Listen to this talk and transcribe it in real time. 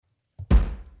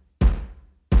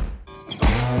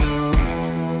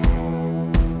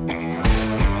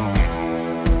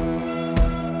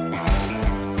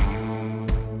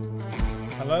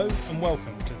and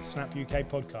welcome to the Snap UK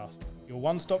podcast, your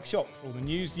one-stop shop for all the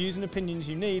news, views and opinions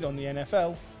you need on the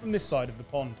NFL from this side of the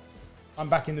pond. I'm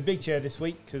back in the big chair this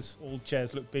week because all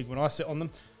chairs look big when I sit on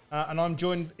them, and I'm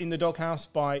joined in the doghouse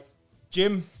by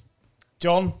Jim,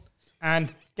 John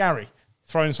and Gary,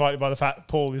 thrown slightly by the fact that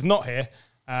Paul is not here,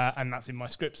 and that's in my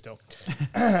script still.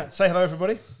 Say hello,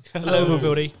 everybody. Hello,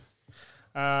 everybody.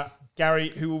 Gary,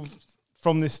 who will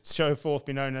from this show forth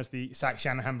be known as the Sack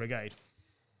Shanahan Brigade.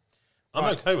 I'm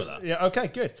okay with that. Yeah, okay,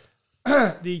 good.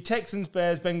 The Texans,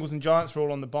 Bears, Bengals and Giants were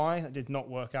all on the bye. That did not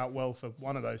work out well for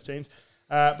one of those teams.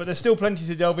 But there's still plenty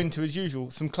to delve into as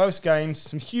usual. Some close games,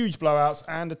 some huge blowouts,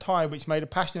 and a tie which made a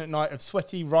passionate night of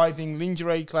sweaty, writhing,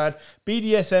 lingerie-clad,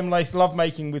 BDSM-laced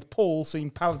lovemaking with Paul seem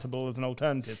palatable as an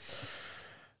alternative.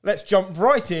 Let's jump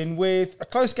right in with a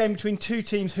close game between two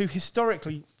teams who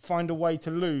historically find a way to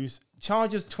lose.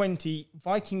 Chargers 20,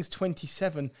 Vikings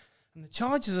 27. And the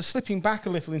Chargers are slipping back a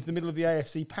little into the middle of the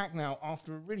AFC pack now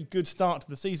after a really good start to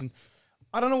the season.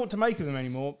 I don't know what to make of them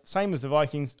anymore. Same as the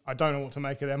Vikings, I don't know what to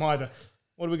make of them either.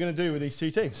 What are we going to do with these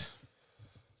two teams?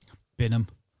 Bin them.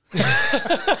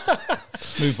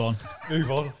 Move on.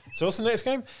 So what's the next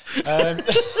game?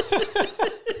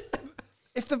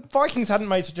 If the Vikings hadn't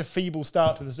made such a feeble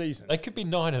start to the season, They could be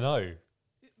 9-0.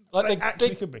 They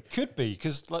actually could be. Could be,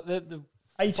 because like the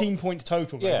 18 points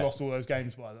total. They've Yeah. lost all those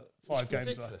games by the 5 games.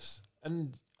 ridiculous.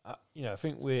 And I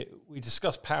think we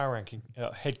discussed power ranking,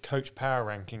 head coach power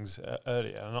rankings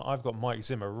earlier, and I've got Mike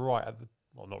Zimmer right at the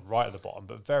not right at the bottom,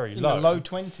 but very In low. the low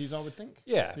 20s, I would think.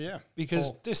 Yeah,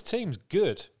 because this team's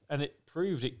good, and it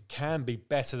proved it can be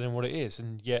better than what it is,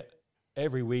 and yet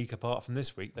every week apart from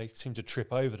this week, they seem to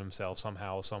trip over themselves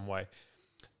somehow or some way.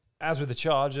 As with the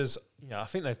Chargers, I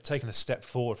think they've taken a step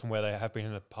forward from where they have been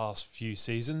in the past few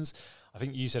seasons. I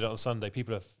think you said it on Sunday,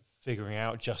 people are figuring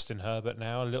out Justin Herbert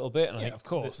now a little bit, and I think of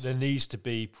course there needs to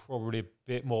be probably a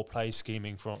bit more play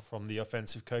scheming from the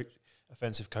offensive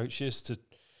coaches to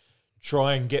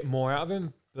try and get more out of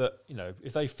him. But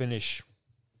if they finish,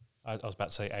 I was about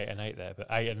to say 8-8 there, but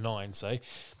 8-9, say,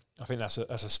 I think that's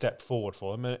a step forward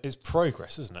for them, and it's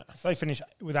progress, isn't it? If they finish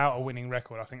without a winning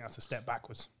record, I think that's a step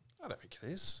backwards. I don't think it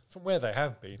is from where they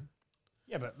have been.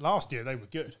 Yeah, but last year they were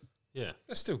good. Yeah.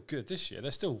 They're still good this year.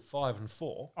 They're still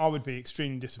 5-4. I would be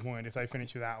extremely disappointed if they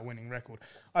finish without a winning record.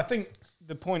 I think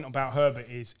the point about Herbert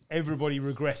is everybody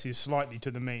regresses slightly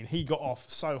to the mean. He got off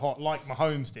so hot like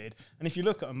Mahomes did. And if you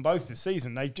look at them both this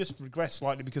season, they've just regressed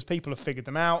slightly because people have figured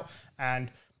them out.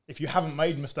 And if you haven't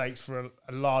made mistakes for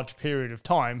a large period of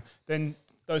time, then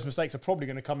those mistakes are probably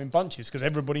going to come in bunches because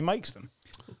everybody makes them.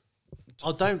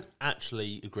 I don't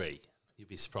actually agree. You'd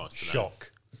be surprised to know.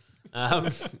 Shock.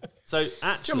 So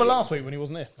actually, Remember last week when he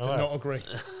wasn't here? Did not agree.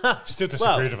 Still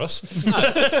disagreed with us. Look,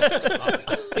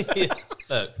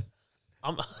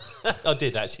 I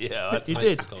did actually. Yeah, I had to You make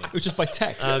did. some comments. It was just by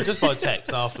text. Just by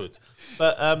text afterwards.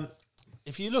 But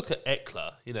if you look at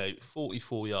Eckler,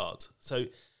 44 yards. So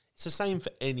it's the same for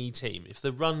any team. If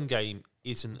the run game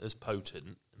isn't as potent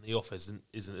and the offense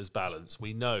isn't as balanced,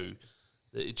 we know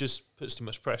that it just puts too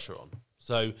much pressure on.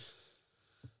 So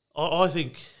I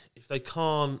think if they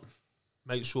can't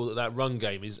make sure that run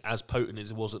game is as potent as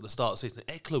it was at the start of the season,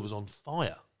 Eckler was on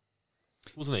fire,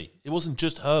 wasn't he? It wasn't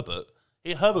just Herbert.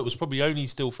 Herbert was probably only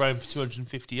still throwing for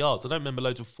 250 yards. I don't remember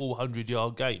loads of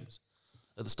 400-yard games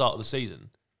at the start of the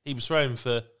season. He was throwing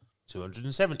for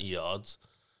 270 yards,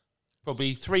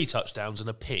 probably 3 touchdowns and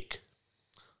a pick.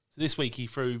 So this week he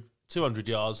threw 200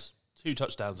 yards, 2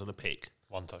 touchdowns and a pick.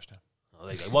 1 touchdown. Oh,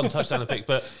 there you go. 1 touchdown and a pick.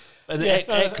 But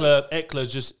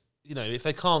Eckler's just, if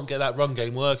they can't get that run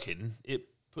game working, it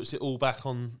puts it all back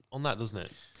on that, doesn't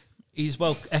it?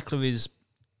 Eckler is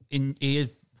he is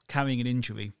carrying an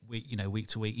injury week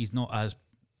to week. He's not as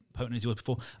potent as he was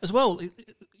before. As well,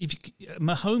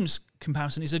 Mahomes'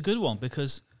 comparison is a good one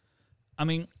because,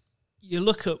 you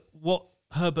look at what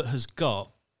Herbert has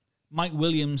got. Mike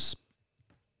Williams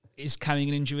is carrying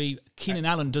an injury. Keenan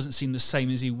Allen doesn't seem the same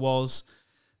as he was.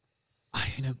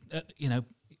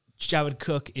 Jared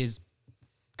Cook is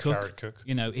Cook. Jared Cook.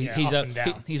 He's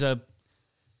a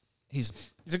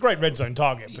great red zone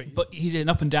target, but he's an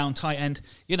up and down tight end.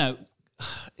 Don't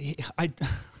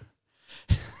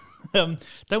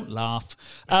laugh.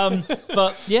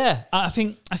 But yeah, I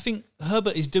think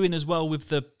Herbert is doing as well with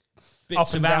the bits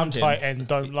up and down around him. tight end.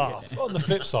 Don't laugh. On the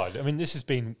flip side, this has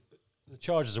been the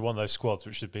Chargers are one of those squads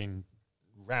which have been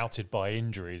routed by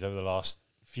injuries over the last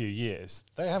few years.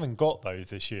 They haven't got those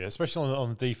this year, especially on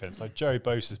the defense. Like Joey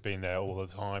Bosa's been there all the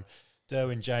time.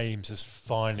 Derwin James has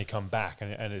finally come back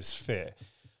and is fit.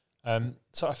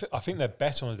 So I think they're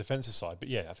better on the defensive side, but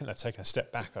yeah, I think they've taken a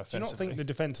step back offensively. Do you not think the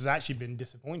defence has actually been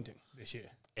disappointing this year?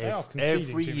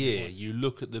 Every year you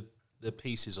look at the the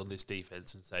pieces on this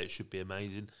defense and say it should be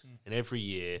amazing. And every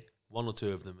year, one or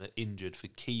two of them are injured for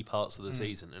key parts of the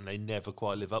season, and they never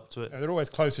quite live up to it. They're always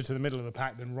closer to the middle of the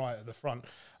pack than right at the front.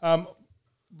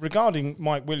 Regarding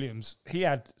Mike Williams, he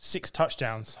had 4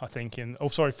 touchdowns, I think,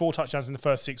 4 touchdowns in the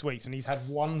first 6 weeks, and he's had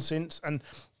 1 since. And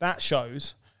that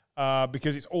shows,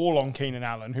 because it's all on Keenan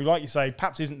Allen, who, like you say,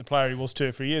 perhaps isn't the player he was 2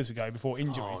 or 3 years ago before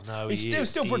injuries. Oh, no, he's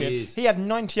still brilliant. He had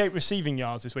 98 receiving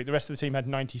yards this week. The rest of the team had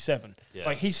 97. Yeah.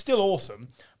 Like, he's still awesome.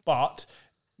 But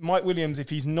Mike Williams, if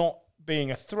he's not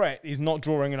being a threat, he's not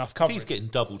drawing enough coverage. If he's getting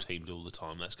double teamed all the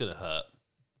time, that's going to hurt.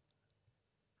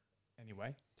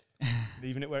 Anyway,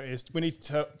 leaving it where it is. We need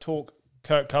to talk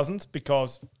Kirk Cousins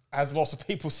because, as lots of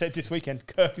people said this weekend,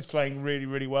 Kirk is playing really,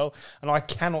 really well. And I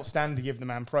cannot stand to give the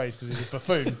man praise because he's a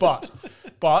buffoon.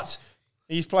 But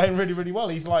he's playing really, really well.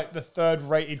 He's like the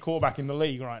 3rd-rated quarterback in the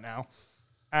league right now.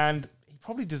 And he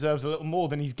probably deserves a little more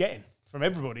than he's getting from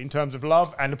everybody in terms of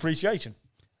love and appreciation.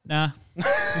 Nah.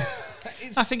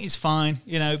 I think it's fine.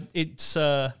 You know, it's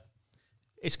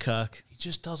Kirk. He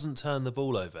just doesn't turn the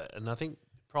ball over. And I think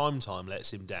prime time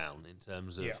lets him down in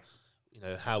terms of,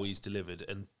 how he's delivered.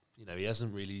 And, he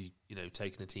hasn't really,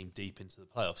 taken a team deep into the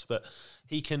playoffs. But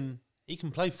he can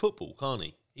play football, can't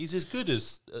he? He's as good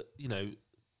as,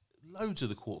 loads of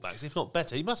the quarterbacks, if not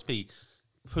better. He must be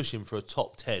pushing for a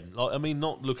top 10.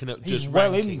 Not looking at just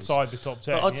well rankings. Inside the top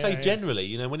 10. But I'd say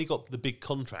generally, when he got the big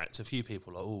contract, a few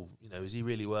people are like, is he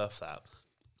really worth that?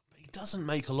 But he doesn't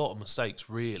make a lot of mistakes,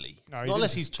 really. No, not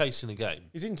unless he's chasing a game.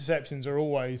 His interceptions are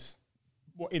always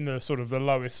in the sort of the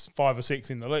lowest 5 or 6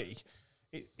 in the league.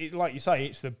 It like you say,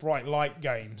 it's the bright light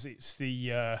games, it's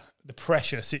the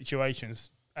pressure situations,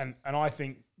 and I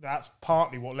think that's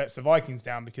partly what lets the Vikings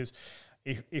down, because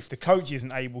if the coach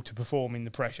isn't able to perform in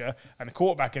the pressure and the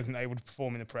quarterback isn't able to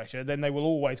perform in the pressure, then they will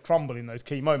always crumble in those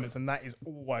key moments, and that is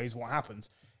always what happens.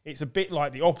 It's a bit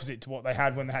like the opposite to what they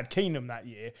had when they had Keenum that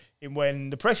year, when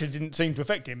the pressure didn't seem to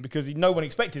affect him because no one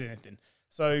expected anything.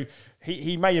 So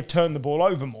he may have turned the ball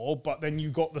over more, but then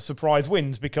you got the surprise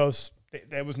wins because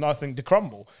there was nothing to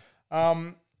crumble.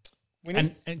 And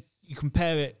you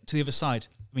compare it to the other side.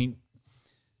 I mean,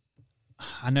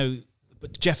 I know,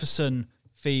 but Jefferson,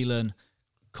 Thielen,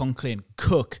 Conklin,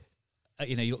 Cook,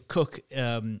 you've got Cook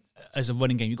as a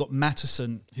running game. You've got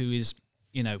Mattison, who is,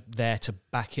 there to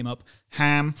back him up.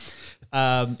 Ham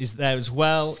is there as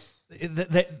well.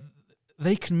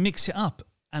 They can mix it up.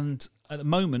 And at the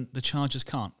moment, the Chargers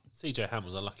can't. CJ Ham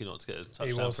was unlucky not to get a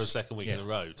touchdown for a second week in a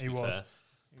row, to be fair.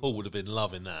 Paul would have been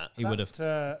loving that. He would have.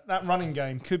 That running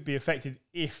game could be affected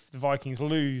if the Vikings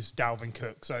lose Dalvin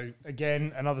Cook. So,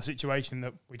 again, another situation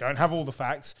that we don't have all the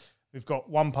facts. We've got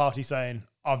one party saying,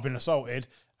 I've been assaulted,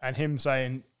 and him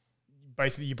saying,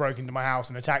 basically, you broke into my house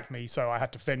and attacked me, so I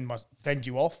had to fend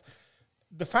you off.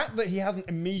 The fact that he hasn't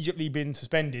immediately been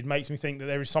suspended makes me think that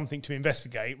there is something to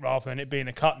investigate rather than it being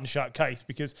a cut-and-shut case,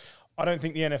 because I don't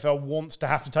think the NFL wants to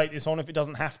have to take this on if it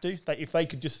doesn't have to. If they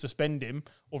could just suspend him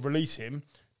or release him,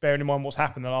 bearing in mind what's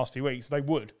happened the last few weeks, they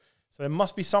would. So there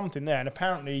must be something there. And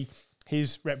apparently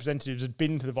his representatives had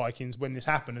been to the Vikings when this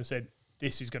happened and said,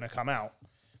 this is going to come out.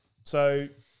 So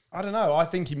I don't know. I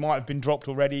think he might have been dropped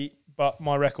already, but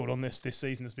my record on this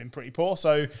season has been pretty poor.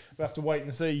 So we'll have to wait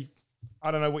and see.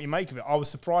 I don't know what you make of it. I was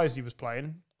surprised he was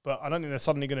playing, but I don't think they're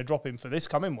suddenly going to drop him for this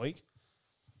coming week.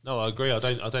 No, I agree. I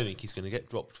don't think he's going to get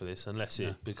dropped for this unless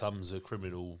it becomes a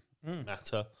criminal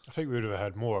matter. I think we would have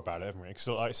heard more about it, haven't we? Because,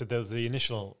 like I said, there was the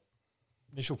initial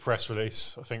press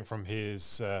release, I think, from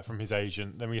his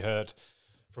agent. Then we heard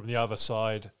from the other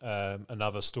side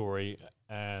another story,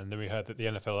 and then we heard that the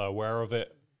NFL are aware of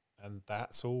it, and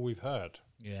that's all we've heard.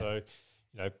 Yeah. So,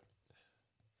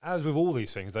 as with all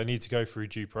these things, they need to go through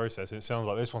due process. And it sounds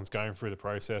like this one's going through the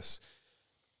process.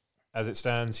 As it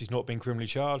stands, he's not been criminally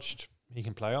charged. He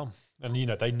can play on. And,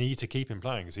 they need to keep him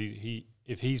playing because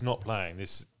if he's not playing,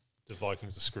 the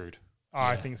Vikings are screwed.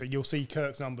 I think so. You'll see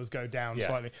Kirk's numbers go down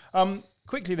slightly.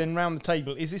 Quickly then, round the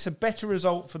table, is this a better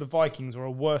result for the Vikings or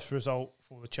a worse result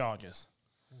for the Chargers?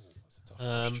 That's a tough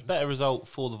question. Better result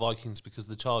for the Vikings because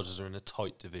the Chargers are in a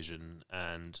tight division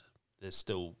and there's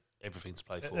still everything to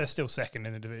play for. They're still second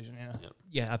in the division,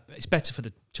 Yeah, it's better for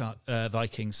the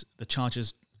Vikings. The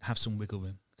Chargers have some wiggle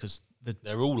room because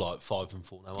they're all like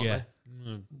 5-4 now, aren't they?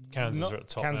 Kansas are at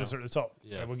the top. Kansas are at the top.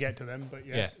 Yeah, we'll get to them, but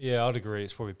yes. Yeah, I'd agree.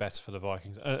 It's probably better for the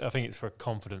Vikings. I think it's for a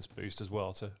confidence boost as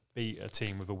well to beat a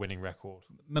team with a winning record.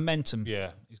 Momentum,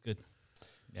 is good.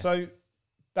 Yeah. So,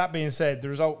 that being said, the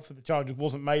result for the Chargers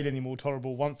wasn't made any more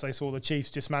tolerable once they saw the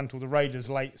Chiefs dismantle the Raiders'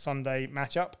 late Sunday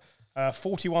matchup,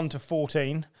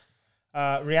 41-14.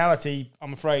 Reality,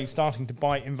 I'm afraid, starting to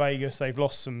bite in Vegas. They've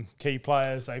lost some key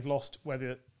players. They've lost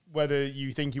whether whether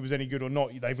you think he was any good or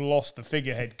not, they've lost the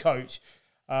figurehead coach.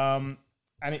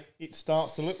 And it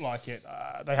starts to look like it.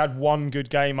 They had one good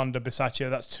game under Bisaccia.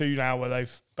 That's 2 now where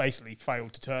they've basically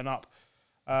failed to turn up.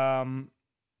 Darren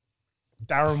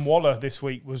Waller this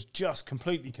week was just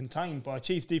completely contained by a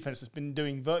Chiefs defence that's been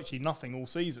doing virtually nothing all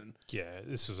season. Yeah,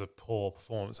 this was a poor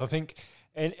performance. I think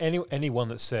anyone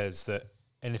that says that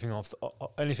anything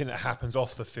that happens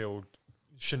off the field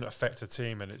shouldn't affect a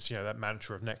team, and it's that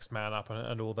mantra of next man up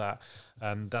and all that,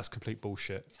 that's complete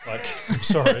bullshit. Like, I'm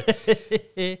sorry,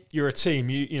 you're a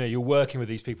team. You're working with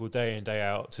these people day in day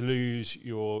out. To lose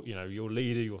your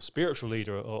leader, your spiritual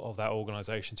leader of that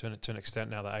organisation to an extent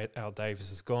now that Al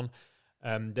Davis is gone.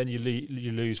 Then you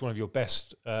lose one of your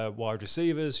best wide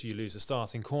receivers. You lose a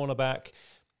starting cornerback.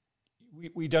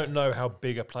 We don't know how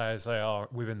bigger players they are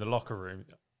within the locker room.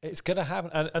 It's going to have,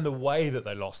 and the way that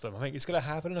they lost them, I think it's going to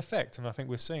have an effect, and I think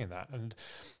we're seeing that. And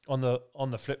on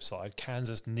the flip side,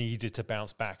 Kansas needed to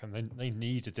bounce back, and they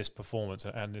needed this performance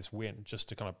and this win just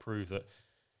to kind of prove that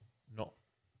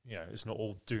it's not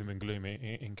all doom and gloom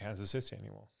in Kansas City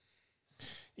anymore.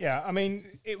 Yeah, I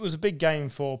mean, it was a big game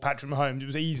for Patrick Mahomes. It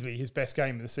was easily his best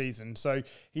game of the season. So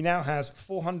he now has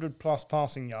 400-plus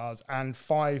passing yards and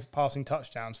 5 passing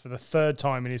touchdowns for the 3rd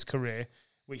time in his career,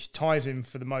 which ties him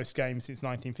for the most games since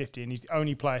 1950, and he's the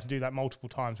only player to do that multiple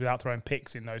times without throwing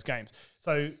picks in those games.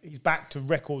 So he's back to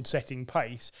record-setting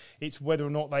pace. It's whether or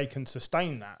not they can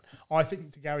sustain that. I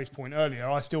think, to Gary's point earlier,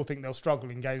 I still think they'll struggle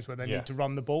in games where they need to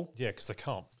run the ball. Yeah, because they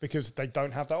can't. Because they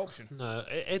don't have that option. No,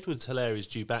 Edwards-Helaire is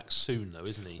due back soon, though,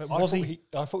 isn't he? But I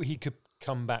thought he could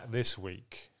come back this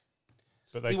week.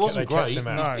 But he wasn't great. Him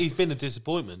out. He's been a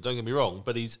disappointment, don't get me wrong,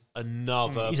 but he's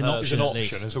another he's an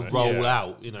option to roll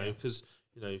out, because...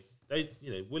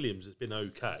 Williams has been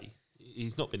okay.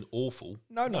 He's not been awful.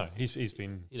 No. He's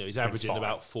been. He's averaging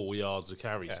about 4 yards a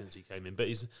carry since he came in, but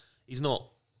he's not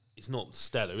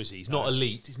stellar, is he? He's not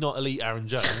elite. He's not elite Aaron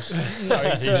Jones. No,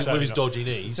 he's with his dodgy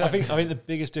knees. I think the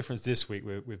biggest difference this week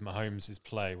with Mahomes'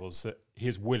 play was that he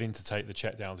was willing to take the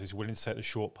checkdowns. He's willing to take the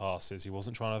short passes. He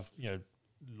wasn't trying to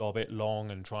lob it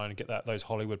long and trying to get those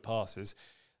Hollywood passes.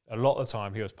 A lot of the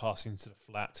time, he was passing to the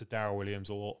flat to Darrell Williams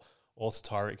or to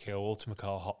Tyreek Hill, or to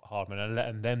Mecole Hardman, and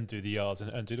letting them do the yards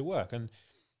and do the work. And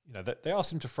they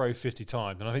asked him to throw 50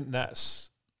 times, and I think that's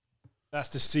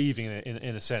deceiving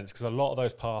in a sense, because a lot of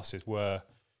those passes were,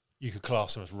 you could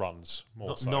class them as runs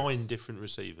more. So. 9 different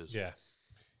receivers.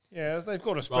 Yeah, they've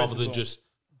got a spread rather than just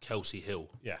Kelsey Hill.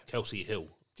 Yeah, Kelsey Hill.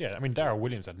 Yeah, I mean Darrell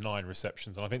Williams had 9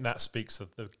 receptions, and I think that speaks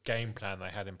of the game plan they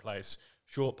had in place.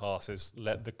 Short passes,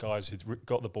 let the guys who'd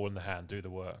got the ball in the hand do the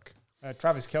work.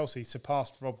 Travis Kelce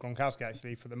surpassed Rob Gronkowski,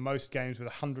 actually, for the most games with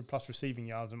 100-plus receiving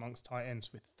yards amongst tight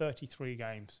ends with 33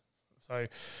 games. So,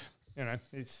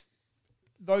 it's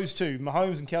those two,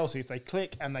 Mahomes and Kelce, if they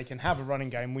click and they can have a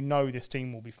running game, we know this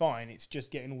team will be fine. It's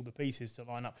just getting all the pieces to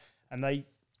line up. And I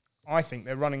think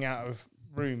they're running out of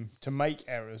room to make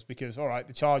errors because, all right,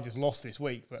 the Chargers lost this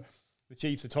week, but the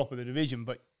Chiefs are top of the division.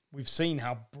 But we've seen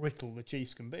how brittle the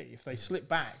Chiefs can be. If they slip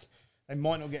back, they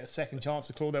might not get a second chance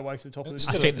to claw their way to the top of the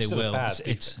division. I think they will.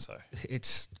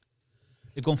 It's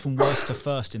they've gone from worst to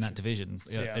first in that division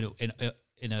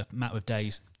in a matter of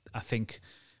days. I think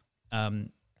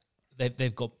they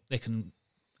can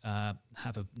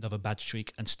have another bad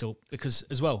streak and still, because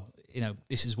as well,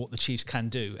 this is what the Chiefs can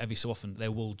do. Every so often, they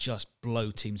will just blow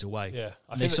teams away. Yeah,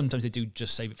 sometimes they do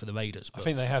just save it for the Raiders. I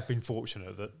think they have been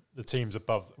fortunate that the teams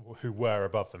who were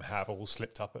above them have all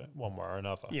slipped up one way or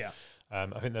another. Yeah. I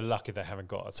think they're lucky they haven't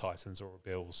got a Titans or a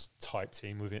Bills tight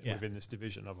team within this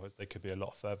division. Otherwise, they could be a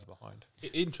lot further behind.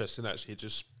 Interesting, actually.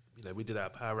 Just we did our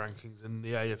power rankings, and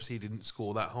the AFC didn't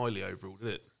score that highly overall,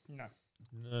 did it? No.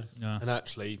 And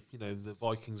actually, the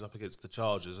Vikings up against the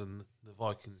Chargers, and the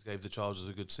Vikings gave the Chargers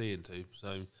a good seeing to.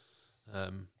 So, I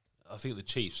think the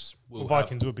Chiefs will. The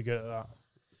Vikings would be good at that.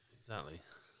 Exactly.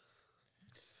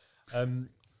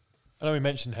 I know we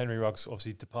mentioned Henry Ruggs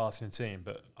obviously departing the team,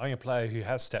 but I think a player who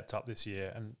has stepped up this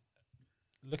year and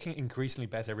looking increasingly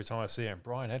better every time I see him,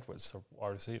 Brian Edwards, the wide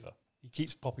receiver. He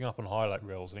keeps popping up on highlight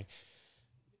reels, and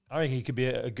I think he could be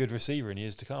a good receiver in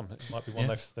years to come. It might be one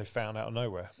they've found out of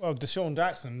nowhere. Well, Deshaun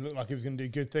Jackson looked like he was going to do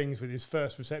good things with his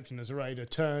first reception as a Raider,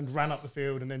 turned, ran up the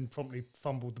field, and then promptly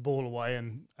fumbled the ball away,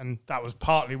 and that was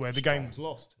partly where the game was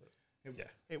lost.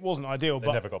 It wasn't ideal, they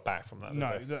but never got back from that.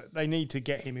 No, they need to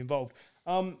get him involved.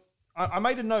 I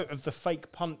made a note of the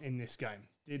fake punt in this game.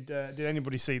 Did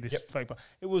anybody see this fake punt?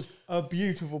 It was a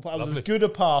beautiful punt. It was as good a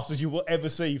pass as you will ever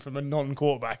see from a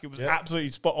non-quarterback. It was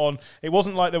absolutely spot on. It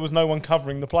wasn't like there was no one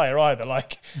covering the player either.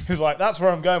 Like, it was like, that's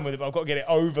where I'm going with it, but I've got to get it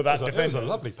over that defender. It was a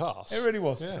lovely pass. It really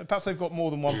was. Yeah. Perhaps they've got more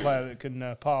than one player that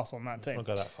can pass on that team. Let's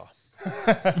not go that far.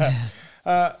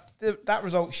 That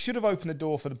result should have opened the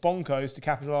door for the Broncos to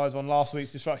capitalise on last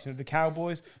week's destruction of the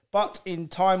Cowboys, but in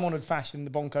time-honoured fashion, the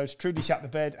Broncos truly shut the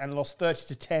bed and lost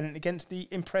 30-10 against the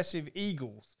impressive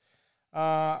Eagles.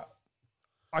 I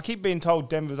keep being told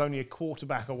Denver's only a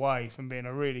quarterback away from being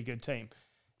a really good team.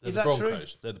 Is that true?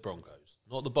 They're the Broncos.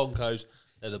 Not the Broncos.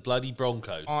 They're the bloody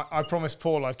Broncos. I promised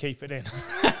Paul I'd keep it in.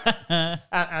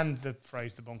 and the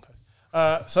phrase, the Broncos.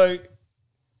 So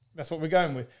that's what we're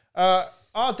going with.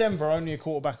 Are Denver only a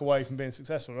quarterback away from being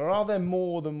successful, or are there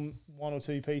more than one or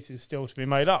two pieces still to be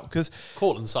made up? Because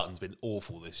Cortland Sutton's been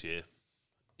awful this year.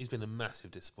 He's been a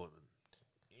massive disappointment.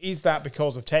 Is that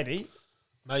because of Teddy?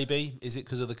 Maybe. Is it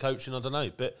because of the coaching? I don't know.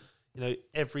 But,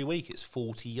 every week it's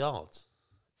 40 yards.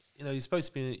 He's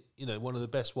supposed to be, one of the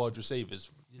best wide receivers.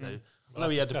 I know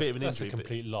he had a bit of an injury. That's a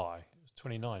complete lie. It was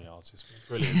 29 yards this week.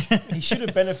 Brilliant. He should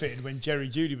have benefited when Jerry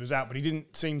Jeudy was out, but he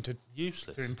didn't seem to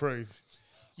Useless. to improve.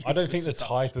 I don't think the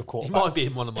type of He quarterback... might be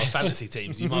in one of my fantasy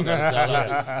teams. You might be able to tell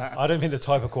that. I don't think the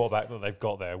type of quarterback that they've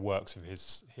got there works with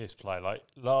his play. Like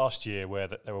last year, where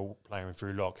they were playing with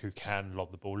Drew Lock, who can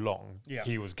lob the ball long,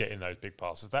 he was getting those big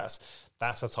passes. That's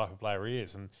the type of player he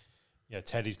is. And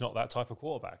Teddy's not that type of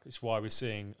quarterback. It's why we're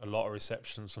seeing a lot of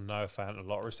receptions from Noah Fant, a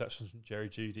lot of receptions from Jerry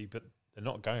Jeudy, but they're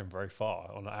not going very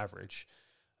far on average.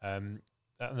 And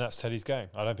that's Teddy's game.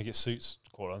 I don't think it suits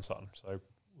Cortland Sutton. So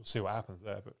we'll see what happens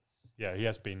there. But yeah, he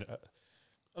has been.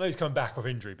 I know he's coming back off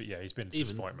injury, but he's been a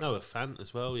disappointment. Noah Fant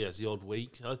as well. He has the odd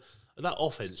week. That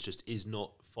offense just is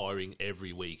not firing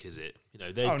every week, is it?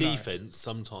 Their defense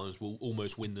sometimes will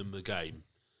almost win them the game.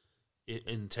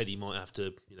 And Teddy might have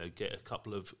to, get a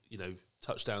couple of,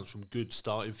 touchdowns from good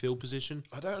starting field position.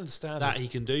 I don't understand that he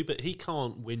can do, but he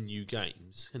can't win you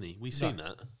games, can he? We've seen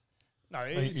that. No,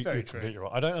 it's very true. Completely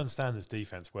right. I don't understand this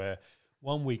defense where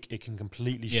 1 week it can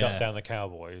completely shut down the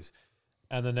Cowboys,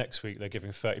 and the next week they're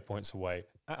giving 30 points away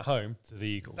at home to the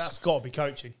Eagles. That's got to be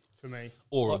coaching for me.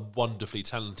 Or a wonderfully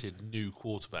talented new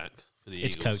quarterback for the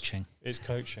Eagles. It's coaching.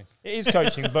 It is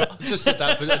coaching, but I just said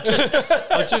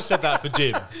that for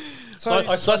Jim. So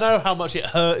I know how much it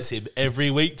hurts him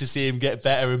every week to see him get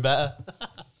better and better.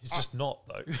 He's just not,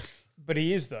 though. But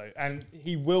he is, though, and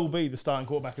he will be the starting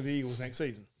quarterback of the Eagles next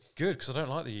season. Good, because I don't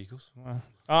like the Eagles.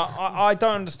 I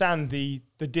don't understand the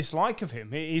dislike of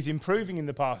him. He's improving in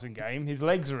the passing game. His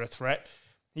legs are a threat.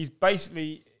 He's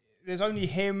basically... There's only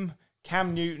him,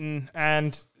 Cam Newton,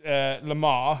 and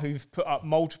Lamar who've put up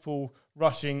multiple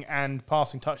rushing and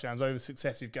passing touchdowns over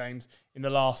successive games in the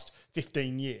last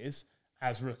 15 years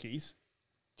as rookies.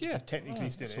 Yeah. Technically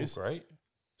still is. All great.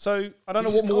 So I don't know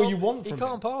what more you want from him. He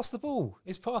can't pass the ball.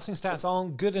 His passing stats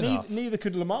aren't good enough. Neither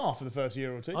could Lamar for the first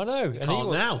year or two. I know. He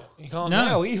can't now. He can't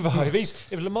now either.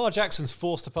 If Lamar Jackson's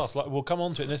forced to pass, like we'll come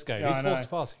on to it in this game, he's forced to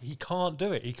pass. He can't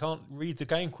do it. He can't read the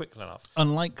game quickly enough.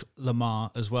 Unlike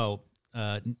Lamar as well,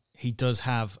 he does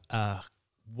have a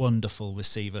wonderful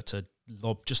receiver to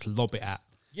lob it at.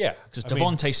 Yeah. Because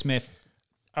Devontae Smith,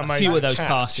 a few of those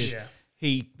passes,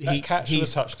 he catch for the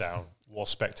touchdown was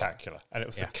spectacular, and it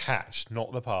was the catch,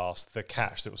 not the pass. The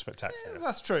catch that was spectacular. Yeah,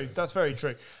 that's true. That's very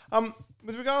true.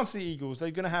 With regards to the Eagles,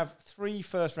 they're going to have 3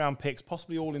 first-round picks,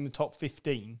 possibly all in the top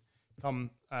 15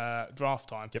 come draft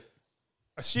time. Yep.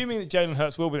 Assuming that Jalen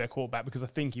Hurts will be their quarterback, because I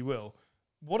think he will,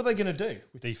 what are they going to do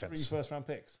with defense? 3 first-round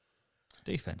picks?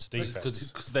 Defense.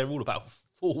 Because they're all about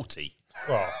 40.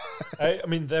 Well, I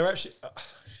mean, they're actually...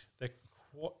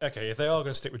 Okay, if they are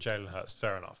going to stick with Jalen Hurts,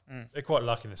 fair enough. They're quite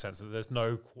lucky in the sense that there's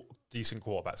no decent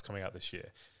quarterbacks coming out this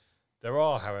year. There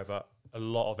are, however, a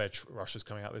lot of edge rushers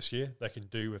coming out this year. They can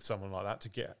do with someone like that to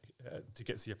get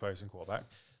to the opposing quarterback.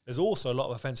 There's also a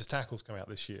lot of offensive tackles coming out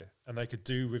this year, and they could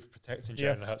do with protecting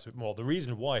Jalen Hurts a bit more. The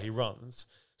reason why he runs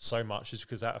so much is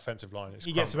because that offensive line is.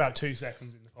 He gets about 2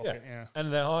 seconds in the pocket. Yeah.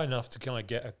 And they're high enough to kind of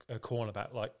get a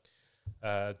cornerback like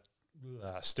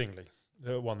Stingley.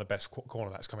 They're one of the best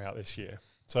cornerbacks coming out this year.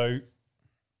 So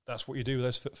that's what you do with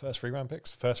those first 3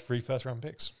 first-round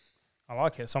picks. I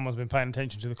like it. Someone's been paying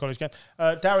attention to the college game.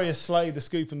 Darius Slay, the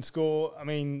scoop and score. I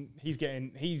mean,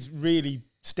 he's really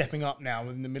stepping up now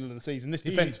in the middle of the season. This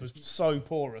defense was so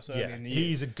porous early in the year.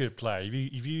 He's a good player.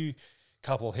 If you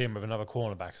couple him with another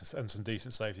cornerback and some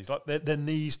decent safeties, like there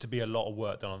needs to be a lot of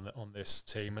work done on this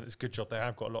team, and it's a good job they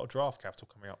have got a lot of draft capital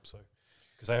coming up. So.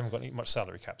 Because they haven't got much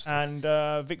salary caps. And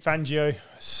Vic Fangio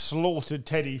slaughtered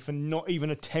Teddy for not even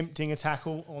attempting a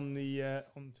tackle on the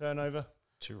turnover.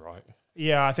 Too right.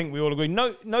 Yeah, I think we all agree.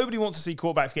 Nobody wants to see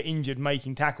quarterbacks get injured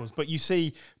making tackles, but you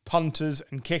see punters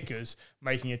and kickers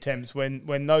making attempts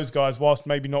when those guys, whilst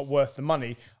maybe not worth the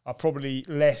money, are probably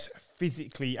less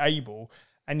physically able.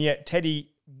 And yet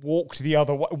Teddy walked the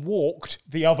other way.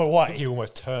 I think he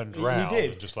almost turned round. He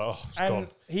did. And just like, oh, it's and gone.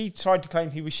 he tried to claim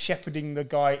he was shepherding the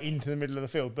guy into the middle of the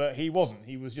field, but he wasn't.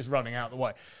 He was just running out the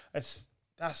way.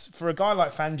 That's for a guy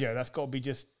like Fangio, that's got to be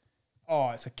just,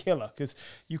 it's a killer, because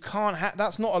you can't have,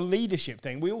 that's not a leadership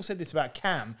thing. We all said this about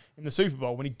Cam in the Super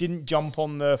Bowl when he didn't jump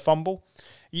on the fumble.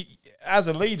 As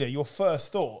a leader, your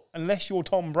first thought, unless you're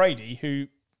Tom Brady, who,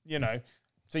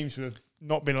 seems to have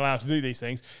not been allowed to do these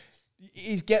things,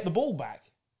 is get the ball back.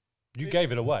 You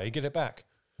gave it away. Get it back.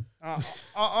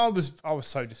 I was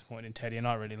so disappointed in Teddy, and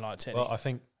I really liked Teddy. Well, I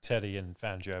think Teddy and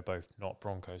Fangio are both not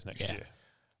Broncos next year.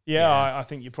 Yeah, I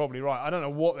think you're probably right. I don't know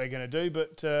what they're going to do,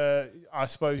 but I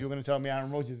suppose you're going to tell me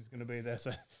Aaron Rodgers is going to be there.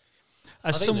 So,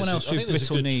 as someone else with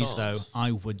brittle knees, though,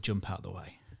 I would jump out the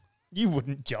way. You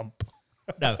wouldn't jump.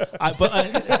 No,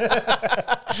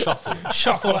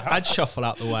 Shuffle. I'd shuffle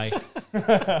out the way.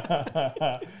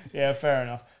 Yeah, fair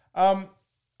enough.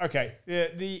 Okay,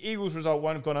 the Eagles result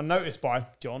won't have gone unnoticed by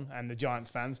John and the Giants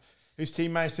fans, whose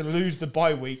team managed to lose the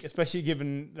bye week, especially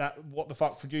given that what the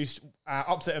fuck produced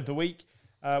upset of the week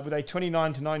with a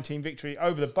 29-19 victory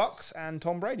over the Bucks and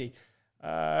Tom Brady.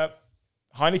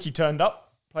 Heineke turned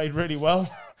up, played really well.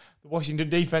 The Washington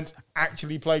defense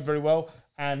actually played very well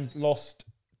and lost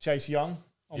Chase Young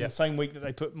on the same week that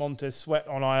they put Montez Sweat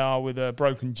on IR with a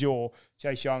broken jaw.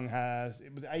 Chase Young has,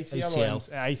 it was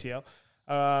ACL.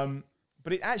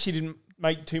 But it actually didn't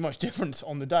make too much difference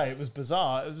on the day. It was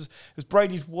bizarre. It was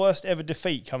Brady's worst ever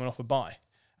defeat coming off a bye,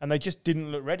 and they just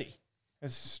didn't look ready.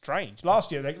 It's strange.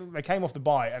 Last year they came off the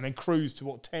bye and then cruised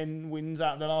to 10 wins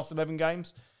out of the last 11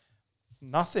 games.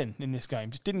 Nothing in this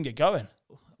game. Just didn't get going.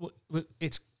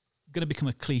 It's going to become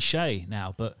a cliche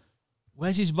now, but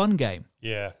where's his run game?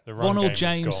 Yeah, the run Ronald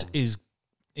game James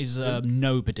is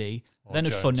nobody.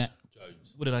 Leonard Fournette.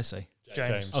 Jones. What did I say?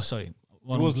 James. Oh, sorry. He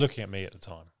Ronald, was looking at me at the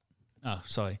time. Oh,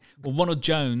 sorry. Well, Ronald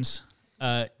Jones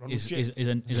is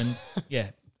an yeah.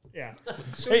 Yeah.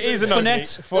 It is an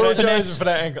Fournette. Jones and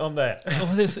Fournette on there.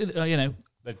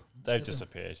 They've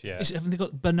disappeared. Yeah, haven't they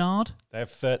got Bernard? They had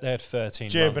 13.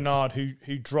 Jair Bernard,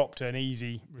 who dropped an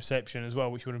easy reception as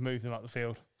well, which would have moved them up the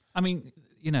field. I mean,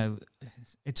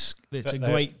 it's a They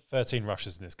great. had 13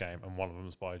 rushes in this game, and one of them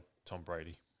was by Tom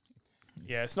Brady.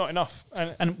 Yeah, it's not enough.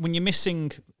 And when you're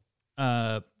missing,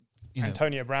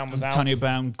 Antonio Brown was out. Antonio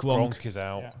Brown, Gronk is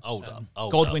out. Yeah. Hold up.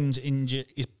 Godwin's injured.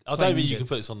 I don't think you can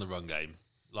put this on the run game.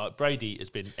 Like, Brady has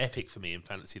been epic for me in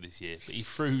fantasy this year, but he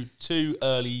threw 2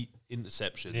 early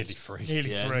interceptions.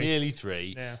 Nearly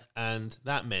three. Yeah. And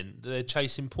that meant that they're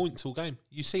chasing points all game.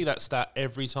 You see that stat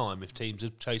every time if teams are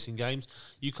chasing games.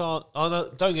 You can't...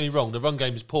 don't get me wrong, the run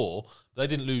game is poor, but they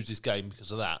didn't lose this game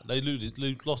because of that. They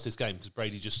lost this game because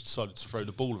Brady just decided to throw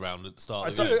the ball around at the start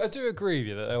of the game. I do agree with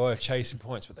you that they were chasing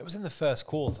points, but that was in the first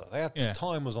quarter. They had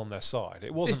time was on their side.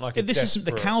 It wasn't like this isn't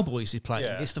the Cowboys he's playing.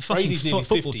 Yeah. It's the fucking Brady's nearly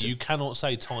football 50. team. You cannot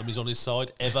say time is on his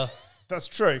side, ever. That's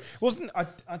true.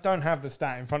 I don't have the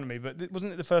stat in front of me, but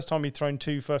wasn't it the first time he'd thrown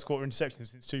 2 first quarter interceptions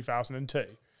since 2002?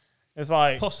 It's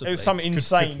like Possibly. it was some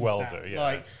insane could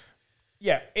stat.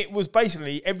 It was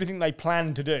basically everything they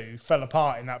planned to do fell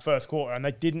apart in that first quarter, and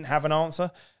they didn't have an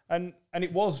answer. And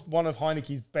it was one of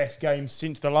Heineke's best games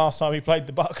since the last time he played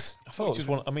the Bucks. I thought it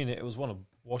was one of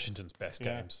Washington's best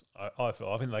games. I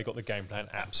think they got the game plan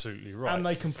absolutely right. And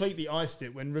they completely iced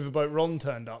it when Riverboat Ron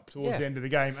turned up towards the end of the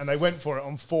game, and they went for it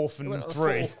on 4th and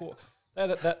 3.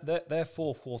 Their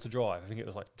fourth quarter drive, I think it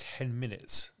was like 10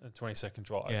 minutes and 20-second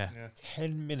drive. Yeah.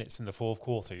 10 minutes in the fourth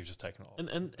quarter, you've just taken it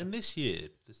off. And this year,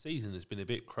 the season has been a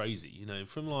bit crazy.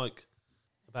 From like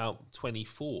about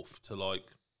 24th to like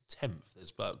 10th,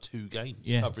 there's about 2 games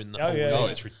covering the whole league. Oh,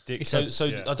 it's ridiculous. So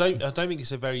I don't think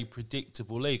it's a very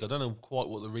predictable league. I don't know quite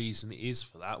what the reason is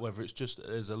for that. Whether it's just that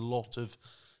there's a lot of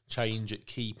change at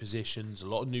key positions, a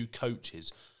lot of new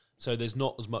coaches, so there's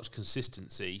not as much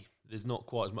consistency. There's not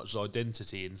quite as much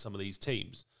identity in some of these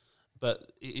teams,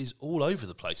 but it is all over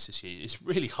the place this year. It's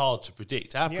really hard to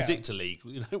predict. Our predictor league,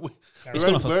 it's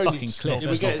gone off a fucking cliff.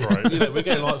 We're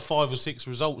getting like 5 or 6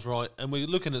 results right, and we're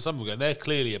looking at some of them going, they're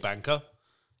clearly a banker.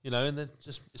 And they're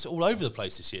just, it's all over the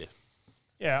place this year.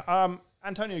 Yeah,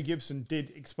 Antonio Gibson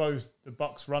did expose the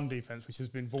Bucks' run defense, which has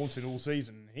been vaunted all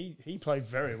season. He played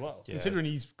very well, considering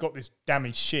he's got this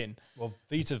damaged shin. Well,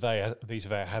 Vita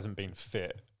Vea hasn't been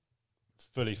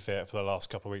fully fit for the last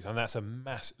couple of weeks, and that's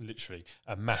literally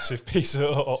a massive piece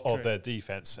of their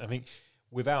defense. I mean,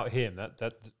 without him,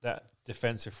 that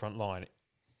defensive front line,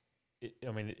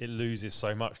 it loses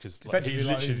so much because he's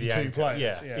literally the anchor.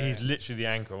 He's literally the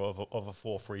anchor of a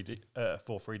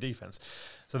 4-3 defense.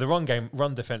 So the run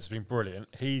defense has been brilliant.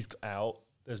 He's out.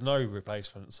 There's no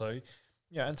replacement. So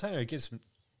Antonio Gibson,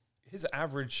 his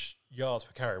average yards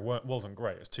per carry wasn't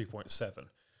great. It was 2.7.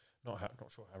 Not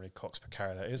sure how many cocks per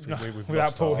carry that is. We've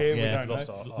Without Paul here, we lost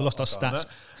our stats.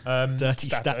 Dirty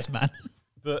stats, man.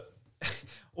 But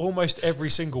almost every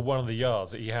single one of the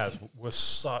yards that he has was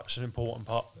such an important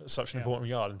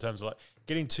yard in terms of like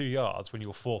getting 2 yards when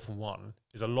you're 4th and 1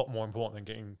 is a lot more important than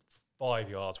getting 5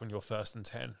 yards when you're 1st and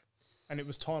 10. And it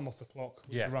was time off the clock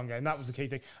with the run game. That was the key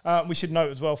thing. We should note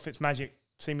as well, Fitzmagic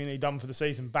seemingly done for the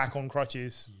season, back on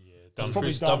crutches. Yeah, done for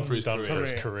his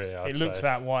career. It looks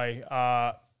that way.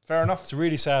 Fair enough. It's a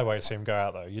really sad way to see him go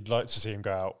out, though. You'd like to see him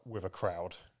go out with a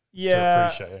crowd. Yeah,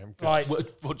 to appreciate him. Like,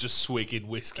 what just swigging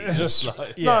whiskey?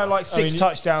 Like 6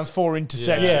 touchdowns, 4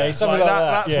 interceptions. Yeah, something like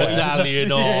that.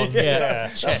 Medallion on,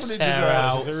 chest hair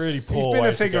out. It's a really poor. He's been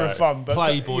a figure of fun, but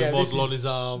Playboy model on his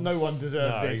arm. No one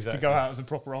deserved this to go out as a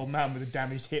proper old man with a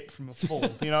damaged hip from a fall.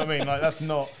 You know what I mean? Like that's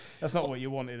not what you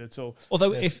wanted at all.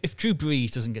 Although if Drew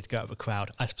Brees doesn't get to go out of a crowd,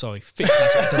 I'm sorry,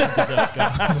 Fitzmagic doesn't deserve to go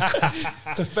out of a crowd.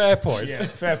 It's a fair point. Yeah,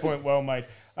 fair point. Well made.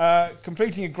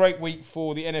 Completing a great week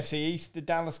for the NFC East, the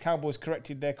Dallas Cowboys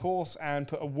corrected their course and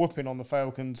put a whooping on the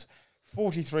Falcons,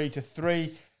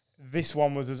 43-3. This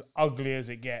one was as ugly as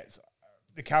it gets.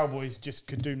 The Cowboys just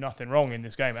could do nothing wrong in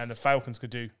this game, and the Falcons could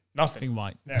do nothing.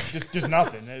 Right. Yeah, just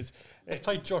nothing. They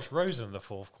played Josh Rosen in the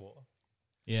 4th quarter.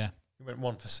 Yeah. He went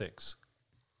 1 for 6.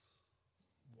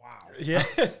 Wow. Yeah.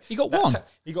 He got one.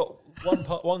 He got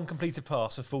one completed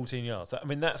pass for 14 yards.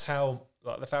 That's how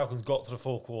the Falcons got to the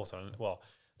 4th quarter. And,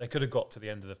 they could have got to the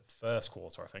end of the 1st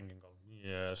quarter, I think, and gone,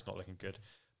 it's not looking good.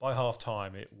 By half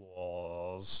time, it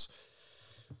was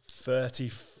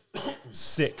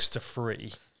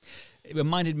 36-3. It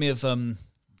reminded me of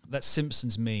that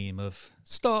Simpsons meme of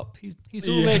 "Stop, he's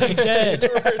already dead."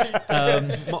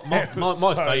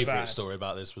 My favourite story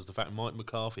about this was the fact Mike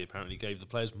McCarthy apparently gave the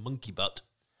players monkey butt.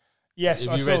 Yes,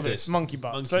 I saw this. Monkey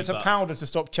butt. So it's a powder to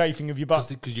stop chafing of your butt.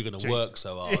 Because you're going to work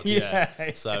so hard.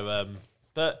 Yeah. So,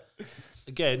 but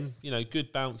again,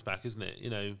 good bounce back, isn't it?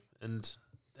 And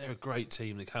they're a great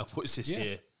team, the Cowboys this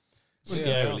year.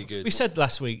 Scarily good. We said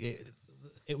last week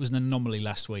it was an anomaly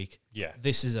last week. Yeah.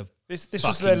 This is this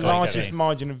was their largest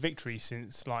margin of victory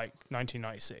since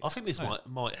 1996. I think this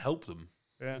might help them.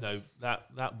 Yeah.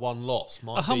 That one loss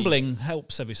might a humbling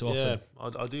helps every so often. Yeah,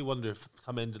 I do wonder if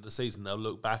come end of the season they'll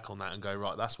look back on that and go,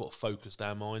 right, that's what focused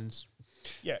our minds.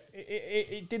 Yeah,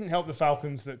 it didn't help the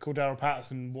Falcons that Cordero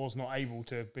Patterson was not able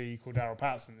to be Cordero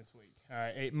Patterson this week.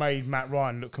 It made Matt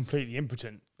Ryan look completely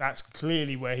impotent. That's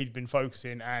clearly where he'd been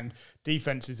focusing, and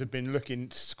defenses have been looking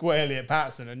squarely at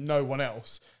Patterson and no one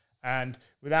else. And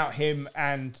without him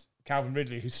and Calvin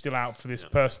Ridley, who's still out for this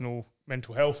personal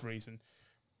mental health reason,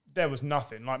 there was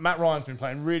nothing. Like, Matt Ryan's been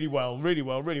playing really well,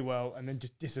 and then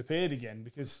just disappeared again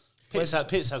because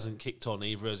Pitts hasn't kicked on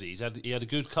either, has he? He had a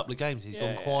good couple of games. He's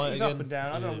gone quiet he's again. Up and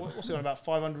down. I don't know what's he on, about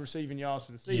 500 receiving yards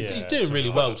for the season. Yeah, he's doing really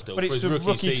well still. But for it's his the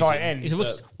rookie season. tight end.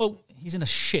 He's in a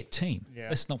shit team. Yeah.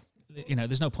 It's not.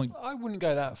 There's no point. I wouldn't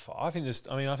go that far. I think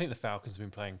the Falcons have been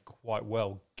playing quite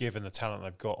well given the talent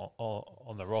they've got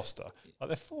on the roster. Like,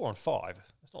 they're 4-5.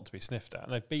 That's not to be sniffed at.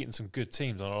 And they've beaten some good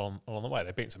teams along the way.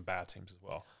 They've beaten some bad teams as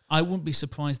well. I wouldn't be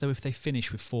surprised though if they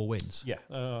finish with 4 wins. Yeah,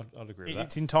 I'd agree with that.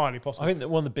 It's entirely possible. I think that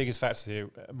one of the biggest factors here,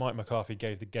 Mike McCarthy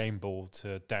gave the game ball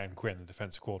to Dan Quinn, the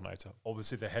defensive coordinator.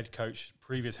 Obviously, the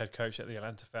previous head coach at the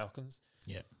Atlanta Falcons.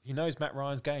 Yeah, he knows Matt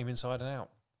Ryan's game inside and out.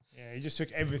 Yeah, he just took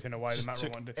everything away that Matt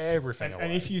Ryan did. Everything away.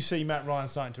 And if you see Matt Ryan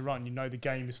starting to run, you know the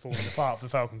game is falling apart for the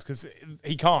Falcons because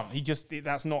he can't.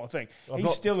 That's not a thing.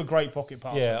 He's still a great pocket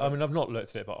passer. Yeah, I've not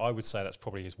looked at it, but I would say that's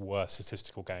probably his worst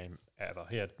statistical game ever.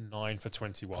 He had 9 for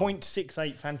 21.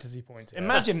 0.68 fantasy points. Yeah.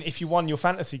 Imagine if you won your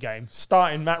fantasy game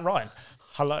starting Matt Ryan.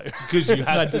 Hello. Because you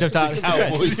had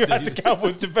the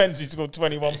Cowboys defense who scored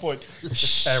 21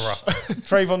 points. Error.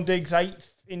 Trayvon Diggs, 8th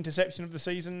interception of the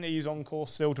season. He's on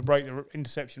course still to break the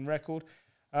interception record.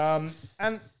 And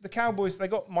the Cowboys, they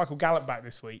got Michael Gallup back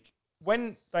this week.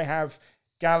 When they have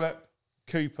Gallup,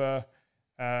 Cooper,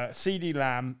 CeeDee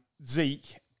Lamb,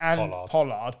 Zeke, and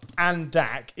Pollard and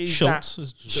Dak, Schultz,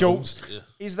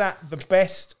 is that the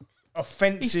best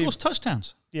offensive... He scores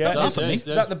touchdowns. Yeah, is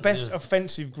that the best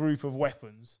offensive group of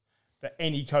weapons that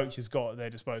any coach has got at their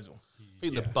disposal? I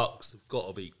think the Bucs have got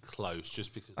to be close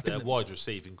just because their wide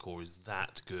receiving core is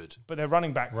that good. But their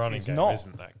running back is game not.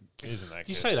 Isn't that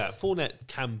you good. Say that. Fournette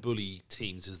can bully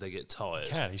teams as they get tired.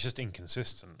 He can. He's just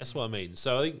inconsistent. That's what I mean.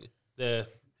 So I think it's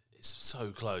so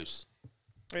close.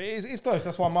 It's close.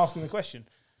 That's why I'm asking the question.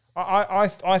 I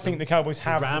think the Cowboys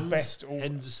have Rams, the best...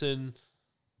 Henderson.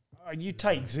 You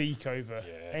take Zeke over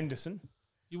Henderson.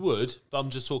 You would, but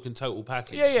I'm just talking total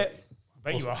package. Yeah.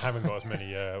 Bet you are. Haven't got as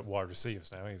many wide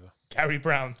receivers now either. Gary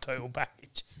Brown, total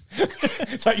package.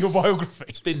 Is that your biography?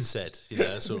 It's been said.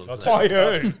 That's all I'm By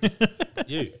saying. who?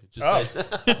 You. Oh.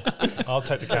 I'll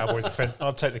take the Cowboys.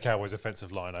 I'll take the Cowboys'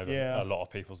 offensive line over a lot of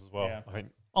people's as well. Yeah. I think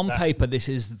On paper, this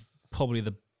is probably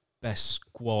the best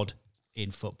squad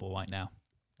in football right now.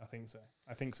 I think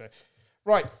so.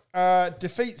 Right.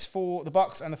 Defeats for the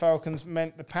Bucs and the Falcons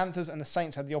meant the Panthers and the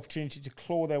Saints had the opportunity to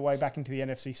claw their way back into the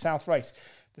NFC South race.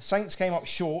 The Saints came up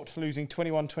short, losing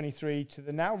 21-23 to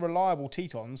the now reliable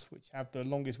Tetons, which have the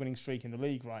longest winning streak in the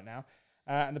league right now.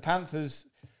 And the Panthers,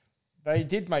 they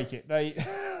did make it. They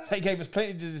gave us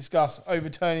plenty to discuss,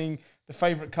 overturning the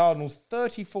favourite Cardinals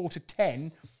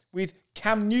 34-10 with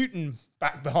Cam Newton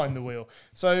back behind the wheel.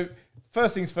 So,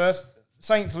 first things first,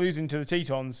 Saints losing to the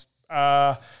Tetons.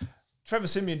 Trevor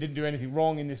Siemian didn't do anything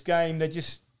wrong in this game.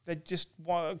 Alvin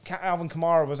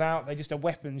Kamara was out. They just a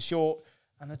weapon short.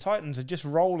 And the Titans are just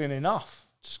rolling enough.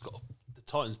 The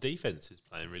Titans' defense is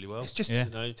playing really well. It's just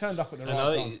turned up at the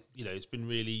right time. It's been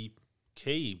really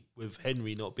key with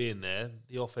Henry not being there.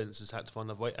 The offense has had to find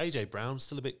another way. AJ Brown's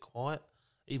still a bit quiet,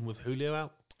 even with Julio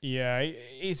out. Yeah,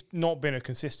 it's not been a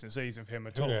consistent season for him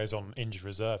at all. Julio's on injured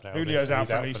reserve now. Julio's out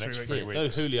for at the least next 3 weeks. No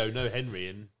Julio, no Henry,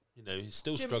 and he's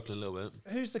still struggling a little bit.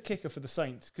 Who's the kicker for the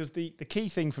Saints? Because the key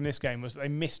thing from this game was they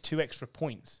missed 2 extra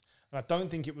points. And I don't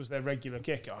think it was their regular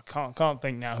kicker. I can't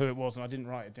think now who it was, and I didn't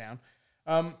write it down.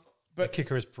 But the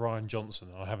kicker is Brian Johnson,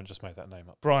 and I haven't just made that name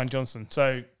up. Brian Johnson.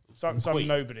 So some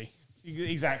nobody.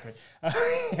 Exactly.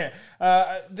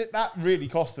 That really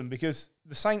cost them because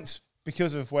the Saints,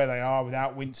 because of where they are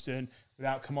without Winston,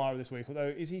 without Kamara this week,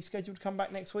 although is he scheduled to come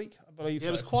back next week? I believe so.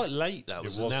 It was quite late. That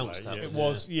was announced. Late, It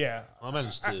was, yeah. I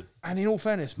managed to. And in all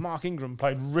fairness, Mark Ingram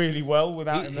played really well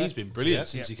without him. He's been brilliant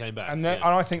since he came back. And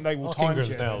I think they will Mark time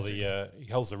Ingram's now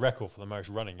he holds the record for the most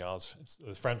running yards. It's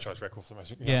the franchise record for the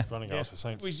most running yards for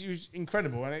Saints. Which was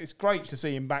incredible, and it's great to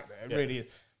see him back there. It really is.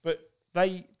 But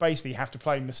they basically have to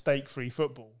play mistake-free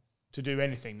football to do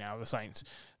anything now, the Saints.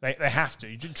 They have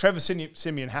to. Trevor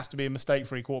Siemian has to be a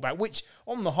mistake-free quarterback, which,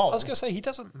 on the whole... I was going to say, he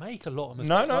doesn't make a lot of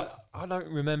mistakes. No. I don't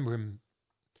remember him...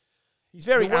 He's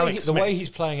very Alex Smith. The way he's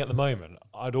playing at the moment,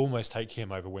 I'd almost take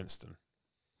him over Winston.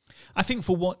 I think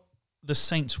for what the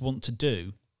Saints want to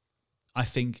do, I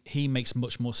think he makes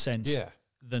much more sense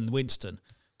than Winston,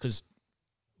 because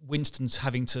Winston's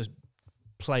having to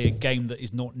play a game that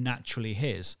is not naturally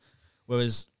his,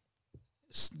 whereas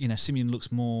Siemian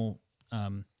looks more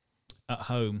at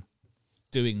home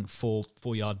doing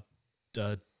 4-yard.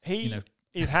 He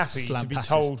is happy to be passes.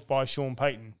 told by Sean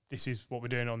Payton, this is what we're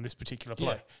doing on this particular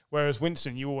play. Yeah. Whereas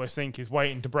Winston, you always think, is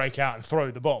waiting to break out and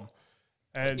throw the bomb.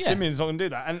 And Simeon's not going to do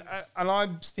that. And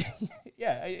I'm,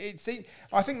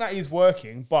 I think that is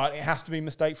working, but it has to be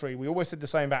mistake-free. We always said the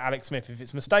same about Alex Smith. If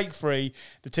it's mistake-free,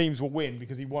 the teams will win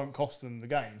because he won't cost them the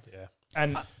game. Yeah.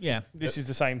 And this is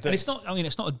the same thing. And it's not. I mean,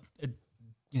 it's not a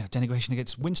denigration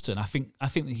against Winston. I think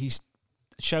that he's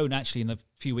shown actually in the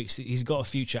few weeks that he's got a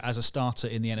future as a starter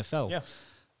in the NFL. Yeah.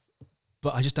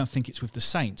 But I just don't think it's with the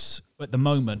Saints at the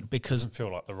moment because doesn't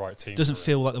feel like the right team. Doesn't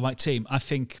feel like the right team. I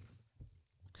think,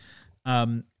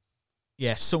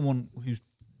 someone who's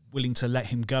willing to let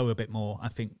him go a bit more, I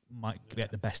think might get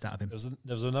the best out of him.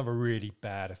 There was another really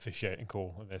bad officiating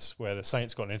call in this where the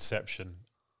Saints got an interception.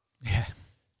 Yeah.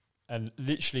 And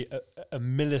literally a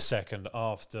millisecond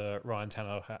after Ryan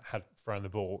Tannehill had thrown the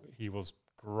ball, he was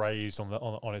grazed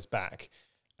on his back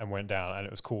and went down, and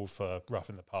it was called for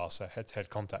roughing the passer, head-to-head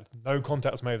contact. No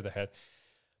contact was made with the head.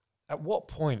 At what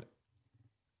point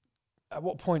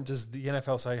does the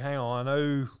NFL say, hang on, I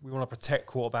know we want to protect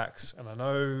quarterbacks, and I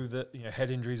know that head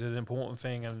injuries are an important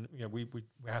thing, and we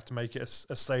have to make it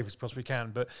as safe as possibly can,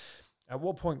 but at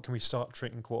what point can we start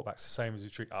treating quarterbacks the same as we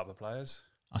treat other players?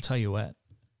 I'll tell you what,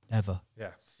 never.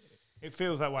 Yeah. It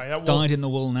feels that way. That Died in the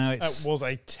wool now. That was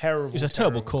a terrible. It was a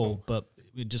terrible call, but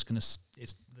we're just going to.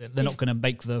 They're not going to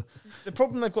make the. The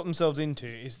problem they've got themselves into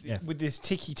is with this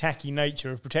ticky-tacky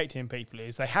nature of protecting people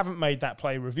is they haven't made that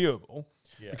play reviewable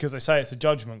because they say it's a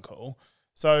judgment call.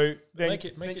 So then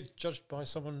make it judged by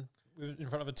someone in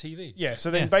front of a TV. Yeah. So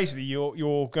then basically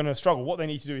you're going to struggle. What they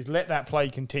need to do is let that play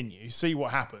continue, see what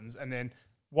happens, and then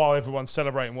while everyone's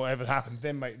celebrating whatever's happened,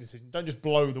 then make a decision. Don't just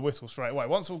blow the whistle straight away.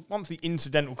 Once the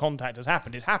incidental contact has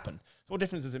happened, it's happened. So what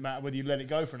difference does it matter whether you let it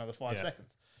go for another 5 seconds?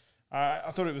 I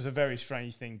thought it was a very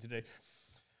strange thing to do.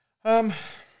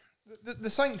 The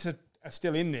Saints are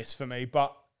still in this for me,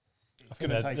 but it's going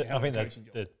to take a hell of a coaching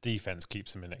job. The defense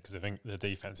keeps them in it because I think the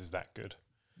defense is that good.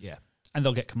 Yeah, and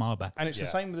they'll get Kamara back. And it's the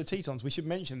same with the Tetons. We should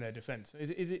mention their defense.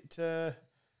 Is it?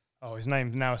 His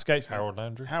name now escapes me. Harold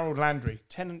Landry. Harold Landry.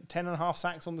 10 and a half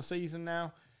sacks on the season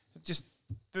now. Just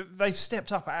they've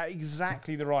stepped up at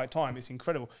exactly the right time. It's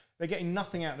incredible. They're getting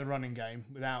nothing out of the running game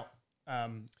without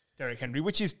Derrick Henry,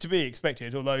 which is to be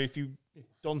expected. Although if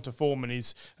Donta Foreman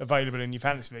is available in your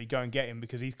fantasy league, go and get him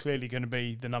because he's clearly going to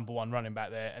be the number one running back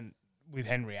there, and with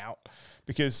Henry out,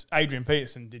 because Adrian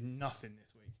Peterson did nothing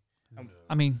this week.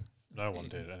 I mean, no one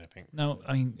did anything. No,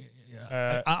 I mean,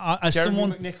 as Jeremy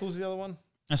someone McNichols, the other one.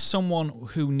 As someone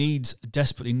who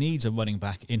desperately needs a running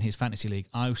back in his fantasy league,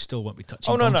 I still won't be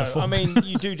touching. Oh no, Donta no. Foreman. I mean,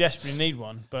 you do desperately need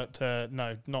one, but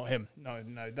no, not him. No,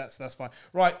 that's fine.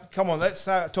 Right, come on. Let's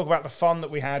talk about the fun that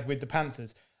we had with the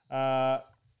Panthers.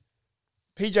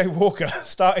 PJ Walker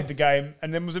started the game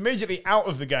and then was immediately out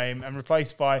of the game and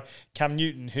replaced by Cam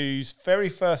Newton, whose very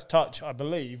first touch, I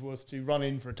believe, was to run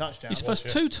in for a touchdown. His first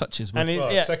two touches, and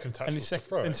were second touch, and was to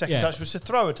throw it. second touch was to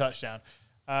throw a touchdown.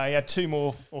 He had 2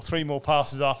 more or 3 more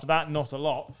passes after that, not a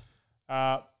lot,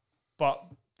 but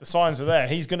the signs are there.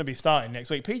 He's going to be starting next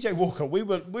week. PJ Walker, we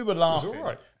were laughing, all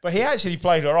right. but he actually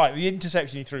played all right. The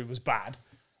interception he threw was bad.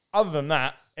 Other than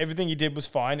that, everything he did was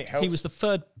fine. It helped. He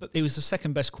was the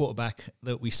second best quarterback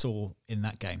that we saw in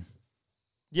that game.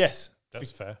 Yes,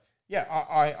 That's fair. yeah,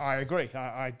 I agree.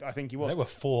 I think he was. There were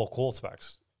 4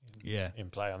 quarterbacks Yeah, in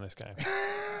play on this game.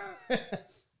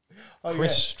 Oh,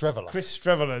 Chris yeah. Streveler. Chris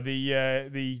Streveler,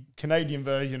 the Canadian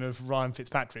version of Ryan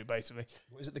Fitzpatrick, basically.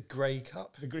 What is it, the Grey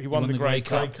Cup? He won the Grey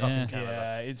Cup. yeah. in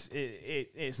Canada.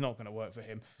 It's not going to work for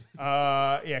him.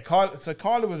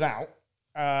 Kyler was out,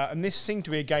 and this seemed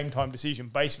to be a game time decision.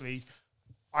 Basically,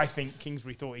 I think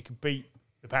Kingsbury thought he could beat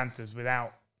the Panthers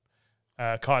without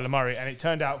Kyler Murray, and it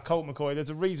turned out Colt McCoy.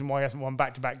 There's a reason why he hasn't won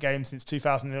back-to-back games since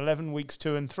 2011, weeks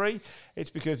 2 and 3.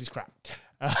 It's because he's crap.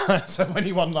 So when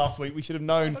he won last week, we should have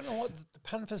known. I don't know what the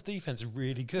Panthers' defense is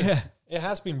really good. Yeah. It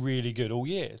has been really good all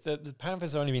year. The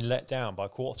Panthers have only been let down by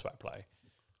quarterback play.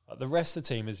 The rest of the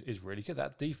team is really good.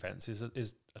 That defense is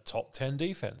a top 10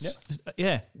 defense.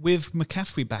 yeah. With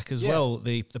McCaffrey back as well,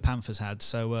 the Panthers had.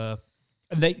 So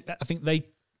I think they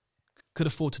could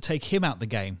afford to take him out the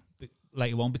game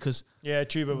later on because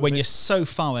Chuba when you're so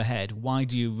far ahead, why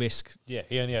do you risk? Yeah,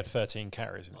 he only had 13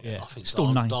 carries. Yeah, I think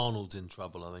still 9. Darnold's in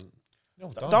trouble, I think.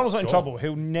 Donald's not in trouble.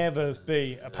 He'll never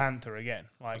be a Panther again.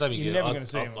 I don't think you're never going to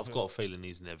see him. I've got a feeling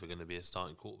he's never going to be a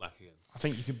starting quarterback again. I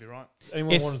think you could be right.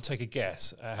 Anyone want to take a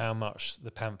guess at how much the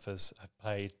Panthers have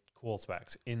paid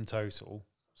quarterbacks in total,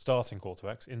 starting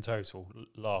quarterbacks in total,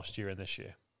 last year and this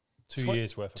year? 2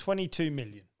 years worth of 22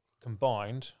 million.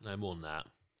 combined. No more than that.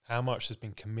 How much has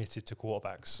been committed to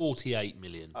quarterbacks? 48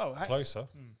 million. Oh, Closer.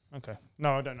 Okay.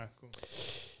 No, I don't know. Cool.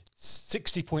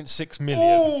 60.6 million.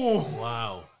 Oh,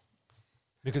 Wow.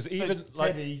 Because even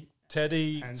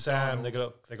Teddy, and Sam,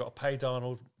 Darnold. they got to pay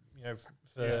Darnold,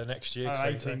 for next year.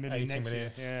 18 million next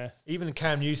year. Yeah. Even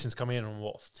Cam Newton's coming in on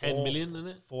what? 10 million, isn't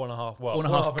it? 4.5. Well,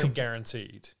 4.5 4.5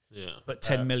 guaranteed. Yeah. But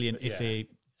 10 million but if yeah. he.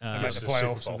 Make Gets the to the Super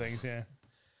playoffs Bowl. and things. Yeah.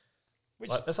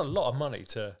 Which That's a lot of money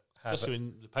to have. Also,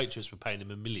 the Patriots were paying him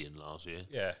 $1 million last year.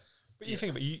 Yeah. But you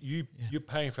think about it, you're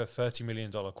paying for a $30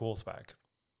 million quarterback.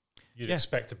 You'd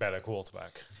expect a better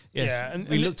quarterback. Yeah, and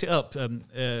we looked it up.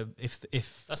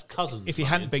 If That's Cousins. if he money,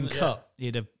 hadn't been isn't it? cut,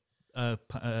 he'd have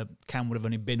Cam would have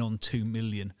only been on $2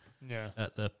 million yeah.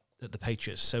 at the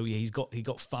Patriots. So yeah, he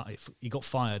got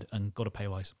fired and got a pay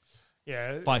rise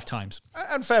Yeah. 5 times.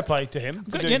 And fair play to him.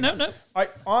 for doing Yeah, that. no.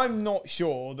 I'm not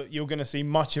sure that you're going to see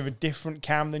much of a different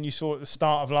Cam than you saw at the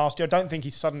start of last year. I don't think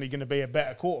he's suddenly going to be a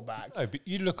better quarterback. No, but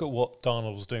you look at what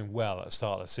Darnold was doing well at the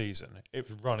start of the season. It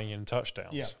was running in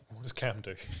touchdowns. Yeah. What does Cam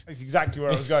do? That's exactly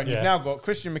where I was going. Yeah. You've now got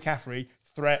Christian McCaffrey,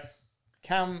 threat,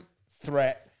 Cam,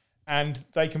 threat, and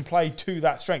they can play to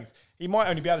that strength. He might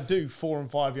only be able to do 4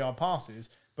 and 5 yard passes,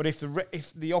 but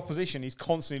if the opposition is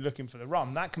constantly looking for the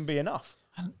run, that can be enough.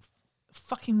 And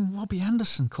fucking Robbie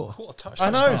Anderson caught. What a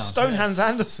touchdown. I know, Stonehands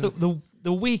Anderson.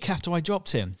 The week after I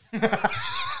dropped him.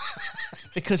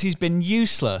 Because he's been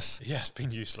useless. Yeah, it's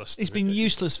been useless. He's been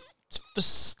useless for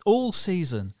all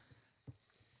season.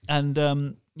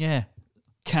 And,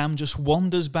 Cam just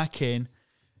wanders back in,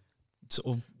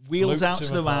 sort of wheels Floats out to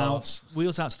him the a right, pass.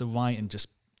 wheels out to the right and just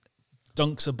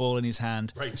dunks a ball in his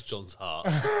hand. Breaks John's heart.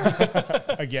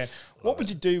 Again, what would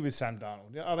you do with Sam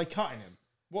Darnold? Are they cutting him?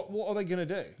 What are they going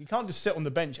to do? You can't just sit on the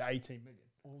bench at 18 million.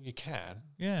 Well, you can.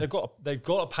 Yeah. They've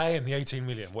got to pay him the 18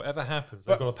 million. Whatever happens,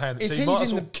 But they've got to pay him. if So you he's might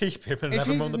as in well keep him and If have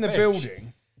him he's on the in the bench.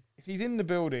 building, if he's in the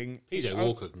building, PJ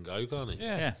Walker can go, can't he?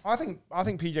 Yeah. I think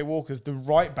PJ Walker's the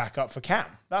right backup for Cam.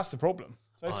 That's the problem.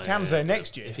 So if Cam's there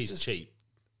next year, If he's cheap,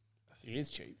 he is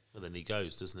cheap. well, then he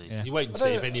goes, doesn't he? Yeah. You wait and see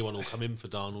if anyone will come in for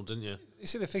Darnold, didn't you? You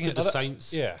see, the thing With is, the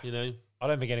Saints, yeah. you know. I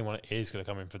don't think anyone is going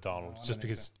to come in for Darnold just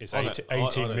because it's I don't 18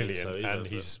 think million so either, and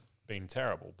but- he's been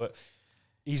terrible. But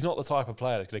he's not the type of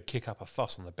player that's going to kick up a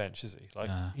fuss on the bench, is he? Like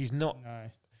he's not.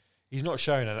 No. He's not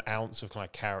showing an ounce of kind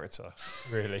of character,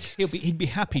 really. He'd be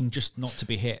happy just not to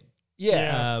be hit.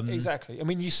 Yeah, exactly. I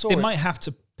mean, you saw they might have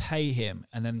to pay him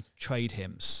and then trade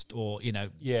him, or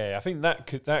Yeah, I think that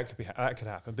could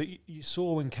happen. But you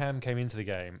saw when Cam came into the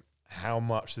game how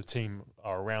much the team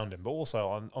are around him, but also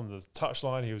on the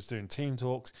touchline, he was doing team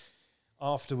talks.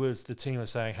 Afterwards, the team are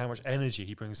saying how much energy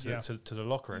he brings to the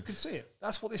locker room. You can see it.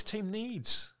 That's what this team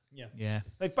needs. Yeah.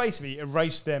 They basically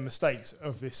erased their mistakes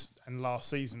of this and last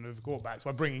season of quarterbacks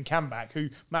by bringing Cam back, who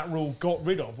Matt Rule got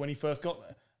rid of when he first got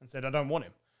there and said, I don't want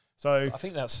him. So I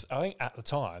think at the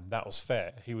time that was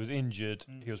fair. He was injured.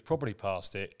 He was probably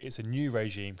past it. It's a new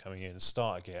regime coming in and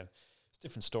start again. It's a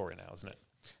different story now, isn't it?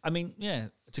 I mean,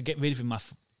 to get rid of him,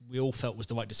 we all felt was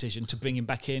the right decision to bring him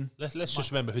back in. Let's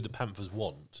just remember who the Panthers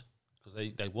want,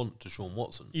 because they want Deshaun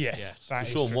Watson. yes,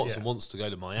 Deshaun Watson wants to go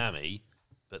to Miami,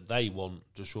 but they want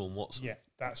Deshaun Watson. Yeah,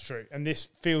 that's true. And this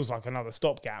feels like another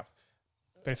stopgap.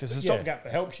 But if it's a stopgap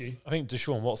that helps you, I think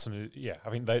Deshaun Watson. I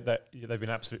think they've been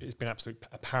absolute. It's been absolutely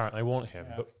apparent they want him.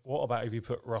 Yeah. But what about if you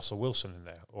put Russell Wilson in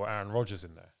there or Aaron Rodgers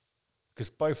in there?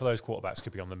 Because both of those quarterbacks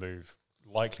could be on the move,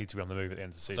 likely to be on the move at the end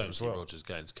of the season. Don't see Rodgers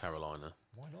going to Carolina.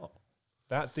 Why not?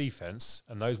 That defense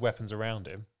and those weapons around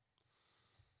him.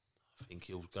 I think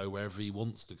he'll go wherever he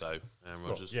wants to go, Aaron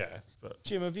Rodgers. Well, yeah, but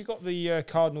Jim, have you got the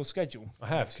Cardinals schedule? I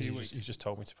have, because you just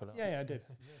told me to put it up. Yeah, I did.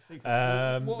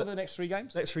 What are the next 3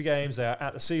 games? Next 3 games, they are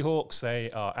at the Seahawks, they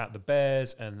are at the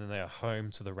Bears, and then they are home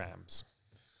to the Rams.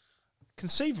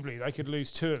 Conceivably, they could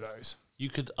lose 2 of those. You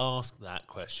could ask that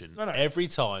question No. every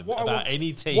time What about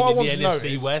any team what I in want the to know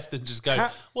NFC is West and just go,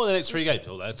 well, the next 3 games,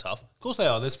 they're tough. Of course they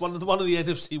are. There's one of the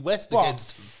NFC West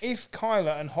against them. If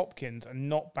Kyler and Hopkins are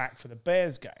not back for the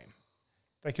Bears game,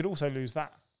 they could also lose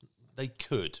that. They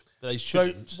could, but they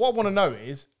shouldn't. So what I want to know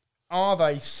is, are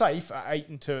they safe at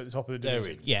 8-2 at the top of the division?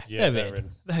 They're in. Yeah, they're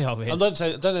in. They are in. I don't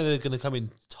know they're going to come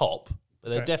in top, but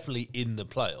they're definitely in the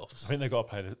playoffs. I think they've got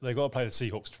to play the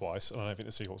Seahawks twice, and I don't think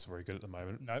the Seahawks are very good at the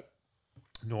moment. No.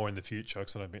 Nor in the future,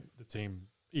 because I don't think the team,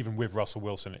 even with Russell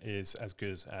Wilson, is as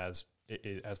good as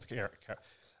the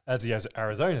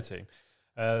Arizona team.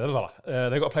 They've got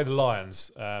to play the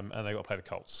Lions, and they've got to play the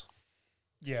Colts.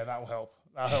 Yeah, that'll help.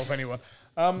 That'll help anyone.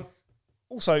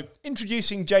 Also,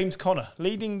 introducing James Conner,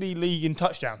 leading the league in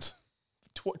touchdowns.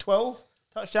 12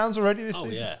 touchdowns already this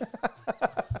season.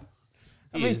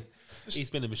 Yeah. He's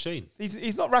been a machine.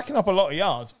 He's not racking up a lot of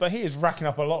yards, but he is racking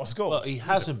up a lot of scores. Well, he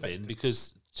hasn't been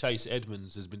because Chase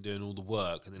Edmonds has been doing all the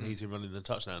work, and then he's been running the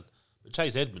touchdown. But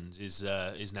Chase Edmonds is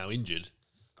now injured.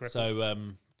 Correct. So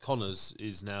Connors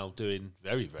is now doing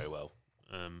very, very well,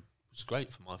 which is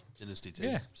great for my dynasty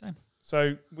team. Yeah, same.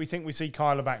 So we think we see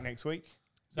Kyler back next week.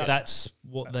 That's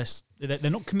what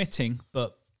they're not committing,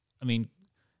 but I mean,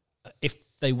 if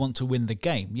they want to win the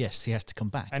game, yes, he has to come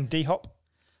back. And D-Hop?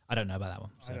 I don't know about that one.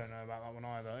 So. I don't know about that one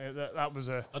either. That was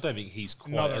a... I don't think he's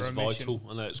quite Another as omission. vital.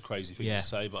 I know it's a crazy thing to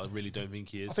say, but I really don't think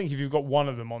he is. I think if you've got one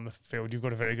of them on the field, you've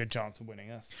got a very good chance of winning.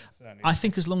 That's certainly... I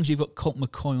think as long as you've got Colt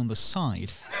McCoy on the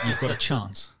side, you've got a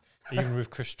chance. Even with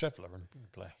Chris Streveler in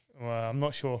play. Well, I'm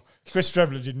not sure. Chris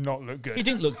Streveler did not look good. He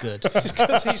didn't look good. It's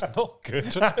because he's not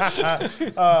good.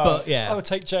 But yeah, I would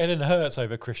take Jalen Hurts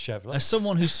over Chris Streveler. As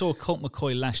someone who saw Colt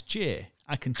McCoy last year,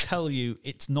 I can tell you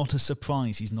it's not a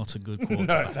surprise he's not a good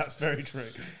quarterback. No, that's very true.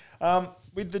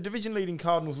 With the division-leading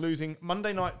Cardinals losing,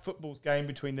 Monday Night Football's game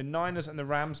between the Niners and the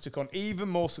Rams took on even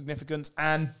more significance,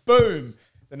 and boom!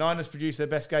 The Niners produced their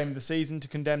best game of the season to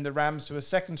condemn the Rams to a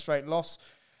second straight loss,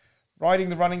 riding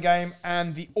the running game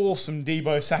and the awesome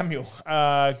Deebo Samuel.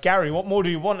 Gary, what more do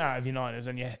you want out of your Niners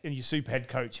and your super head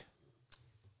coach?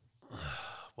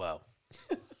 Well,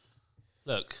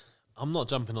 look, I'm not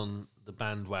jumping on the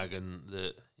bandwagon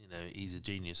that he's a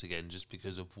genius again just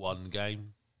because of one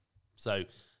game. So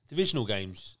divisional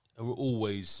games are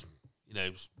always,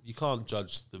 you can't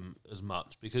judge them as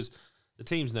much because the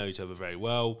teams know each other very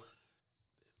well.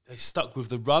 They stuck with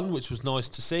the run, which was nice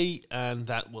to see, and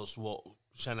that was what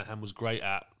Shanahan was great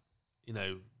at,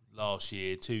 last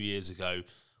year, 2 years ago,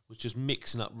 was just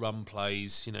mixing up run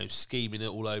plays, scheming it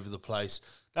all over the place.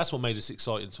 That's what made us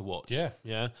exciting to watch. Yeah.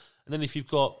 Yeah. And then if you've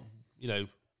got,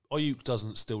 Ayuk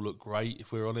doesn't still look great,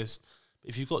 if we're honest.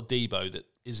 But if you've got Deebo that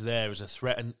is there as a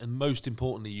threat, and most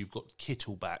importantly, you've got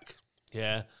Kittle back,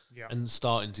 and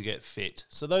starting to get fit.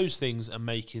 So those things are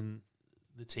making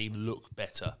the team look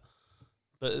better.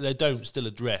 But they don't still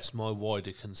address my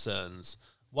wider concerns.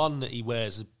 One, that he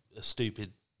wears a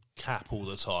stupid cap all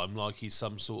the time, like he's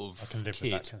some sort of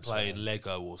kid playing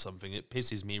Lego or something. It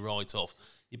pisses me right off.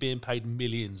 You're being paid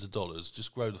millions of dollars.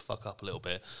 Just grow the fuck up a little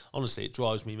bit. Honestly, it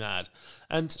drives me mad.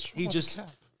 And he just...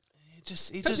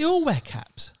 Don't they all wear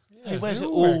caps? He wears it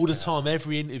all the time.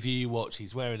 Every interview you watch,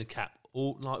 he's wearing a cap.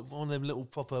 All like one of them little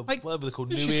proper, whatever they're called,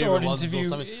 New Era ones or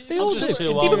something. They all do.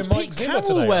 Even Pete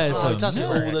Carroll wears them. He does it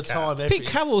all the time. Pete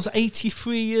Carroll's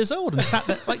 83 years old and sat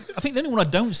there. Like, I think the only one I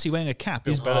don't see wearing a cap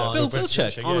is Bill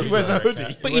Belichick. He wears a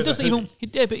hoodie. But he doesn't even.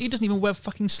 But he doesn't even wear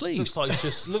fucking sleeves.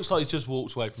 Looks like he's just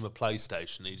walked away from a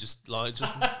PlayStation. He just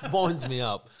winds me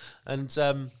up, and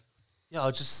I don't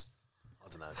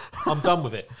know. I'm done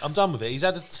with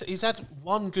it. He's had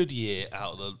one good year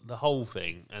out of the whole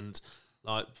thing, and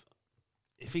like.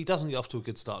 If he doesn't get off to a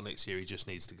good start next year, he just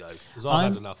needs to go because I've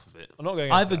had enough of it.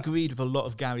 I've agreed with a lot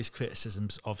of Gary's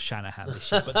criticisms of Shanahan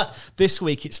this year, but this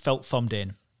week it's felt thumbed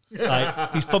in.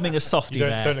 Like, he's thumbing a softie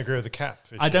there. Don't agree with the cap.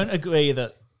 I don't agree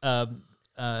that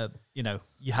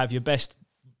you have your best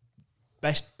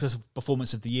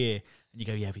performance of the year, and you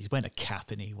go, yeah, but he's wearing a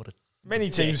cap, and what a.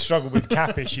 Many teams struggle with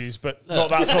cap issues, but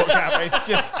not that sort of cap. It's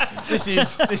just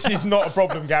this is not a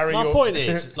problem, Gary. My point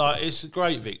is, like, it's a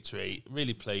great victory.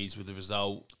 Really pleased with the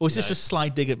result. Or is this a sly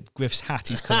dig at Griff's hat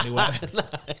he's currently wearing?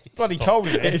 Bloody cold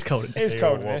in here. It is cold in here. It is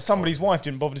cold in here. Somebody's wife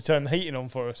didn't bother to turn the heating on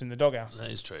for us in the doghouse. That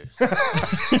is true.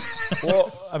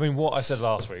 What I said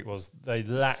last week was they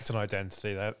lacked an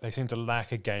identity. They seemed to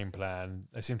lack a game plan.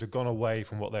 They seemed to have gone away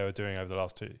from what they were doing over the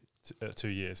last 2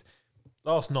 years.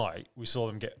 Last night, we saw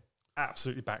them get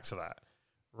absolutely back to that.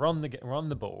 Run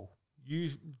the ball.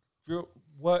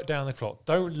 Work down the clock.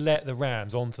 Don't let the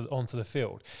Rams onto the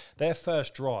field. Their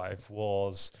first drive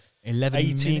was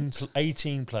 18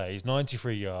 plays,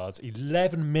 93 yards,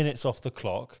 11 minutes off the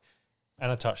clock, and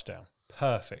a touchdown.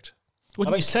 Perfect.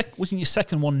 Wasn't your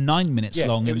second one 9 minutes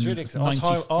long? It was really good. Our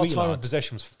time of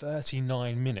possession was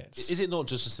 39 minutes. Is it not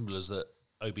just as simple as that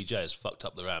OBJ has fucked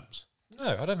up the Rams? No,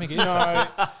 I don't think it is.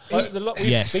 We've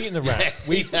beaten the Rams.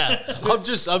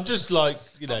 I'm just like,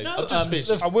 I'm just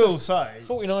fishing. I will say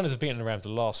 49ers have beaten the Rams the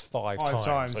last five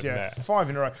times. Yeah, 5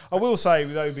 in a row. I will say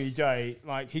with OBJ,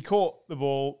 like, he caught the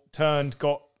ball, turned,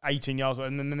 got 18 yards,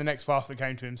 and then the next pass that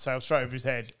came to him sailed straight over his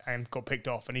head and got picked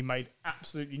off, and he made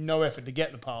absolutely no effort to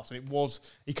get the pass, and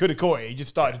he could have caught it, he just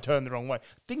started to turn the wrong way. I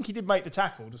think he did make the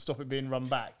tackle to stop it being run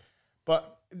back,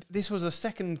 but this was a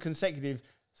second consecutive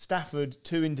Stafford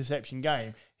 2 interception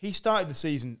game. He started the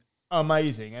season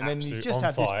amazing, and then he's just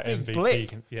had this big MVP,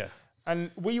 blip.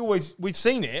 And we've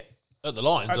seen it at the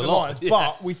Lions a lot,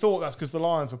 but we thought that's because the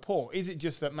Lions were poor. Is it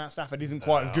just that Matt Stafford isn't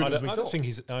quite as good as we thought? I think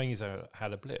he's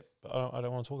had a blip, but I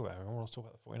don't want to talk about him. I want to talk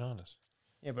about the 49ers.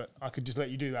 Yeah, but I could just let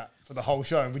you do that for the whole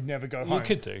show and we'd never go home. You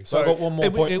could do. So I've got one more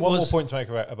point to make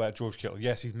about George Kittle.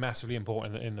 Yes, he's massively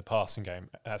important in the passing game.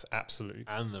 That's absolutely.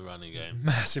 And the running game.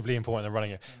 Massively important in the running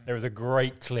game. There was a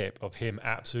great clip of him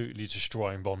absolutely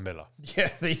destroying Von Miller. Yeah,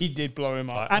 he did blow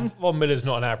him up. And Von Miller's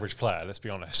not an average player, let's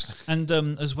be honest. And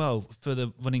as well, for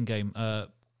the running game,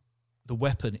 the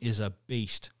weapon is a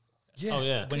beast. Yeah. Oh,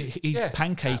 yeah. When he's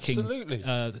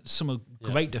pancaking some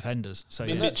great defenders. So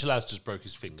Mitchell has just broke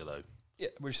his finger, though. Yeah,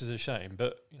 which is a shame,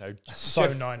 but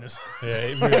Niners. Yeah,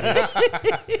 it really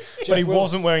is. But he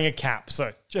wasn't wearing a cap,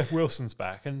 so Jeff Wilson's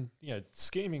back, and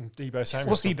scheming Deebo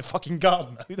Samuel. Was he the fucking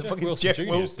gardener? Who the fuck is Jeff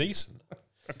Wilson? Is decent.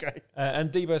 Okay,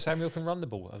 and Deebo Samuel can run the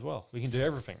ball as well. We can do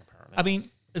everything apparently. I mean,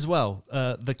 as well,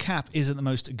 the cap isn't the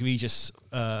most egregious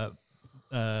form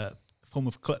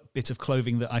of bit of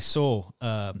clothing that I saw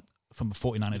from a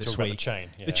 49er this week. The chain.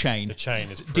 Yeah. The chain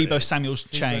is pretty. Deebo Samuel's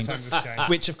chain,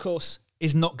 which of course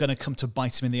is not going to come to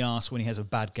bite him in the arse when he has a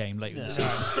bad game later in the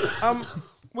season.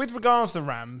 With regards to the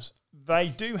Rams, they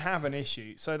do have an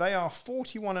issue. So they are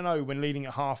 41-0 when leading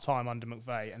at half-time under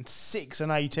McVay and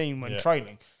 6-18 when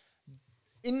trailing.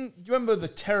 Do you remember the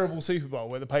terrible Super Bowl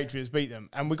where the Patriots beat them?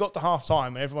 And we got to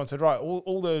half-time and everyone said, right,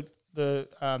 all the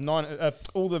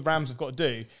Rams have got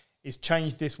to do is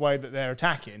change this way that they're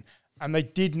attacking. And they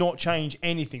did not change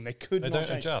anything. They could not change. They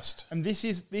don't adjust. And this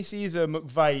is a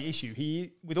McVay issue.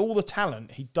 He, with all the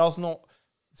talent, he does not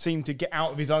seem to get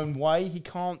out of his own way. He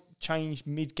can't change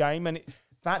mid-game, and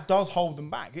that does hold them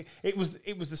back. It was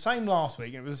the same last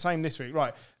week, and it was the same this week.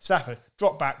 Right, Stafford,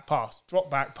 drop back, pass,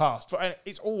 and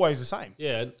it's always the same.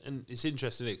 Yeah, and it's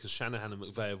interesting because Shanahan and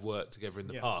McVay have worked together in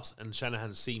the past, and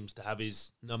Shanahan seems to have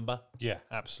his number. Yeah,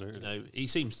 absolutely. He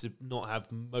seems to not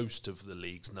have most of the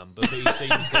league's number, but he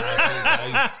seems to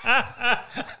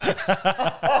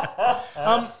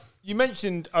have. You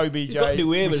mentioned OBJ. He's got New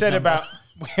we said about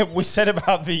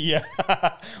the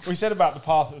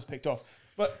pass that was picked off,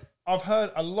 but I've heard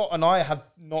a lot, and I had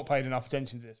not paid enough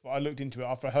attention to this, but I looked into it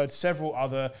after I heard several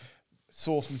other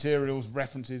source materials,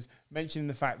 references, mentioning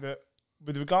the fact that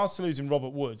with regards to losing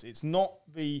Robert Woods, it's not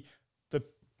the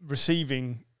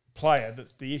receiving player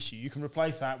that's the issue. You can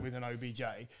replace that with an OBJ.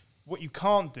 What you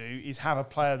can't do is have a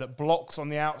player that blocks on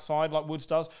the outside like Woods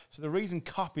does. So the reason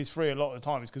Cup is free a lot of the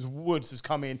time is because Woods has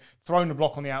come in, thrown the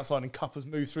block on the outside, and Cup has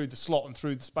moved through the slot and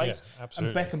through the space. Yeah,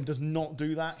 absolutely. And Beckham does not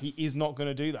do that. He is not going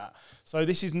to do that. So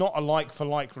this is not a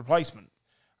like-for-like replacement.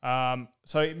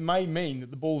 So it may mean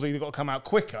that the ball's either got to come out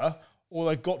quicker or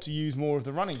they've got to use more of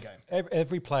the running game.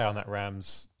 Every player on that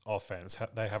Rams offense,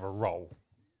 they have a role,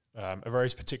 a very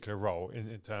particular role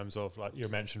in terms of, like you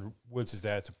mentioned, Woods is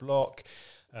there to block.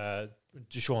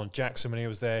 Deshaun Jackson, when he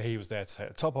was there to take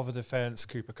the top of the defense.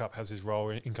 Cooper Kupp has his role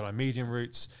in kind of medium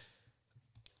routes.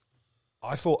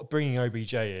 I thought bringing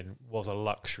OBJ in was a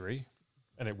luxury,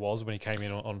 and it was when he came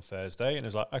in on Thursday. And it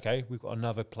was like, okay, we've got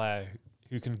another player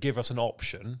who can give us an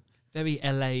option. Very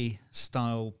LA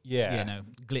style,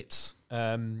 glitz.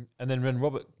 And then when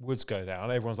Robert Woods go down,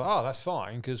 everyone's like, oh, that's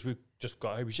fine because we've just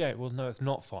got OBJ. Well, no, it's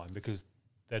not fine because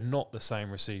they're not the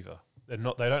same receiver. They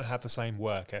don't have the same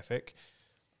work ethic.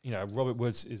 Robert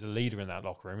Woods is a leader in that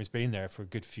locker room. He's been there for a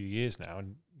good few years now,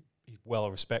 and he's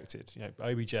well respected.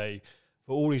 OBJ,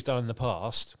 for all he's done in the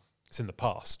past, it's in the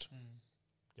past.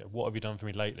 What have you done for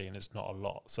me lately? And it's not a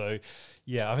lot. So,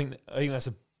 I think that's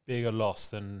a bigger loss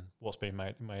than what's being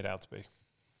made out to be.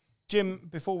 Jim,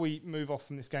 before we move off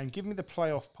from this game, give me the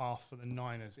playoff path for the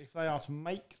Niners. If they are to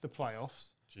make the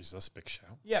playoffs... Jesus, that's a big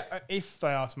shout. Yeah, if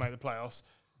they are to make the playoffs...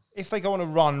 If they go on a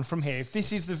run from here, if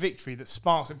this is the victory that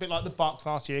sparks a bit like the Bucks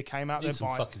last year came out there some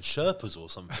by fucking Sherpas or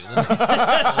something. they're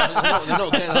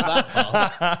not getting on that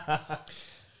path.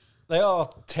 They are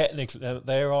technically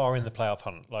they are in the playoff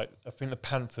hunt. Like I think the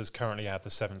Panthers currently have the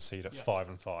 7th seed at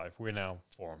 5-5. We're now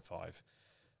 4-5.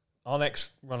 Our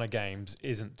next run of games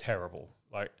isn't terrible.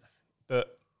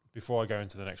 But before I go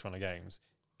into the next run of games,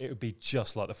 it would be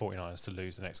just like the 49ers to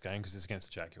lose the next game because it's against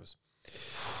the Jaguars.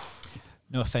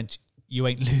 No offense. You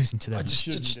ain't losing to them.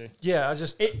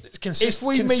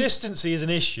 Consistency is an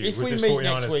issue. If with we this meet 49ers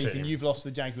next week team. and you've lost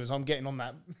the Jaguars, I'm getting on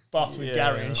that bus with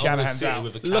Gary and Shanahan's out.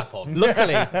 With a cap on.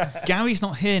 Luckily, Gary's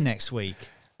not here next week,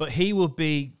 but he will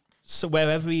be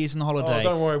wherever he is on holiday. Oh,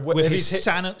 don't worry. With his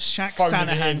Shaq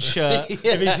Shanahan shirt.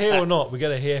 If he's here or not, we're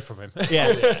going to hear from him.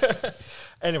 Yeah.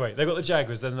 Anyway, they've got the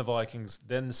Jaguars, then the Vikings,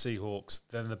 then the Seahawks,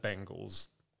 then the Bengals,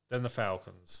 then the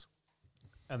Falcons,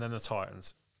 and then the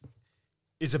Titans.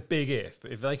 It's a big if,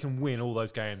 but if they can win all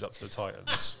those games up to the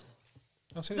Titans,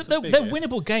 they're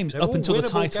winnable games up until the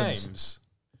Titans. Games.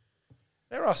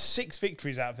 There are 6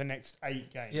 victories out of the next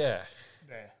 8 games. Yeah,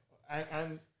 there,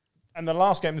 and the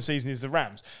last game of the season is the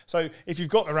Rams. So if you've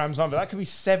got the Rams number, that could be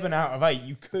 7 out of 8.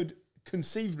 You could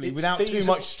conceivably, without too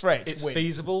much stretch, it's win.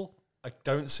 Feasible. I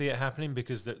don't see it happening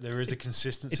because there is a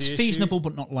consistency. It's issue. feasible,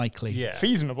 but not likely. Yeah,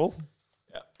 feasible.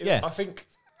 Yeah, I think.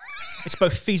 It's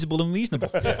both feasible and reasonable.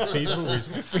 Yeah, feasible.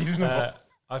 Reasonable.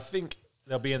 I think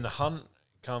they'll be in the hunt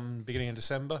come beginning of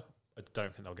December. I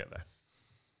don't think they'll get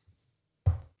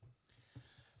there.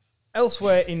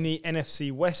 Elsewhere in the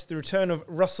NFC West, the return of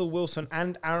Russell Wilson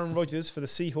and Aaron Rodgers for the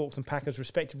Seahawks and Packers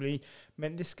respectively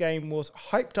meant this game was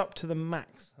hyped up to the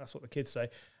max. That's what the kids say.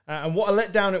 And what a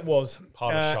letdown it was.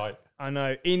 Pile of shite. I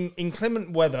know. In inclement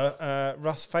weather,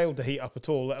 Russ failed to heat up at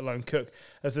all, let alone cook,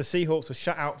 as the Seahawks were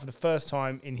shut out for the first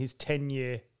time in his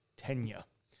 10-year tenure,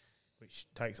 which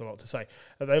takes a lot to say.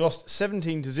 They lost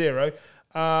 17-0.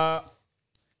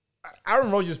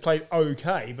 Aaron Rodgers played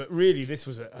okay, but really this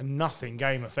was a nothing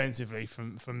game offensively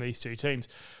from these two teams.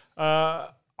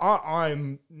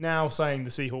 I'm now saying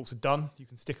the Seahawks are done. You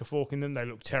can stick a fork in them. They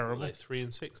look terrible. Are they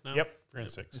 3-6 now? Yep.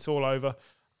 3-6. It's all over.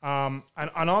 And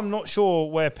I'm not sure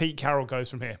where Pete Carroll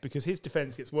goes from here because his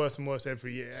defence gets worse and worse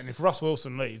every year. And if Russ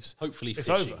Wilson leaves, hopefully it's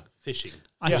fishing. over. Fishing.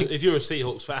 I think if you're a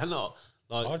Seahawks fan,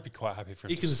 I'd be quite happy for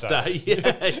him he to can stay.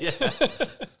 Yeah.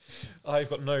 I've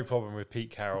got no problem with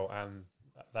Pete Carroll and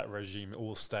that regime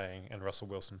all staying and Russell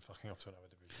Wilson fucking off to another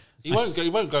division. He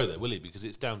won't go there, will he? Because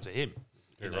it's down to him.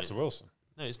 Russell Wilson.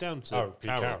 No, it's down to Pete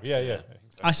Carroll. Yeah. Exactly.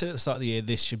 I said at the start of the year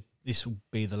this will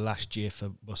be the last year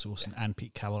for Russell Wilson and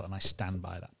Pete Carroll, and I stand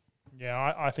by that.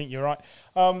 Yeah, I think you're right.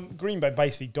 Green Bay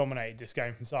basically dominated this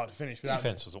game from start to finish.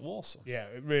 Defense was awesome. Yeah,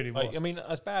 it really was. I mean,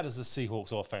 as bad as the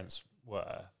Seahawks offense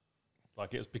were,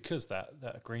 it was because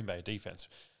that Green Bay defense,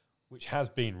 which has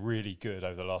been really good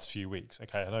over the last few weeks.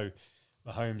 Okay, I know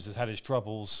Mahomes has had his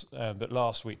troubles, but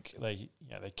last week they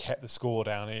kept the score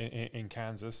down in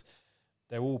Kansas.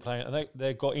 They're all playing, and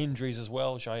they've got injuries as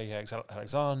well. Jay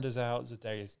Alexander's out.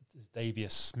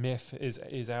 Za'Darius Smith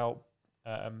is out.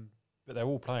 But they're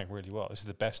all playing really well. This is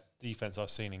the best defense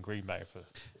I've seen in Green Bay for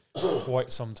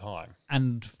quite some time.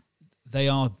 And they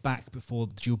are due back before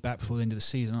the end of the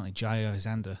season, aren't they? Jay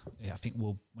Alexander, I think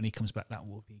when he comes back, that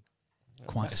will be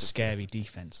quite a scary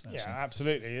defense. Yeah,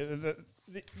 absolutely.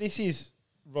 This is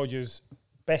Rodgers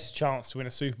best chance to win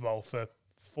a Super Bowl for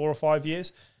 4 or 5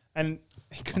 years, and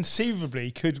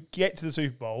conceivably could get to the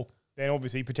Super Bowl, then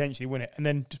obviously potentially win it, and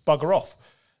then just bugger off.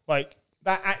 Like,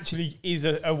 that actually is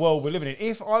a world we're living in.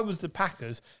 If I was the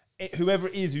Packers, whoever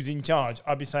it is who's in charge,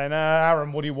 I'd be saying,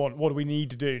 Aaron, what do you want? What do we need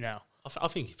to do now? I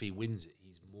think if he wins it,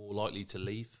 he's more likely to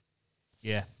leave.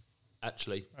 Yeah.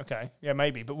 Actually. Okay, yeah,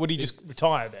 maybe. But would he just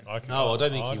retire then? I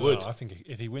don't think he would. I think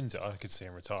if he wins it, I could see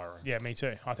him retiring. Yeah, me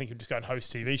too. I think he'd just go and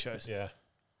host TV shows. Yeah.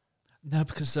 No,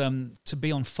 because to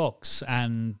be on Fox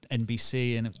and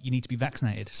NBC, and you need to be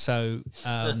vaccinated, so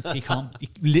he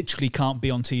literally can't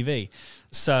be on TV.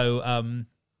 So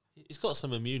he's got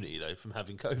some immunity though from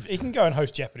having COVID. He can go and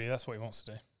host Jeopardy. That's what he wants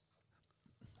to do.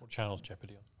 What channel's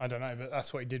Jeopardy on? I don't know, but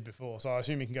that's what he did before, so I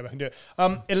assume he can go back and do it.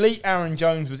 Elite Aaron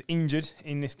Jones was injured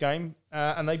in this game,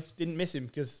 and they didn't miss him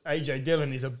because AJ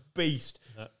Dillon is a beast.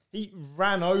 No. He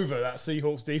ran over that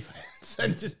Seahawks defense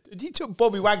and he took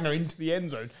Bobby Wagner into the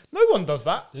end zone. No one does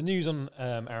that. The news on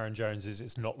Aaron Jones is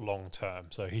it's not long term,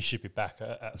 so he should be back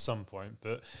at some point.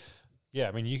 But yeah,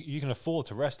 I mean, you can afford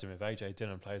to rest him if AJ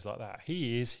Dillon plays like that.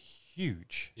 He is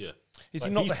huge. Yeah. Is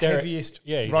Like, he not he's the heaviest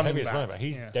Yeah, he's the running heaviest back? running back.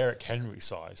 He's Derrick Henry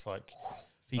size. Like,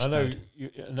 feast I know, mode.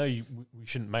 we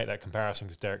shouldn't make that comparison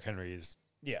because Derrick Henry is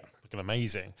looking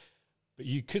amazing. But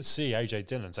you could see AJ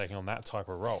Dillon taking on that type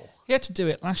of role. He had to do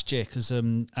it last year because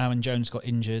Aaron Jones got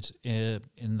injured in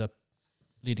the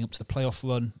leading up to the playoff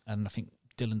run, and I think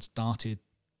Dillon started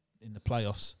in the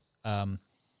playoffs, and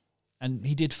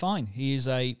he did fine. He's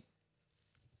a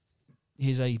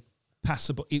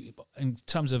passable in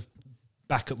terms of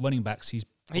backup running backs. He'd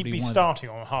be starting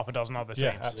on half a dozen other teams.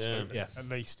 Yeah, absolutely. Yeah. At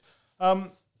least.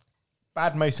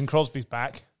 Bad Mason Crosby's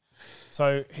back.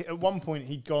 So at one point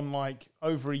he'd gone like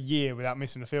over a year without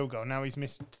missing a field goal. Now he's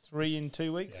missed 3 in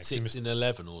 2 weeks. Yeah, 6 in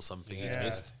 11 or something he's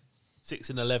missed. 6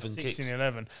 in 11 6 kicks. in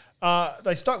 11.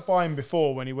 They stuck by him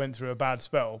before when he went through a bad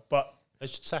spell, but They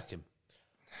should sack him.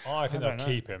 I think I don't they'll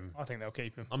know. keep him. I think they'll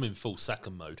keep him. I'm in full sack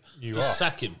 'em mode. You Just are.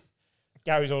 sack him.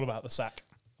 Gary's all about the sack.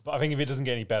 But I think if it doesn't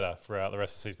get any better throughout the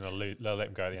rest of the season, they'll let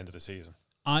him go at the end of the season.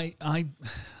 I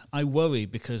worry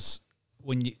because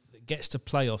when it gets to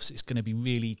playoffs, it's going to be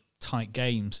really tight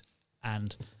games,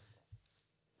 and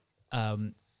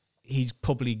he's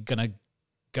probably going to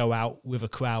go out with a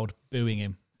crowd booing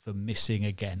him for missing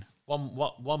again.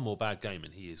 One more bad game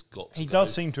and he has got to He go.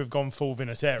 does seem to have gone full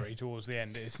Vinatieri towards the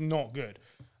end. It's not good.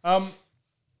 How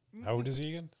old is he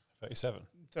again? 37.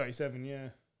 37, yeah.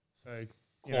 So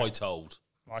you know, Quite old.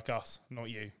 like us, not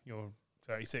you. You're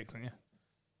 36, aren't you?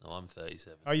 No, I'm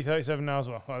 37. Are you 37 now as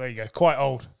well? Oh, there you go. Quite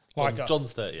old. Like us.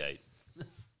 John's 38.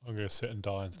 I'm going to sit and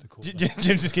die into the corner.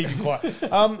 Jim's just keeping quiet.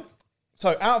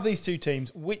 So out of these two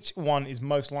teams, which one is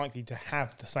most likely to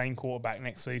have the same quarterback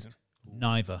next season?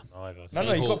 Neither. Neither.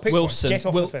 No, you've got to pick Wilson. one. Get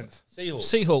off Wil- the fence.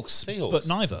 Seahawks, but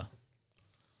neither.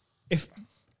 If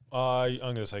I'm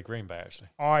going to say Green Bay, actually.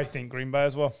 I think Green Bay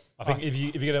as well. I think if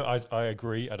you're going to, I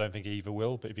agree. I don't think either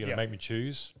will. But if you're going to make me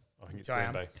choose, I think it's I Green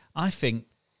am. Bay. I think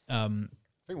I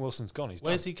think Wilson's gone.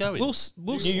 Where's he going? Wilson,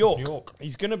 New York.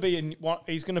 He's going to be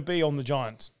He's going to be on the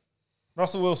Giants.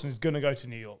 Russell Wilson is going to go to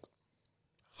New York.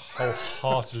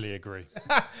 Wholeheartedly agree.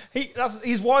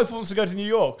 His wife wants to go to New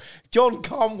York. John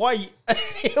can't wait.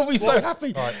 He'll be so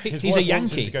happy. All right, his He's wife a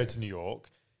wants him Yankee. to go to New York.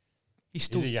 he's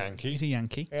still He's a Yankee. He's a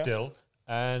Yankee. Yeah. Still.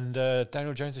 And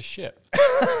Daniel Jones is shit.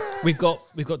 We've got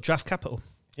draft capital.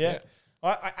 Yeah.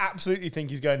 I absolutely think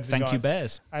he's going to the Thank Giants. you,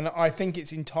 Bears. And I think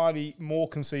it's entirely more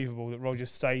conceivable that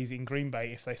Rodgers stays in Green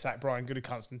Bay if they sack Brian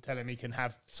Gutekunst and tell him he can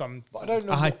have some. But I don't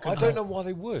know. I I don't know why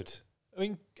they would. I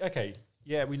mean, okay,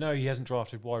 yeah, we know he hasn't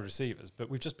drafted wide receivers, but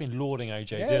we've just been lauding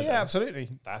AJ Dillon. Yeah, absolutely.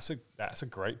 That's a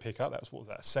great pickup. That's what was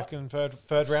that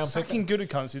third round Sacking pick.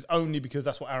 Gutekunst is only because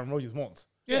that's what Aaron Rodgers wants.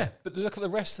 Yeah, but look at the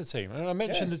rest of the team. And I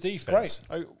mentioned Yeah, the defense.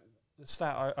 The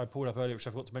stat I pulled up earlier, which I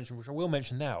forgot to mention, which I will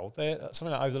mention now, they're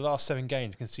something like over the last 7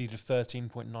 games conceded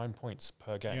 13.9 points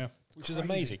per game, which is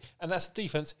amazing. And that's the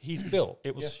defense he's built.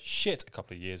 It was shit a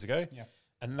couple of years ago,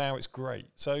 and now it's great.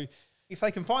 So if they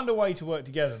can find a way to work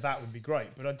together, that would be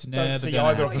great. But I just Never don't see gonna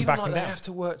either of happen. them even backing they down. have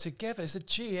to work together. It's the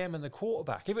GM and the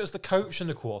quarterback. If it was the coach and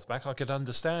the quarterback, I could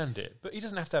understand it. But he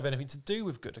doesn't have to have anything to do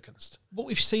with Gutekunst. What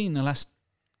we've seen the last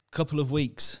couple of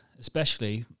weeks,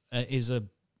 especially, is a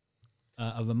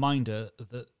reminder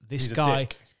that this He's a guy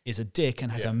dick. is a dick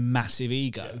and has a massive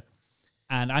ego.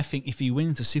 And I think if he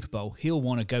wins the Super Bowl, he'll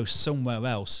want to go somewhere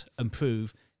else and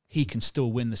prove he can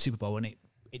still win the Super Bowl. And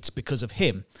it's because of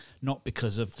him, not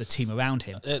because of the team around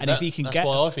him. And if he can that's get,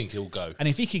 why I think he'll go. and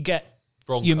if he could get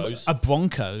Broncos. a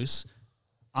Broncos,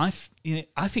 I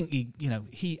think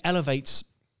he elevates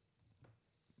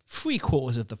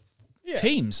 3/4 of the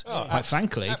teams. Quite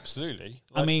frankly, Absolutely.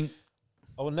 I mean,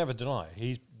 I will never deny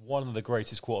he's one of the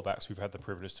greatest quarterbacks we've had the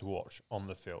privilege to watch on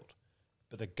the field.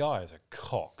 But the guy is a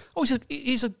cock. Oh,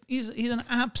 he's an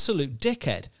absolute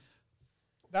dickhead.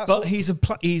 That's But what-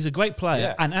 he's a great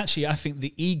player, Yeah. and actually, I think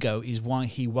the ego is why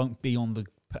he won't be on the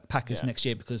Packers Yeah. next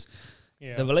year, because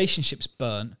yeah. the relationship's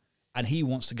burnt, and he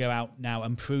wants to go out now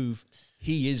and prove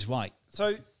he is right.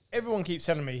 So everyone keeps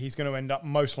telling me he's going to end up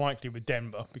most likely with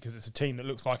Denver because it's a team that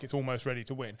looks like it's almost ready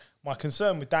to win. My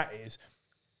concern with that is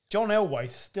John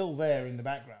Elway's still there in the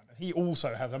background. He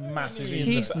also has a massive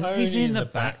He's input. he's Only in the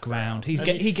background. And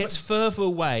He gets further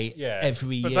away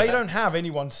every year. But they don't have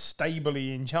anyone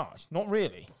stably in charge. Not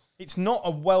really. It's not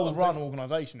a well-run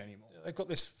organisation anymore. They've got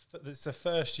this. It's the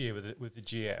first year with the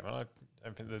GM, and I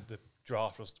don't think the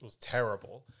draft was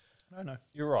terrible. No.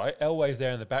 You're right. Elway's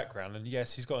there in the background, and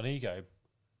yes, he's got an ego,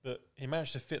 but he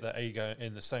managed to fit that ego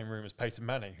in the same room as Peyton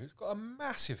Manning, who's got a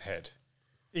massive head.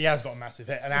 He has got a massive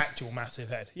head, an actual massive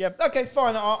head. Yeah, okay,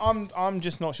 fine. I'm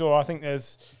just not sure. I think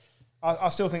I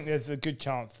still think there's a good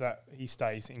chance that he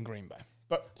stays in Green Bay.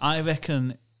 But I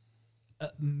reckon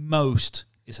at most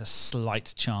it's a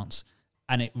slight chance,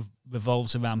 and it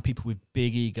revolves around people with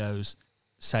big egos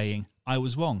saying, I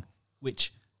was wrong,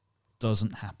 which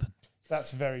doesn't happen.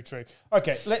 that's very true.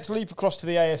 Okay, let's leap across to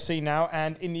the AFC now.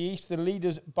 And in the East, the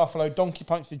leaders, Buffalo, donkey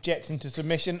punched the Jets into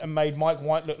submission and made Mike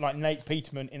White look like Nate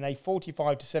Peterman in a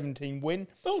 45-17 win.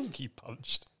 Donkey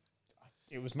punched.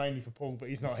 It was mainly for Paul, but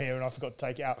he's not here and I forgot to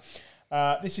take it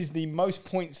out. This is the most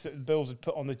points that the Bills had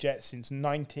put on the Jets since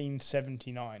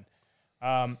 1979.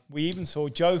 We even saw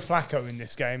Joe Flacco in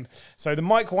this game. So the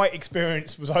Mike White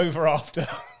experience was over after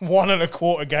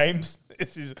 1.25 games.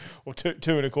 Or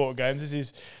two and a quarter games.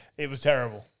 It was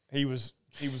terrible. He was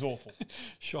awful.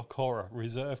 Shock horror.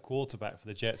 Reserve quarterback for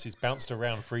the Jets who's bounced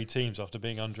around 3 teams after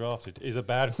being undrafted is a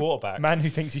bad quarterback. Man who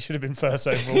thinks he should have been first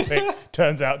overall pick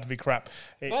turns out to be crap.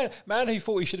 Man who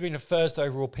thought he should have been a first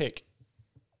overall pick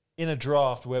in a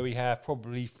draft where we have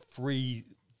probably 3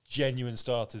 genuine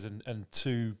starters and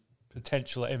 2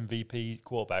 potential MVP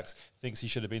quarterbacks thinks he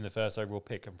should have been the first overall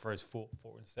pick and throws 4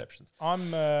 interceptions.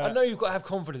 I know you've got to have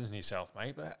confidence in yourself,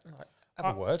 mate, but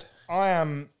have a word. I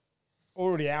am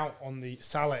already out on the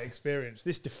Salah experience.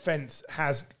 This defence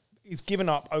is given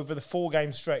up over the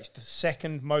 4-game stretch the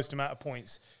second most amount of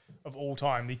points of all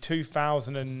time. The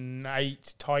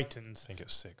 2008 Titans, I think it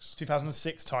was 6.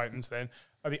 2006 Titans then,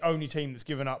 are the only team that's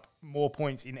given up more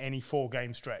points in any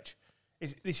 4-game stretch.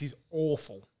 This is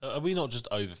awful. Are we not just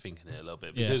overthinking it a little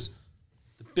bit? Yeah. Because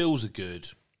the Bills are good.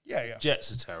 Yeah.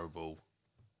 Jets are terrible.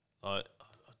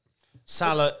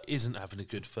 Salah isn't having a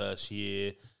good first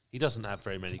year. He doesn't have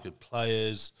very many good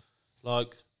players. I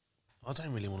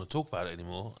don't really want to talk about it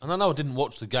anymore. And I know I didn't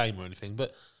watch the game or anything,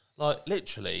 but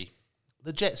literally,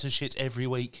 the Jets are shit every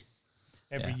week.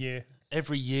 Every year.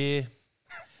 Every year.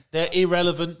 They're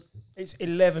irrelevant. It's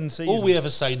 11 seasons. All we ever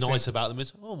say nice about them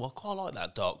is, I quite like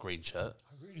that dark green shirt.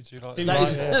 I really do like Do that. like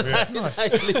That it. is It's nice.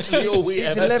 that's literally all we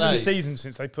It's ever 11 say. seasons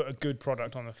since they put a good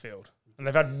product on the field. And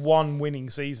they've had one winning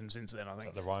season since then, I think.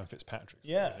 Like the Ryan Fitzpatrick.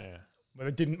 Yeah. Well,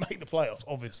 they didn't make the playoffs,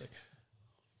 obviously.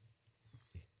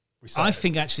 I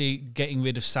think actually getting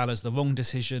rid of Salah's the wrong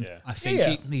decision. Yeah. I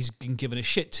think he's been given a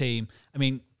shit team. I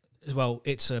mean, as well,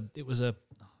 it was a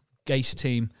Gase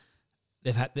team.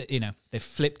 They've had they've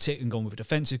flipped it and gone with a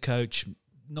defensive coach,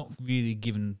 not really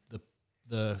given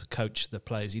the coach the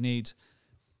players he needs.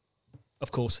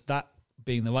 Of course, that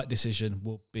being the right decision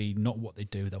will be not what they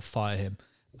do. They'll fire him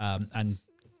and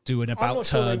do an about I'm not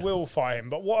turn. sure they will fire him,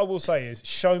 but what I will say is,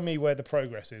 show me where the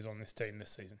progress is on this team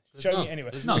this season. Show none. me anyway.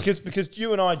 There's none. Because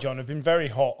you and I, John, have been very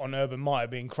hot on Urban Meyer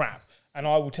being crap, and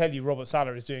I will tell you Robert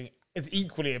Saleh is doing as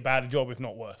equally a bad job, if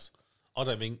not worse. I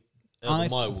don't think Urban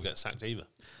Meyer will get sacked either.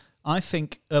 I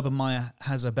think Urban Meyer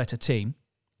has a better team,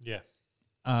 Yeah.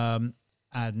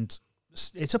 and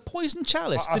it's a poison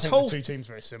chalice. I this think whole the two teams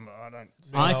are very similar. I don't.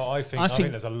 I I think think-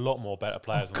 there's a lot more better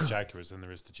players on the Jaguars than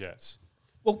there is the Jets.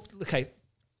 well, okay,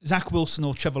 Zach Wilson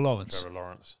or Trevor Lawrence. Trevor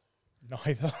Lawrence.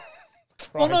 Neither.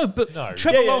 Well, no, but No.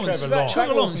 Trevor Yeah, yeah, Lawrence. Trevor Lawrence.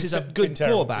 Trevor Zach Lawrence is a Wilson's good been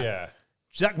terrible. quarterback. Yeah.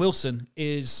 Zach Wilson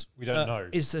is We don't know,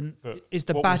 but is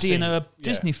the what we've baddie in seen- a yeah,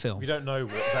 Disney film. We don't know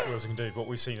what Zach Wilson can do, but what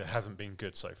we've seen it hasn't been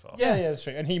good so far. Yeah, that's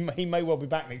true. And he may well be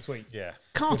back next week. Yeah.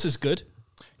 Carter's good.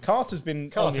 Carter's been on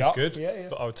Carter's the up. good, Yeah.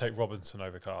 but I would take Robinson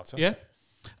over Carter. Yeah.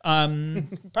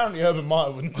 Apparently Urban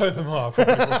Meyer wouldn't. Urban Meyer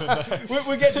probably wouldn't.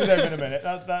 We'll get to them in a minute.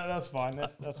 That's fine.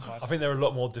 That's fine. I think there are a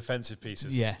lot more defensive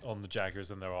pieces Yeah. on the Jaguars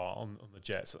than there are on the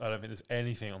Jets. I don't think there's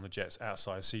anything on the Jets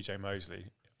outside CJ Mosley.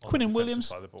 On Quinnen the defensive Williams?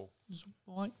 side of the ball.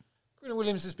 Right. Quinnen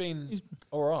Williams has been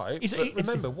all right. He's- But he-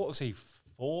 remember, what was he,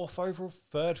 fourth overall.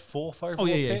 Oh,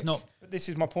 yeah, pick. it's not. But this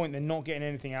is my point. They're not getting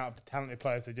anything out of the talented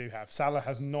players they do have. Salah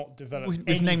has not developed We've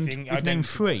anything. named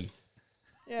 3.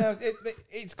 Yeah,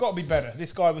 it's got to be better.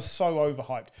 This guy was so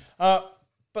overhyped.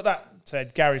 But that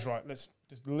said, Gary's right. Let's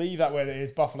just leave that where it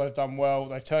is. Buffalo's done well.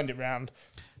 They've turned it round.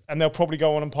 And they'll probably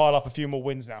go on and pile up a few more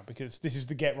wins now because this is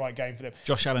the get-right game for them.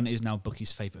 Josh Allen is now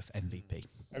Bookie's favourite for MVP.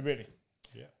 Oh, really?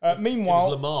 Yeah. Meanwhile... It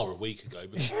was Lamar a week ago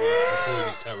before he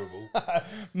was terrible.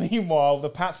 Meanwhile, the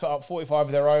Pats put up 45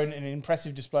 of their own in an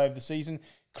impressive display of the season,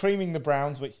 creaming the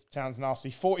Browns, which sounds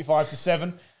nasty,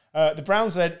 45-7. The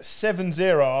Browns led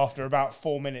 7-0 after about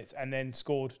 4 minutes and then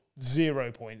scored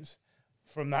 0 points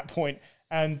from that point.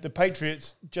 And the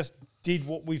Patriots just did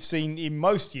what we've seen in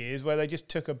most years, where they just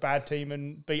took a bad team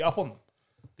and beat up on them.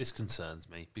 This concerns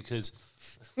me because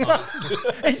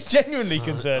It's genuinely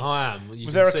concerned. I am.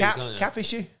 Was there a cap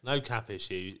issue? No cap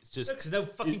issue. It's just Because no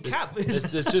fucking cap. there's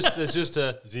just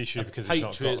a The issue because he's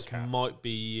not got a Patriots cap. might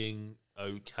being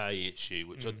okay issue,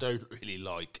 which I don't really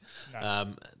like.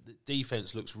 No. The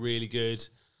defense looks really good,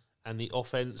 and the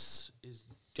offense is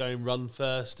going run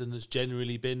first and has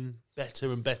generally been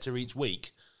better and better each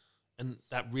week. And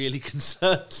that really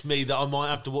concerns me that I might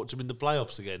have to watch them in the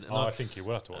playoffs again. And I think you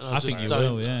will have to watch. I think you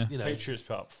will, yeah. You know, Patriots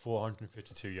put up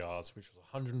 452 yards, which was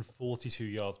 142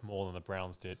 yards more than the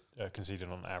Browns did conceded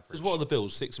on average. because what are the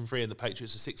Bills? 6-3, and the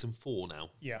Patriots are 6-4 now,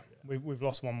 Yeah, we've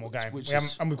lost one more game. Which We haven't-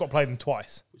 is- and we've got to play them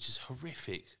twice. which is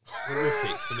horrific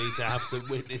for me to have to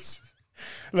witness.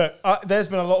 Look, there's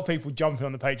been a lot of people jumping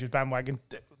on the Patriots bandwagon.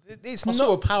 It's I not...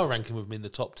 saw a power ranking with them in the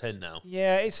top 10 now.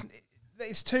 Yeah,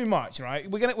 it's too much, right?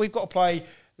 We've got to play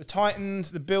the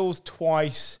Titans, the Bills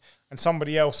twice, and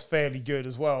somebody else fairly good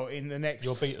as well in the next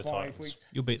You'll beat the 5 Titans. weeks.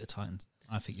 You'll beat the Titans.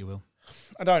 I think you will.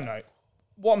 I don't know.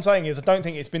 What I'm saying is I don't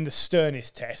think it's been the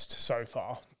sternest test so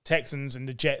far. Texans and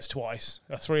the Jets twice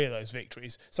are 3 of those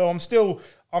victories. So I'm still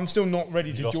not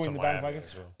ready to lost join to the Miami bandwagon.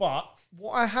 as well. But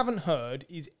what I haven't heard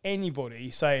is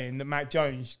anybody saying that Mac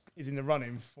Jones is in the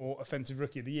running for Offensive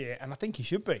Rookie of the Year, and I think he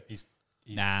should be. He's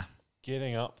Nah.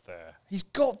 getting up there. He's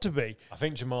got to be. I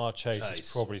think Jamar Chase is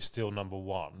Chase. probably still number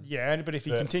one. Yeah, but if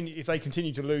they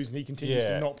continue to lose and he continues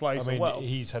to not play I so mean, well,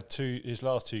 he's had his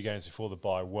last 2 games before the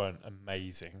bye weren't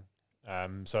amazing.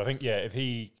 So I think, if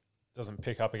he doesn't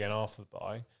pick up again after the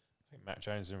bye, I think Matt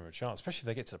Jones is in a chance, especially if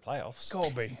they get to the playoffs. got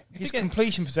to be. His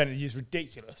completion percentage is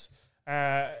ridiculous.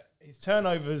 His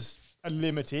turnovers are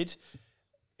limited.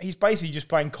 He's basically just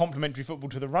playing complementary football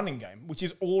to the running game, which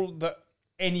is all that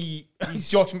any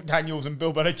Josh McDaniels and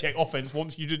Bill Belichick offense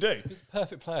wants you to do. He's the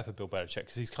perfect player for Bill Belichick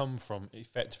because he's come from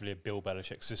effectively a Bill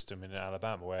Belichick system in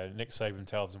Alabama where Nick Saban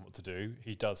tells him what to do.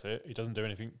 He does it. He doesn't do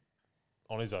anything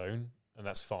on his own, and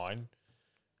that's fine.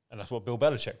 And that's what Bill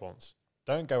Belichick wants.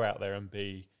 Don't go out there and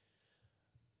be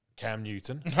Cam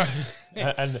Newton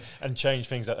and change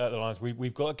things at the lines.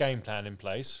 We've got a game plan in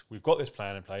place. We've got this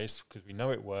plan in place because we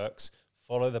know it works.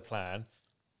 Follow the plan.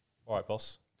 All right,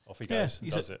 boss. Off he goes and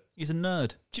does it. He's a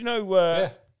nerd. Do you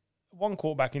know one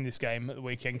quarterback in this game at the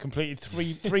weekend completed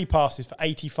three passes for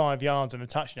 85 yards and a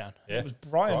touchdown? Yeah. It was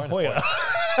Brian Hoyer.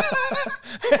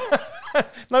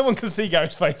 No one can see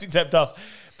Gary's face except us.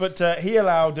 But he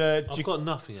allowed I've got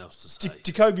nothing else to say.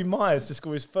 Jacoby Myers to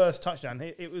score his first touchdown.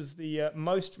 It was the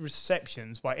most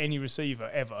receptions by any receiver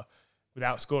ever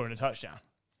without scoring a touchdown.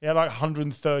 He had like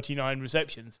 139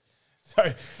 receptions. So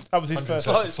that was his first.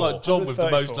 It's like John with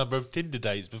the most 134. number of Tinder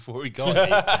dates before he got it.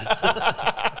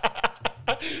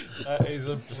 That is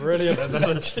a brilliant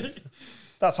analogy.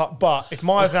 That's hard. But if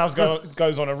Myers now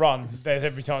goes on a run, there's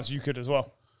every chance you could as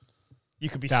well. You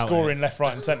could be Doubt scoring left,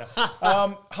 right, and centre.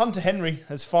 Hunter Henry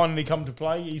has finally come to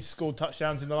play. He's scored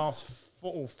touchdowns in the last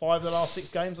 4 or 5 of the last 6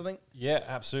 games, I think. Yeah,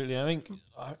 absolutely. I think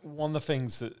one of the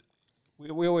things that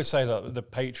we always say that the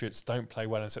Patriots don't play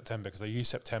well in September because they use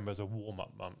September as a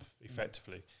warm-up month,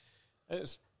 effectively.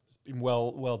 It's been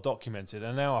well documented.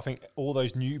 And now I think all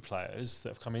those new players that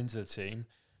have come into the team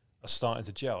are starting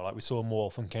to gel. Like we saw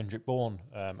more from Kendrick Bourne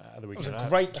at the It weekend. was a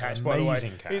great catch, by the way.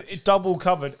 Amazing catch. It double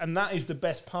covered, and that is the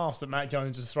best pass that Matt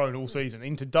Jones has thrown all season,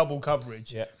 into double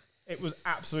coverage. Yeah. It was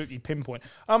absolutely pinpoint.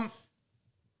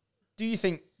 Do you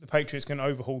think the Patriots can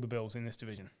overhaul the Bills in this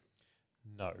division?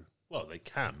 No. Well, they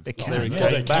can. They because can, They're a yeah. game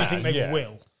Do you back. think they yeah.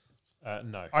 will?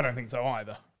 No. I don't think so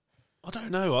either. I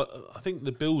don't know. I think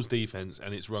the Bills' defense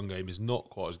and its run game is not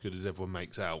quite as good as everyone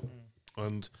makes out,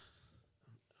 and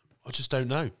I just don't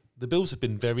know. The Bills have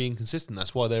been very inconsistent.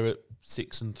 That's why they're at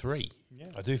 6-3. Yeah.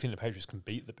 I do think the Patriots can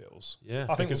beat the Bills. Yeah,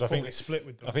 I think Because we'll I think- probably split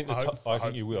with them. I think I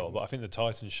think you will, but I think the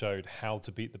Titans showed how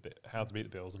to beat the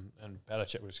Bills, and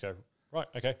Belichick would just go, right,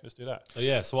 okay, let's do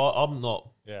that. so I'm not.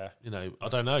 Yeah. I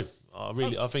don't know.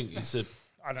 I think it's a.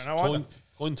 I don't know either.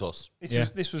 Coin toss.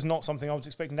 This was not something I was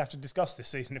expecting to have to discuss this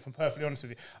season, if I'm perfectly honest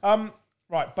with you.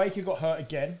 Right, Baker got hurt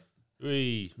again.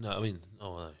 Baker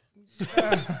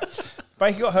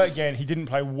got hurt again. He didn't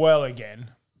play well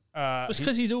again. It's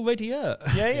because he's already hurt.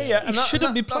 Yeah. He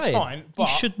shouldn't be playing. That's fine. But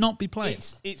he should not be playing.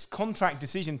 It's contract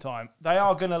decision time. They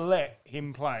are going to let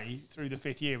him play through the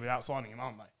 5th year without signing him,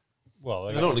 aren't they? Well,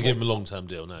 they're not going to give him a long-term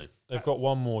deal, no. They've got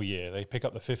one more year. They pick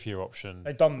up the 5th year option.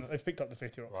 They've picked up the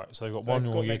 5th year option. Right, so they've got one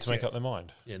more year to make up their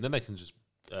mind. Yeah, and then they can just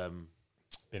bin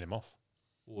him off.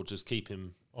 Or just keep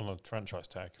him on a franchise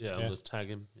tag. On the tag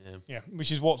him. Yeah,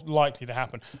 which is what's likely to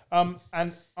happen.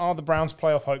 And are the Browns'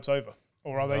 playoff hopes over,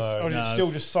 or are they? Or is it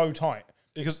still just so tight?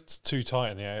 Because it's too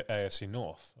tight in the AFC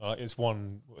North. It's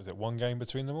one game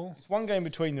between them all? It's one game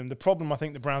between them. The problem I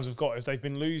think the Browns have got is they've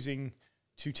been losing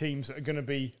to teams that are going to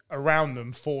be around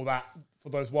them for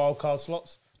those wild card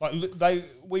slots.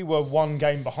 We were one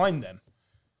game behind them,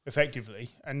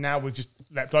 effectively, and now we've just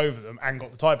leapt over them and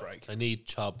got the tiebreak. They need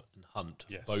Chubb and Hunt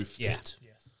both fit.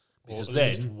 Yes. Because at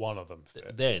least one of them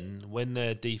fit. Then when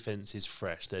their defense is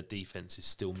fresh, their defense is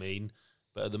still mean.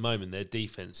 But at the moment, their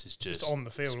defense is just on the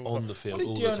field. On the field all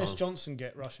what the did time. Dearness Johnson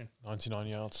get rushing? 99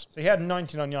 yards. So he had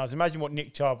 99 yards. Imagine what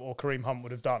Nick Chubb or Kareem Hunt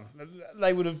would have done.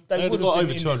 They would have got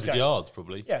over 200 yards,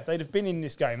 probably. Yeah, they'd have been in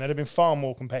this game. They'd have been far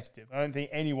more competitive. I don't think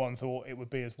anyone thought it would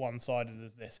be as one-sided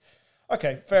as this.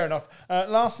 Okay, fair enough.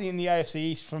 Lastly, in the AFC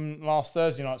East from last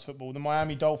Thursday night's football, the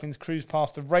Miami Dolphins cruised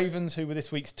past the Ravens, who were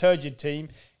this week's turgid team,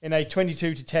 in a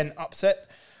 22-10 upset.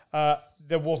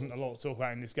 There wasn't a lot to talk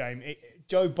about in this game.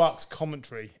 Joe Buck's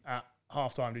commentary at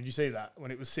halftime, did you see that?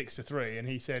 When it was 6-3, and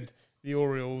he said the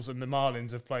Orioles and the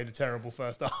Marlins have played a terrible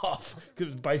first half because it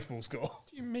was a baseball score. What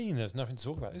do you mean there's nothing to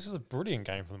talk about? This is a brilliant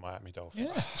game for the Miami Dolphins.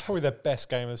 Yeah. It's probably their best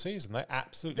game of the season. They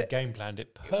absolutely game planned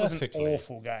it perfectly. It was an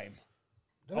awful game.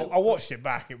 I watched it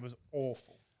back. It was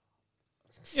awful.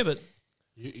 Yeah, but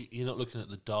you're not looking at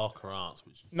the darker arts,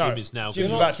 which Jim is now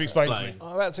Jim's about to explain to me.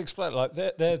 I'm about to explain. Like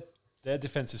their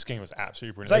defensive scheme was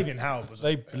absolutely brilliant. Xavier Howard was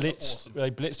awesome. They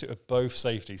blitzed it with both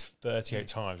safeties 38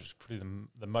 times, which is probably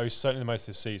the most, certainly the most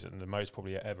this season, the most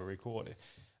probably ever recorded.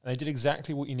 And they did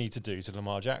exactly what you need to do to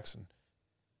Lamar Jackson.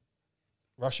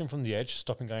 Rush him from the edge,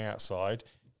 stop him going outside,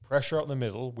 pressure up the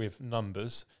middle with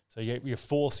numbers, so you're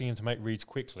forcing him to make reads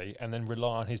quickly, and then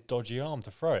rely on his dodgy arm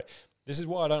to throw it. This is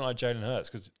why I don't like Jalen Hurts,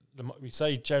 because we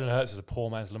say Jalen Hurts is a poor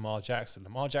man's Lamar Jackson.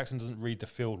 Lamar Jackson doesn't read the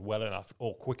field well enough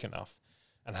or quick enough,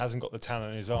 and hasn't got the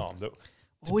talent in his arm that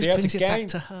always brings it back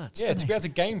to Hurts. Yeah, to be able to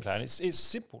game plan, it's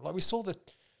simple. Like we saw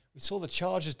the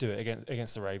Chargers do it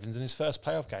against the Ravens in his first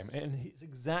playoff game, and it's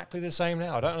exactly the same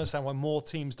now. I don't understand why more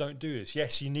teams don't do this.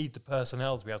 Yes, you need the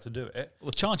personnel to be able to do it.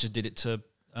 Well, the Chargers did it to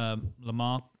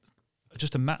Lamar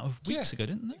just a matter of weeks ago,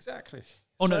 didn't they? Exactly.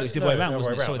 Oh no, it's the way around,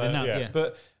 wasn't it? Sorry, yeah.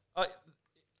 But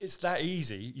it's that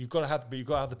easy. You've got to have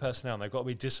the personnel, and they've got to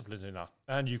be disciplined enough,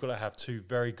 and you've got to have two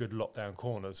very good lockdown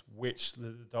corners, which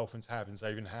the Dolphins have in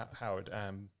Xavier Howard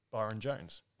and Byron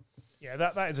Jones. Yeah,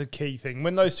 that is a key thing.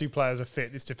 When those two players are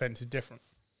fit, this defense is different.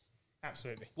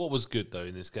 Absolutely. What was good though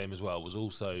in this game as well was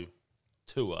also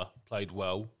Tua played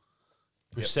well.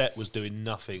 Brissett was doing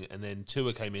nothing, and then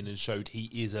Tua came in and showed he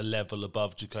is a level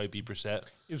above Jacoby Brissett.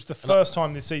 It was the first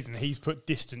time this season he's put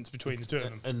distance between the two of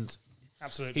them. And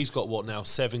absolutely, he's got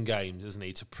 7 games, isn't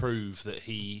he, to prove that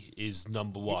he is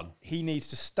number one. He needs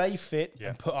to stay fit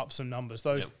and put up some numbers.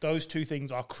 Those two things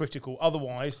are critical.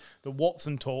 Otherwise, the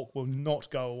Watson talk will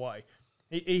not go away.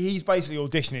 He's basically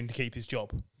auditioning to keep his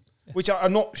job, which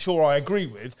I'm not sure I agree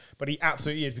with, but he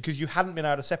absolutely is, because you hadn't been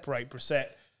able to separate Brissett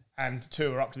and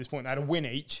Tua up to this point. They had a win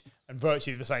each and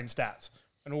virtually the same stats.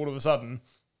 And all of a sudden,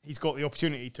 he's got the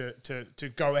opportunity to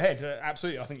go ahead.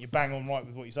 Absolutely, I think you're bang on right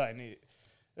with what you're saying.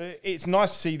 It's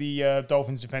nice to see the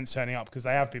Dolphins' defence turning up, because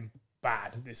they have been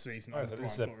bad this season.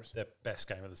 This is their best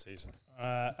game of the season.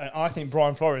 And I think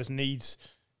Brian Flores needs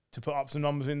to put up some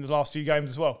numbers in the last few games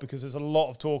as well, because there's a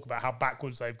lot of talk about how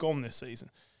backwards they've gone this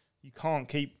season. You can't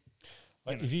keep...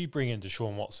 If you bring in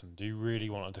Deshaun Watson, do you really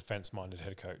want a defence-minded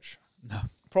head coach? No.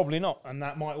 Probably not, and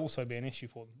that might also be an issue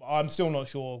for them. But I'm still not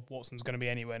sure Watson's going to be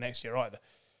anywhere next year either.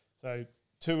 So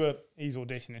Tua, he's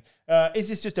auditioning. Is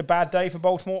this just a bad day for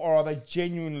Baltimore, or are they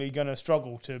genuinely going to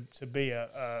struggle to be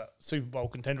a Super Bowl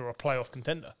contender or a playoff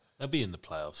contender? They'll be in the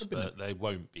playoffs, but they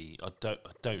won't be. I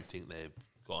don't think they've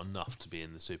got enough to be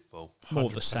in the Super Bowl. More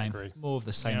of the same. Agree. More of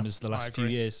the same as the last few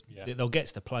years. Yeah. They'll get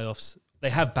to the playoffs.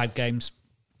 They have bad games.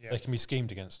 Yeah. They can be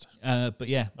schemed against. But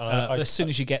as soon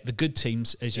as you get the good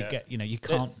teams, you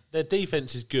can't. Their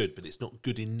defense is good, but it's not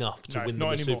good enough to win them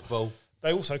a Super Bowl.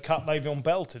 They also cut Le'Veon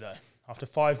Bell today. After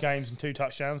 5 games and 2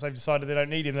 touchdowns, they've decided they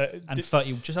don't need him. And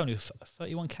 30, just only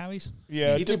 31 carries.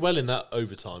 Yeah, he did well in that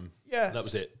overtime. Yeah. That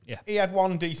was it. Yeah. He had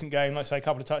one decent game, like say a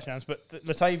couple of touchdowns, but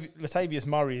Latavius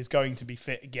Murray is going to be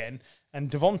fit again,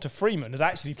 and Devonta Freeman has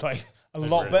actually played a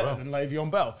lot really better well. than Le'Veon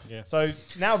Bell. Yeah. So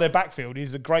now their backfield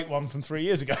is a great one from 3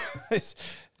 years ago.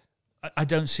 I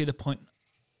don't see the point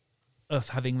of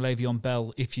having Le'Veon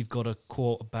Bell if you've got a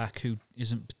quarterback who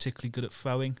isn't particularly good at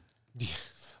throwing.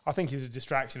 I think he's a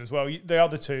distraction as well. The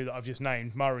other two that I've just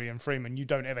named, Murray and Freeman, you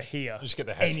don't ever hear Just get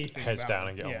the anything heads about down them.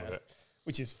 and get on with it.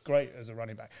 Which is great as a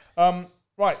running back.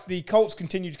 Right, the Colts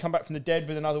continue to come back from the dead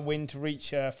with another win to reach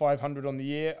 500 on the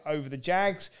year over the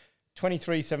Jags,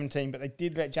 23-17, but they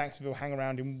did let Jacksonville hang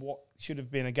around in what should have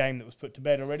been a game that was put to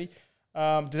bed already.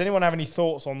 Does anyone have any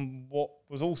thoughts on what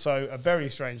was also a very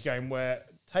strange game where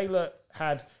Taylor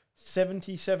had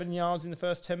 77 yards in the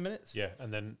first 10 minutes? Yeah,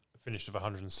 and then finished with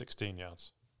 116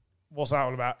 yards. What's that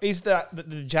all about? Is that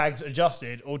the Jags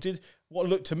adjusted, or did what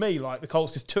looked to me like the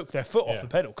Colts just took their foot off the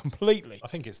pedal completely? I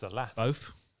think it's the latter.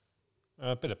 Both.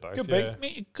 A bit of both. Could yeah.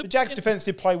 be. The Jags' defence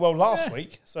did play well last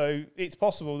week, so it's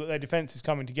possible that their defence is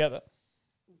coming together.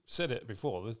 Said it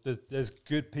before. There's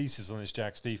good pieces on this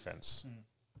Jags defense.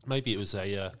 Maybe it was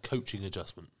a coaching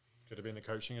adjustment. Could have been a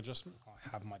coaching adjustment. I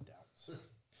have my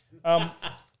doubts.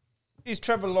 Is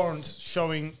Trevor Lawrence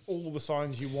showing all the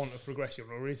signs you want of progression,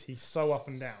 or is he so up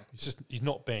and down? He's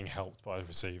not being helped by the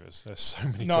receivers. There's so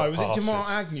many. No, drop was passes. it Jamal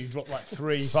Agnew dropped like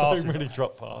 3 So passes? many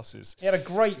drop passes. He had a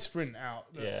great sprint out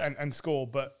Yeah. and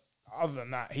scored, but other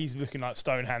than that, he's looking like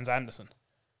Stonehands Anderson.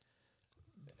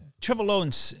 Trevor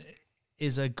Lawrence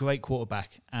is a great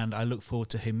quarterback, and I look forward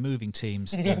to him moving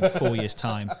teams in 4 years'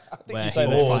 time, where he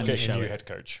will Or finally getting a show new it. head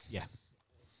coach. Yeah,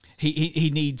 he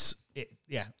needs it.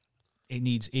 Yeah, it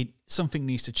needs it. Something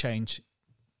needs to change.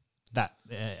 That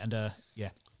yeah.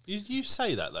 You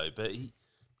say that though, but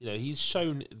he's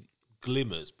shown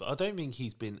glimmers, but I don't think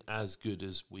he's been as good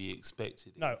as we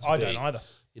expected. No, him to I be. don't either.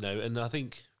 And I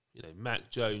think Mac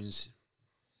Jones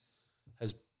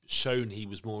has shown he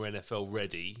was more NFL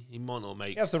ready. He might not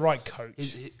make. He has the right coach.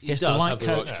 He has the does right have the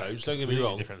coach. right coach. Don't get me Completely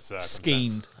wrong. different circumstance.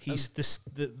 Schemed. He's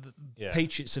the Yeah.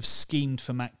 Patriots have schemed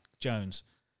for Mac Jones.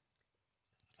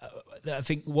 I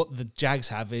think what the Jags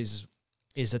have is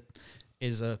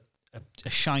a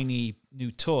shiny new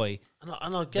toy,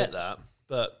 And I get that,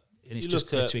 but and it's you just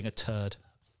look at, glittering a turd.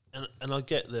 and I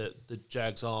get that the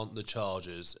Jags aren't the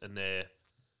Chargers, but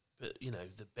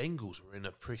the Bengals were in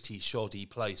a pretty shoddy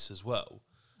place as well.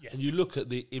 Yes. And you look at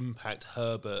the impact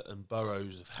Herbert and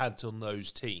Burrows have had on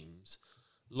those teams.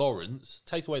 Lawrence,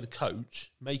 take away the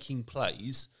coach, making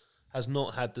plays, has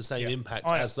not had the same impact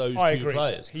as those two agree.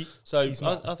 players.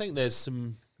 I think there's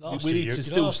some. We need to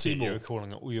still see more.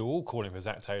 You were all calling for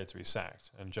Zach Taylor to be sacked,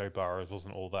 and Joe Burrow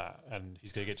wasn't all that, and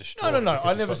he's going to get destroyed. No. I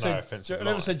because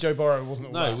never said Joe Burrow wasn't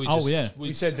all that.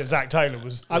 We said that Zach Taylor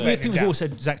was. I think we've all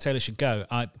said Zach Taylor should go.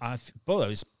 Burrow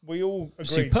is. We all agreed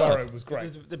superb. Burrow was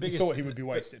great. The we thought he would be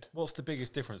wasted. What's the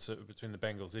biggest difference between the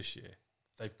Bengals this year?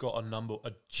 They've got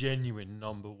a genuine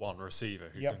number one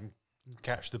receiver who can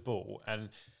catch the ball. And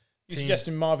you're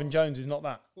suggesting Marvin Jones is not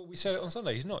that? Well, we said it on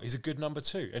Sunday. He's not. He's a good number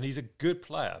 2, and he's a good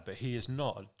player, but he is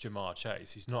not a Jamar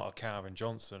Chase. He's not a Calvin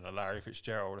Johnson, a Larry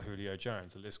Fitzgerald, a Julio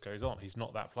Jones. The list goes on. He's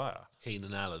not that player.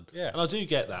 Keenan Allen. Yeah. And I do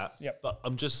get that. Yep. But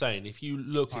I'm just saying, if you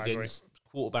look I against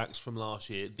quarterbacks from last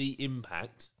year, the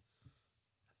impact,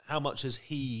 how much has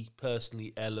he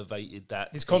personally elevated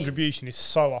that? His team? contribution is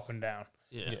so up and down.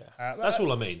 Yeah. That's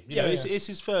all I mean. It's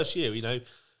his first year.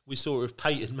 We saw it with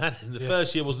Peyton Manning. The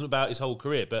first year wasn't about his whole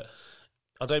career, but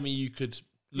I don't mean you could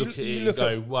look at it and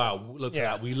go, wow, look at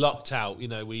that. We lucked out. We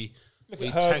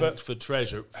tanked for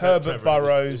treasure. Herbert,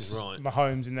 Burrows, it was right.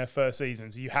 Mahomes in their first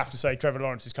seasons. You have to say Trevor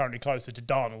Lawrence is currently closer to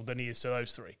Darnold than he is to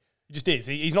those three. He just is.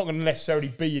 He's not going to necessarily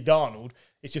be your Darnold.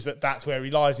 It's just that's where he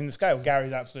lies in the scale.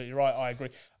 Gary's absolutely right. I agree.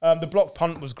 The block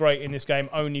punt was great in this game,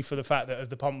 only for the fact that as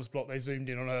the punt was blocked, they zoomed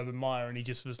in on Urban Meyer and he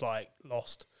just was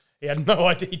lost. He had no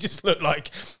idea. He just looked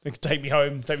like, take me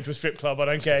home, take me to a strip club. I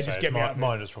don't care. Just get me out.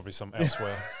 Mine was probably something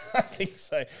elsewhere. I think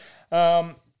so.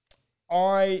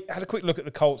 I had a quick look at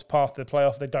the Colts' path to the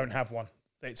playoff. They don't have one.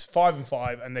 It's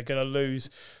 5-5, and they're going to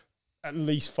lose at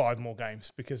least 5 more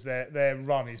games because their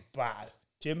run is bad.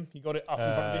 Jim, you got it up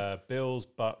in front of you? Bills,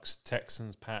 Bucks,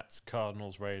 Texans, Pats,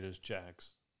 Cardinals, Raiders,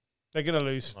 Jags. They're going to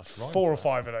lose 4 or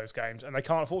 5 of those games, and they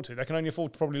can't afford to. They can only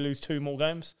afford to probably lose 2 more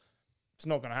games. It's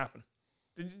not going to happen.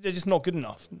 They're just not good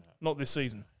enough. Not this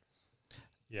season.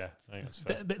 Yeah, I think that's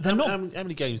fair. They're not. How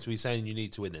many games are we saying you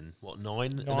need to win in? What,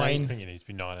 9? 9. I think you need to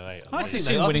be 9 and 8. I I can think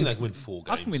see they winning. can win 4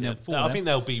 games. I can win them 4 I now. think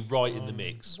they'll be right in the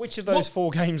mix. Which of those 4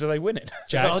 games are they winning?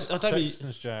 Jags. I don't mean,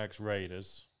 Texans, Jags,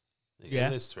 Raiders. Yeah.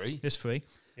 There's 3. There's 3.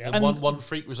 Yeah. And one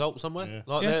freak result somewhere. Yeah.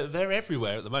 Like they're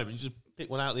everywhere at the moment. You just pick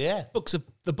one out of the air.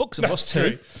 The Bucks have lost 2.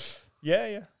 true.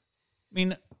 Yeah. I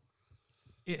mean,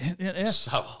 yeah.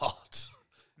 So hard.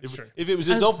 True. If it was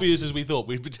as obvious as we thought,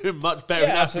 we'd be doing much better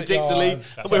now absolutely. predictably,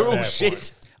 Oh, and we're all fair shit.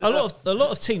 point. A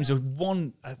lot of teams are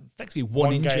effectively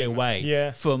one injury game,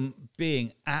 away from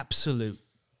being absolute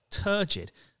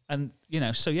turgid. And,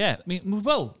 I mean,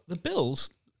 well, the Bills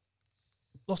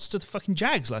lost to the fucking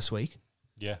Jags last week.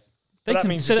 Yeah. That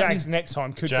means the Jags next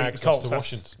time could Jags beat the Colts. lost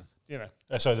to Washington.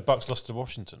 Sorry, the Bucks lost to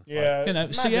Washington. Yeah.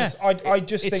 I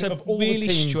just it's think a of all really the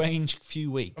teams, strange few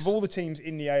weeks. of all the teams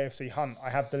in the AFC hunt, I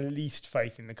have the least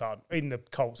faith in the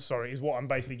Colts. Sorry, is what I'm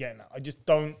basically getting at. I just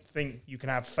don't think you can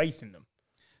have faith in them.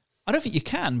 I don't think you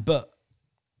can, but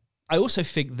I also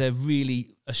think they're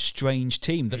really a strange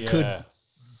team that could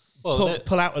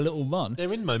pull out a little run.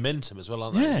 They're in momentum as well,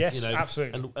 aren't they? Yeah. Yes,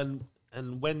 absolutely.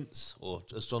 And Wentz, or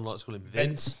as John likes to call him,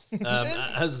 Vince,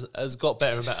 has got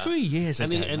better and better. 3 years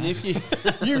ago, And if you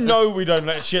We don't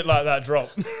let shit like that drop.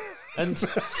 and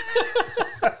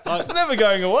It's never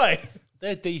going away.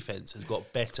 their defense has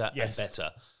got better Yes. and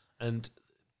better, and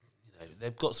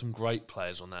they've got some great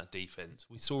players on that defense.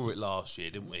 We saw it last year,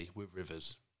 didn't we, with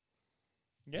Rivers?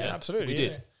 Yeah, absolutely. We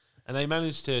did, and they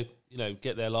managed to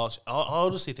get their last. I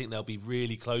honestly think they'll be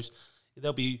really close.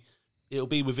 It'll be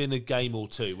within a game or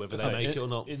two, whether they make it or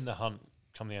not. In the hunt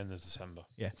come the end of December.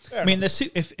 Yeah. I mean,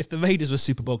 if the Raiders were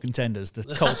Super Bowl contenders, the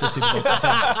Colts are Super Bowl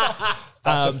contenders.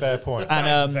 That's a fair point.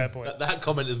 That's a fair point. That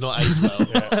comment is not aged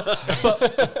well.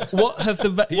 But what have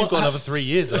the You've got another 3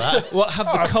 years of that. what have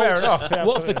the fair Colts? enough. Yeah,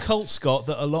 what have the absolutely. Colts got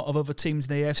that a lot of other teams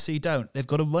in the AFC don't? They've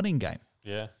got a running game.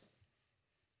 Yeah.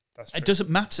 That's true. It doesn't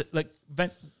matter. Like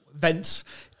Vance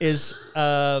is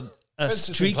a Vance has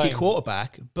been streaky playing-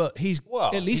 quarterback, but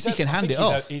at least he can hand it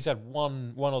off. He's had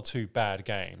one or two bad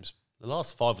games. The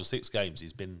last 5 or 6 games,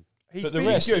 he's been. He's But the been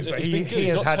rest- good, but he's he been good. he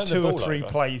He's has not had turned the 2 or ball 3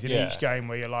 over. plays in Yeah. each game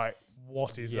where you're like,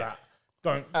 what is Yeah.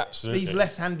 that? Absolutely. These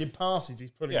left-handed passes he's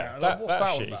putting Yeah, out. that What's that all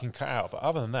shit you about? can cut out. But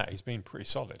other than that, he's been pretty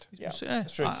solid. Yeah, So, yeah,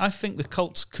 that's true. I think the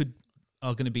Colts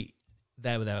are going to be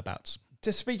there or thereabouts.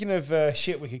 Just speaking of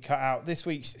shit we could cut out, this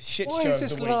week's shit Why show is of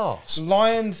this the week. last?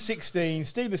 Lions 16,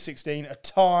 Steelers 16, a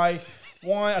tie.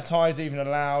 Why a tie is even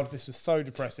allowed? This was so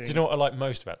depressing. Do you know what I like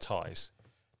most about ties?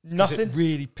 'Cause Nothing. It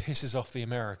really pisses off the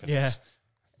Americans. Yeah.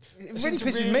 It They really seem to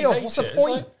pisses really me off. hate What's the it. It's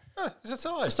point? like, it's a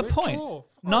tie. What's the We're a point? draw.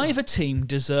 Fine. Neither team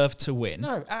deserved to win.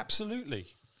 No,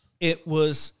 absolutely. It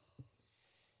was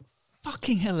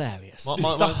fucking hilarious.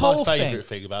 My the whole favourite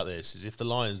thing. thing about this is if the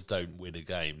Lions don't win a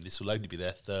game, this will only be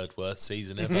their 3rd worst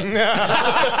season ever.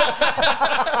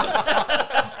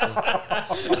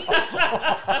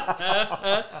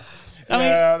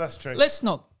 Yeah, that's true. Let's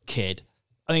not kid.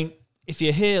 I mean, if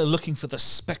you're here looking for the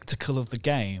spectacle of the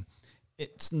game,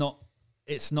 it's not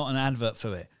an advert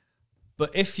for it.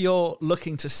 But if you're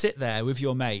looking to sit there with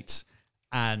your mates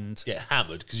and Get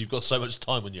hammered because you've got so much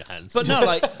time on your hands. but no,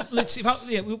 like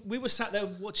we were sat there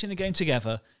watching the game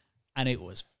together, and it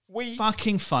was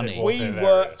fucking funny. It was. We were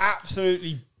hilarious.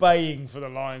 absolutely baying for the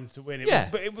Lions to win. Yeah.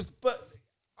 But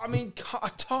I mean, a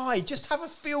tie. Just have a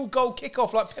field goal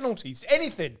kickoff, like penalties,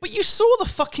 anything. But you saw the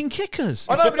fucking kickers.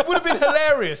 I know, but it would have been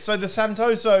hilarious. So the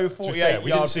Santoso To be fair, 48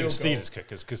 we yard didn't see the field goal. Steelers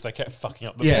kickers because they kept fucking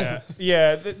up the Yeah. ball.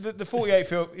 Yeah, the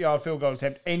 48 yard field goal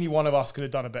attempt, any one of us could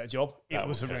have done a better job. It That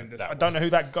was was- horrendous. that I don't was- know who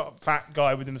that fat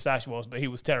guy with the moustache was, but he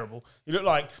was terrible. He looked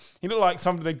like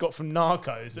somebody they got from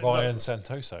Narcos. Ryan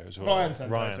Santoso as well. Ryan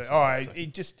Santoso. All right,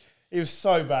 it was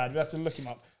so bad. We have to look him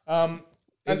up.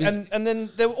 And then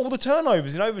there were all the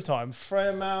turnovers in overtime.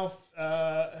 Freiermouth.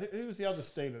 Who was the other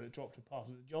Steeler that dropped a pass?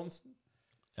 Was it Johnson?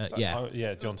 Yeah.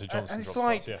 Yeah, Deontay Johnson. And it's dropped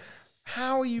like, pass, yeah.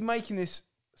 how are you making this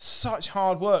such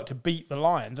hard work to beat the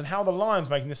Lions, and how are the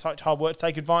Lions making this such hard work to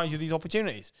take advantage of these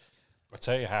opportunities? I'll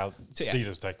tell you how yeah.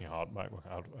 Steelers taking hard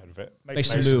out of it.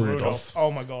 Mason Rudolph. Oh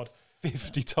my God.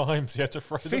 50 times he had to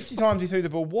throw them. 50 times he threw the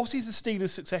ball. What is the Steelers'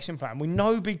 succession plan? We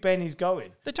know Big Ben is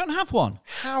going. They don't have one.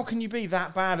 How can you be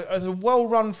that bad as a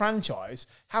well-run franchise?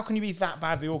 How can you be that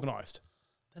badly organised?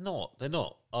 They're not,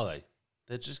 are they?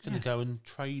 They're just going to go and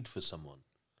trade for someone.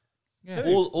 Yeah.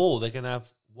 Or they're going to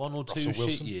have 1 or 2 Russell shit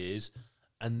Wilson. years,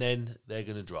 and then they're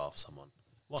going to draft someone.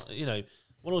 1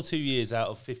 or 2 years out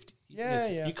of 50.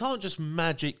 Yeah. You can't just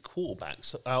magic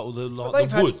quarterbacks out of the they've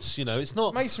had- woods. It's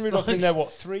not. Mason Rudolph's been there,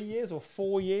 3 years or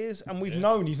 4 years? And we've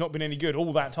known he's not been any good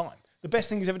all that time. The best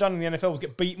thing he's ever done in the NFL was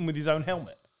get beaten with his own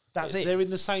helmet. That's it. They're in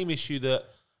the same issue that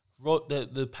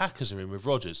the Packers are in with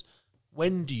Rodgers.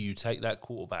 When do you take that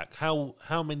quarterback? How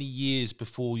many years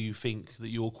before you think that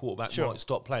your quarterback Sure. might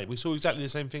stop playing? We saw exactly the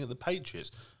same thing at the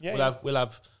Patriots. Yeah, we'll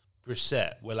have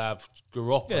Brissett, we'll have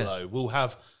Garoppolo, we'll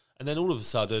have, and then all of a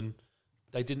sudden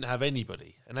they didn't have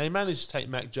anybody, and they managed to take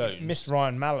Mac Jones, Missed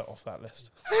Ryan Mallett off that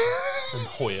list. and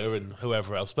Hoyer and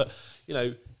whoever else. But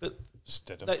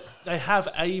Stidham. they have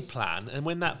a plan, and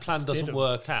when that plan doesn't Stidham.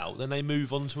 work out, then they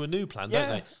move on to a new plan, Yeah. don't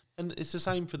they? And it's the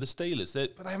same for the Steelers.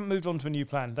 But they haven't moved on to a new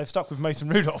plan. They've stuck with Mason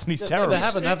Rudolph, and he's terrible. They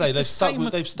haven't, have they? It's the They've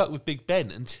same- stuck with Big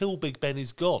Ben until Big Ben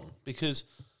is gone, because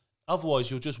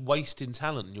otherwise you're just wasting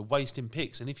talent and you're wasting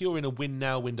picks. And if you're in a win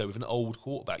now window with an old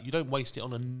quarterback, you don't waste it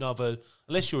on another.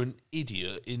 Unless you're an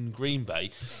idiot in Green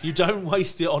Bay, you don't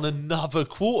waste it on another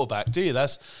quarterback, do you?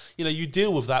 That's you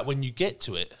deal with that when you get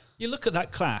to it. You look at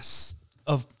that class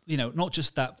of, not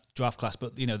just that draft class,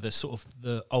 but, the sort of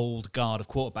the old guard of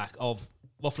quarterback of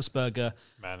Roethlisberger,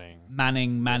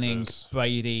 Manning, Rivers.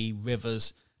 Brady,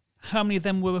 Rivers. How many of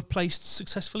them were replaced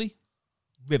successfully?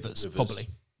 Rivers. Probably.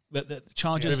 The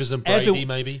Chargers. Rivers and Brady,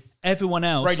 maybe. Everyone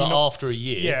else. Brady But after a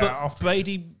year. Yeah. But after-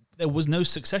 Brady, there was no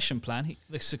succession plan.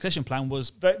 The succession plan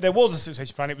was... There was a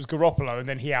succession plan. It was Garoppolo, and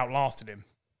then he outlasted him.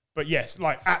 But yes,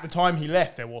 like at the time he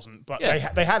left, there wasn't. But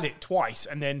Yeah. they had it twice,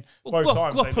 and then Well, both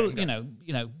times they let Garoppolo, him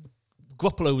go.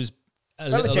 Garoppolo was a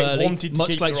Belichick little early, wanted to much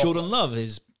keep like Garoppolo. Jordan Love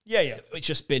is. Yeah. It's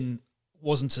just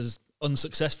wasn't as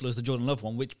unsuccessful as the Jordan Love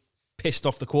one, which pissed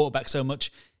off the quarterback so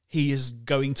much he is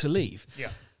going to leave. Yeah.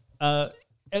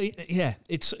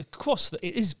 It's across.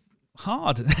 It is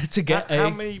hard to get How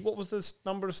many? What was the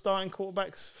number of starting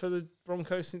quarterbacks for the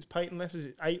Broncos since Peyton left? Is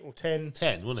it 8 or 10?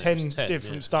 10, wasn't it? 10 It was 10,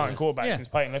 different yeah. starting quarterbacks Yeah. since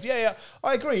Peyton left. Yeah.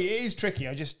 I agree. It is tricky.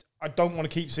 I don't want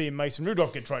to keep seeing Mason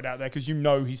Rudolph get tried out there because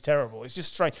he's terrible. It's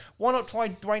just strange. Why not try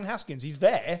Dwayne Haskins? He's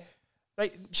there.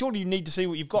 Surely you need to see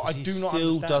what you've got. He I do not still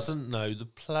understand. doesn't know the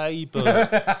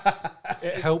playbook.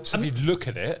 It helps if you look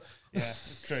at it. Yeah,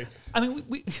 it's true. I mean,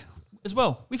 we as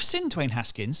well. We've seen Dwayne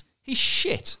Haskins. He's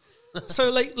shit.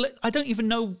 So I don't even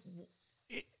know.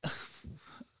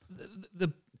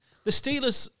 The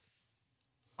Steelers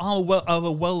are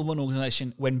a well-run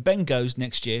organisation. When Ben goes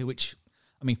next year, which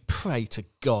I mean, pray to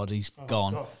God he's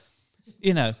gone.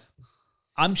 God.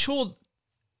 I'm sure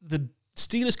the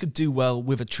Steelers could do well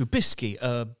with a Trubisky.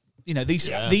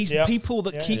 These Yeah. people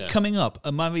that keep Yeah. coming up,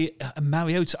 a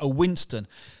Mariota, a Winston.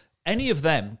 Any of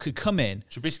them could come in.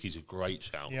 Trubisky's a great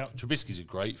shout. Yeah. Trubisky's a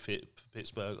great fit for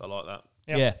Pittsburgh. I like that.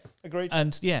 Yeah. Agreed.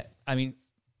 And I mean,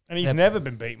 And he's never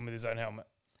been beaten with his own helmet.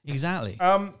 exactly.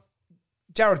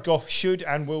 Jared Goff should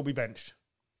and will be benched.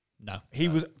 No. He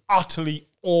was utterly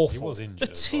awful. He was The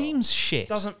injured. team's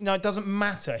shit. It doesn't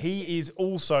matter. He is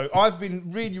also. I've been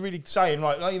really, really saying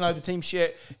the team's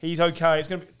shit. He's okay. It's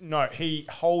gonna be no. He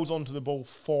holds onto the ball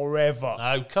forever.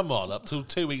 Oh, come on. Up till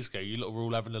 2 weeks ago, you lot were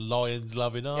all having the Lions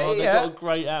loving. Yeah, They've yeah. got a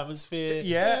great atmosphere.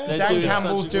 Yeah, They're Dan doing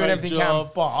Campbell's such a doing great everything he can,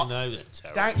 job. but they're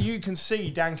terrible. you can see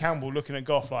Dan Campbell looking at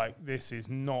Goff like this is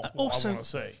not what I want to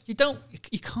see.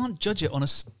 You can't judge it on a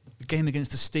game against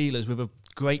the Steelers with a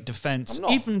great defense. I'm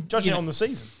not Even judging it on the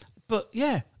season. But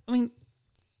yeah, I mean,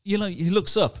 he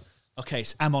looks up. Okay,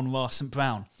 it's Amon Ross St.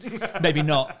 Brown. Maybe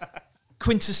not.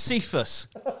 Quintus Cephas.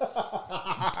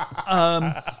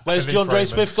 Where's Khalif John Dre Raymond.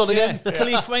 Swift gone again?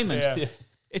 Khalif Raymond. Yeah.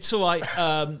 It's all right.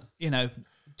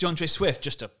 DeAndre Swift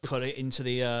just to put it into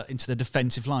the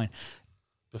defensive line.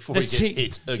 Before he gets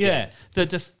hit again. Yeah,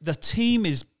 the team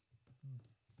is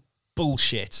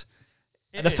bullshit.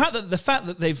 The fact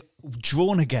that they've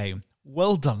drawn a game,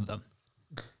 well done them.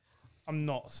 I'm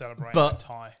not celebrating But- that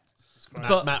tie. It's great.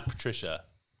 But- Matt Patricia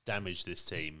damaged this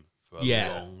team for a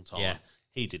Yeah. long time. Yeah.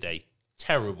 He did a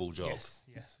terrible job. yes,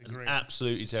 An agreed.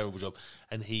 absolutely terrible job.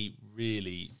 And he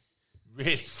really,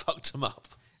 really fucked them up.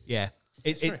 Yeah,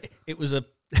 it was a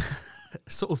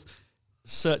sort of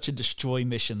search and destroy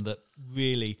mission that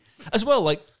really, as well,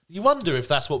 like. You wonder if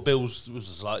that's what Bill's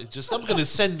was like. Just I'm going to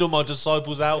send all my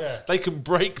disciples out. Yeah. They can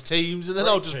break teams, and then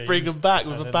I'll just bring them back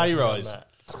with a pay rise.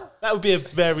 That would be a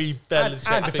very and Belichick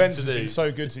thing defense to has do. been so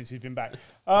good since he's been back.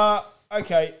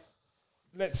 Okay,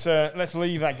 let's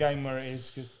leave that game where it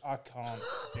is because I can't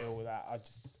deal with that.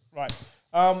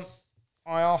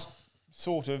 I asked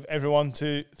sort of everyone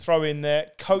to throw in their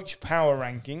coach power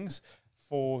rankings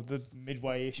for the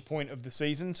midway-ish point of the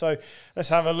season. So let's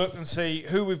have a look and see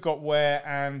who we've got where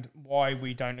and why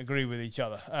we don't agree with each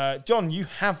other. John, you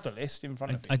have the list in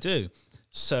front of you. I do.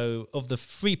 So, of the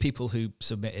 3 people who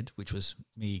submitted, which was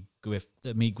me, Griff,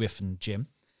 and Jim,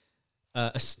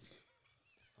 There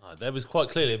was quite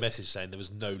clearly a message saying there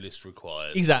was no list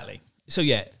required. exactly. So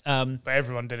yeah, But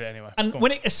everyone did it anyway. and Go on.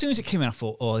 when as soon as it came out, I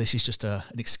thought, oh, this is just an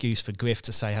excuse for Griff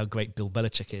to say how great Bill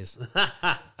Belichick is.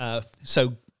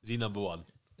 So Is he number one?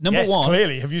 number yes, one,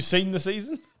 clearly. Have you seen the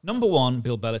season? Number 1,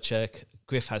 Bill Belichick.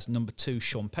 Griff has number 2,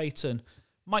 Sean Payton,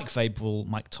 Mike Vrabel,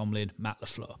 Mike Tomlin, Matt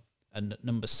LaFleur, and at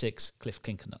number 6, Cliff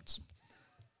Kinkernuts.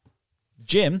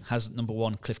 Jim has number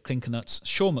 1 Cliff Clinkernuts,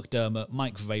 Sean McDermott,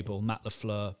 Mike Vrabel, Matt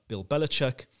LaFleur, Bill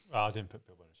Belichick. Oh, I didn't put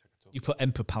Bill Belichick at all. You put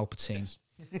Emperor Palpatine.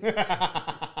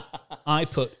 I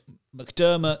put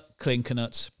McDermott,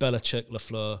 Clinkernuts, Belichick,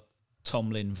 LaFleur,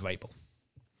 Tomlin, Vrabel.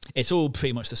 It's all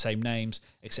pretty much the same names,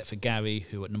 except for Gary,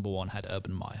 who at number 1 had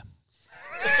Urban Meyer.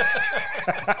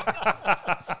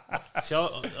 See,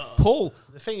 Paul.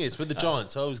 The thing is, with the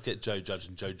Giants, I always get Joe Judge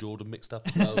and Joe Jordan mixed up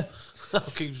as well. I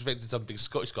keep expecting some big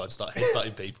Scottish guy to start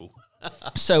headbutting people.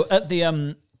 So at the, do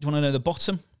you want to know the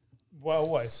bottom? Well,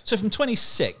 always. So from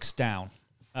 26 down,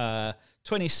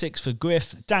 26 for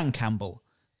Griff, Dan Campbell,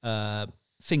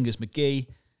 Fingers McGee,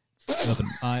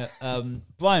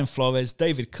 Brian Flores,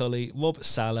 David Culley, Rob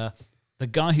Sala, the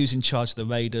guy who's in charge of the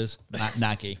Raiders, Matt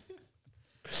Nagy.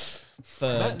 For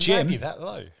Matt Jim, Nagy that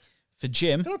low. For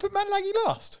Jim, Did I put Matt Nagy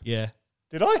last? yeah,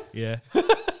 Did I? yeah.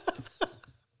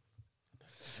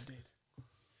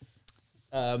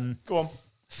 Go on.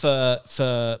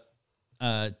 For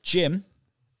Jim,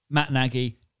 Matt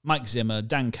Nagy, Mike Zimmer,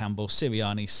 Dan Campbell,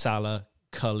 Sirianni, Salah,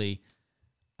 Cully,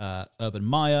 Urban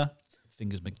Meyer,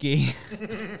 Fingers McGee.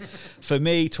 For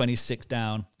me, 26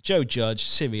 down, Joe Judge,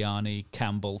 Sirianni,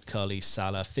 Campbell, Cully,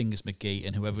 Salah, Fingers McGee,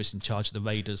 and whoever's in charge of the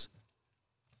Raiders.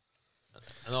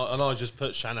 And I just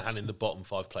put Shanahan in the bottom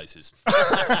 5 places.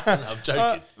 I'm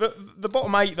joking. The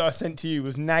bottom 8 that I sent to you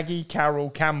was Nagy,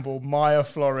 Carroll, Campbell, Meyer,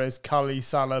 Flores, Cully,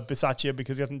 Salah, Bisaccia,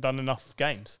 because he hasn't done enough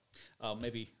games. Oh,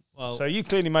 maybe. Well, So you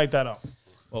clearly made that up.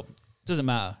 well, doesn't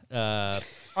matter. I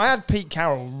had Pete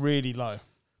Carroll really low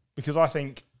because I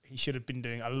think he should have been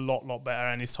doing a lot better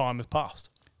and his time has passed.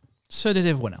 So did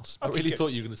everyone else. I really thought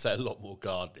you were going to say a lot more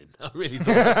gardening. I really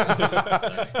thought that's what you were going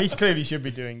to say. He clearly should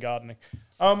be doing gardening.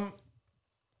 I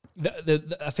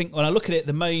think when I look at it,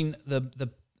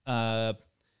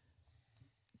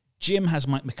 Jim has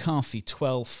Mike McCarthy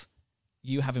 12th.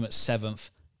 You have him at 7th.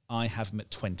 I have him at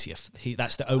 20th.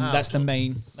 That's the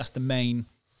main.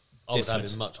 I would have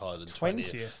difference. him much higher than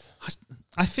 20th. 20th.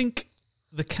 I think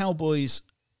the Cowboys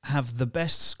have the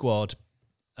best squad.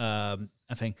 I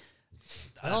think.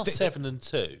 They are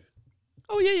 7-2.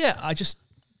 Oh yeah.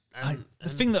 The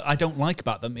thing that I don't like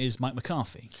about them is Mike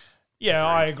McCarthy. Yeah,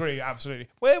 I agree, absolutely.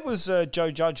 Where was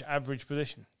Joe Judge average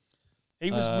position?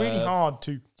 He was really hard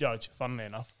to judge, funnily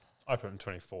enough. I put him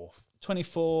 24th.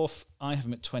 24th. I have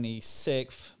him at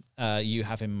 26th. You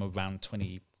have him around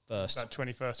 21st. About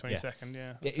 21st, 22nd,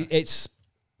 yeah. It's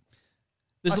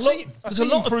I see a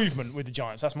lot of improvement with the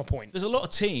Giants, that's my point. There's a lot of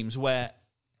teams where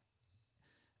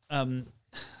What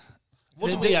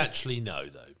do we actually know,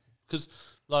 though? Because,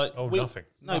 nothing.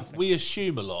 We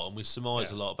assume a lot and we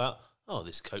surmise a lot about. Oh,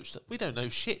 this coach! We don't know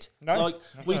shit. No.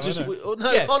 Honestly,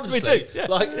 we do. Yeah.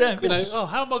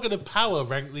 How am I going to power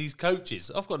rank these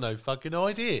coaches? I've got no fucking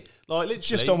idea. Like, literally,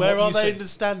 Just on where what are you they see. in the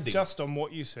standings? Just on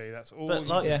what you see, that's all But, you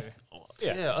like, do.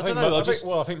 Yeah, I think don't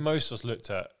know. I think most of us looked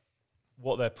at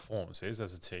what their performance is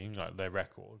as a team, like their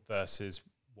record, versus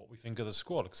what we think of the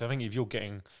squad. Because I think if you're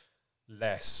getting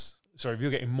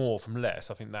more from less,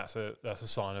 I think that's a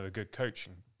sign of a good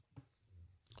coaching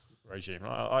regime.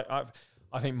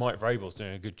 I think Mike Vrabel's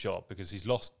doing a good job because he's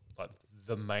lost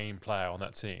the main player on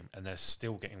that team, and they're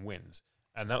still getting wins.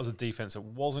 And that was a defense that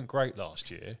wasn't great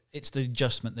last year. it's the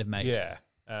adjustment they've made. Yeah.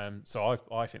 So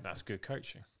I think that's good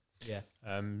coaching. Yeah.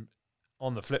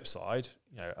 On the flip side,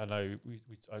 I know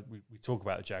we talk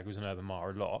about the Jaguars and Urban Meyer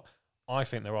a lot. I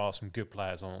think there are some good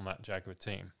players on that Jaguar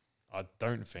team. I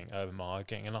don't think Urban Meyer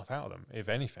getting enough out of them, if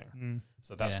anything.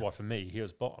 So that's why for me he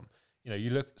was bottom.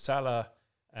 You look Salah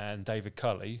and David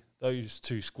Culley; those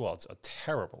two squads are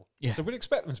terrible. Yeah. So we'd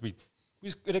expect them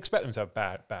to have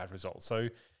bad results. So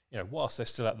whilst they're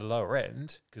still at the lower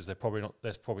end because they're probably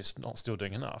not still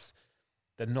doing enough,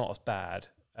 they're not as bad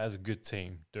as a good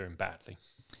team doing badly.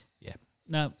 Yeah.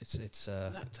 No, it's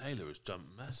Zach Taylor has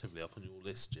jumped massively up on your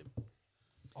list, Jim.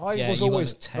 I was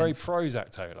always very pro Zach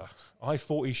Taylor. I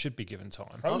thought he should be given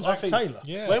time. Prozac Taylor.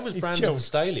 Yeah. Where was He's Brandon chilled.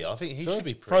 Staley? I think he should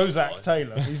be pretty high. Prozac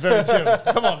Taylor. He's very chill.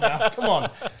 Come on now. Come on.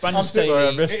 Brandon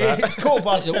Staley. It's quarter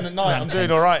past 10 at night. I'm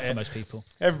doing all right for here. most people.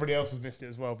 Everybody else has missed it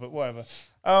as well, but whatever.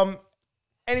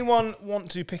 Anyone want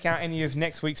to pick out any of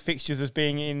next week's fixtures as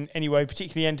being in any way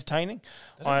particularly entertaining?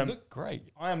 They look great.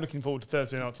 I am looking forward to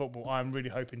Thursday night football. I am really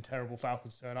hoping terrible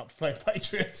Falcons turn up to play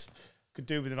Patriots. Could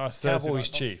do with a nice Thursday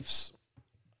Cowboys night. Chiefs.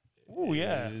 Oh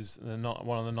yeah. Is not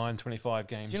one of the 9:25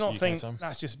 games. Do you not UK think time.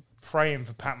 that's just praying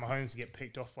for Pat Mahomes to get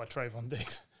picked off by Trayvon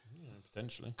Diggs?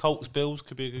 Potentially? Colts Bills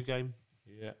could be a good game.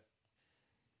 Yeah.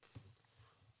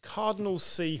 Cardinals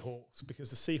Seahawks, because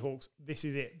the Seahawks, this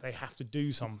is it. They have to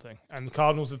do something, and the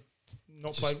Cardinals have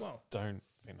not played well. Don't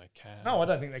I think they can. No, I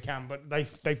don't think they can, but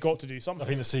they've got to do something. I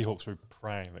think the Seahawks were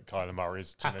praying that Kyler Murray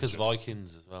is... Packers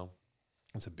Vikings as well.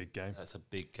 That's a big game. That's a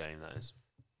big game, that is.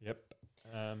 Yep.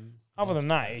 Other than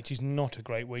that, it is not a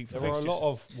great week for there fixtures. are a lot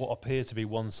of what appear to be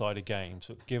one-sided games,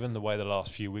 but given the way the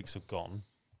last few weeks have gone,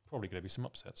 probably going to be some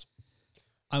upsets.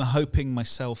 I'm hoping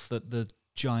myself that the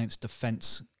Giants'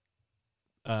 defense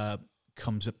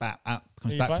comes back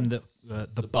from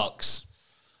the Bucks.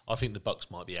 I think the Bucks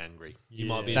might be angry. You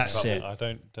Yeah, might be in that's trouble. it.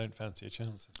 I don't fancy your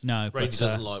chances. No, Brady but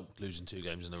doesn't like losing 2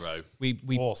 games in a row. we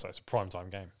Also, it's a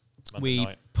primetime game. Monday we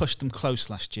night. pushed them close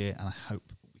last year, and I hope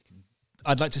we can.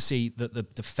 I'd like to see that the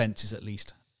defense is at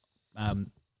least.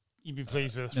 You'd be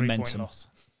pleased with a 3-point momentum. loss.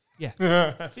 Yeah.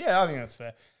 Yeah, I think that's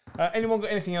fair. Anyone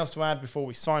got anything else to add before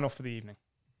we sign off for the evening?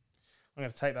 I'm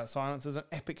going to take that silence as an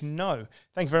epic no.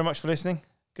 Thank you very much for listening.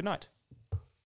 Good night.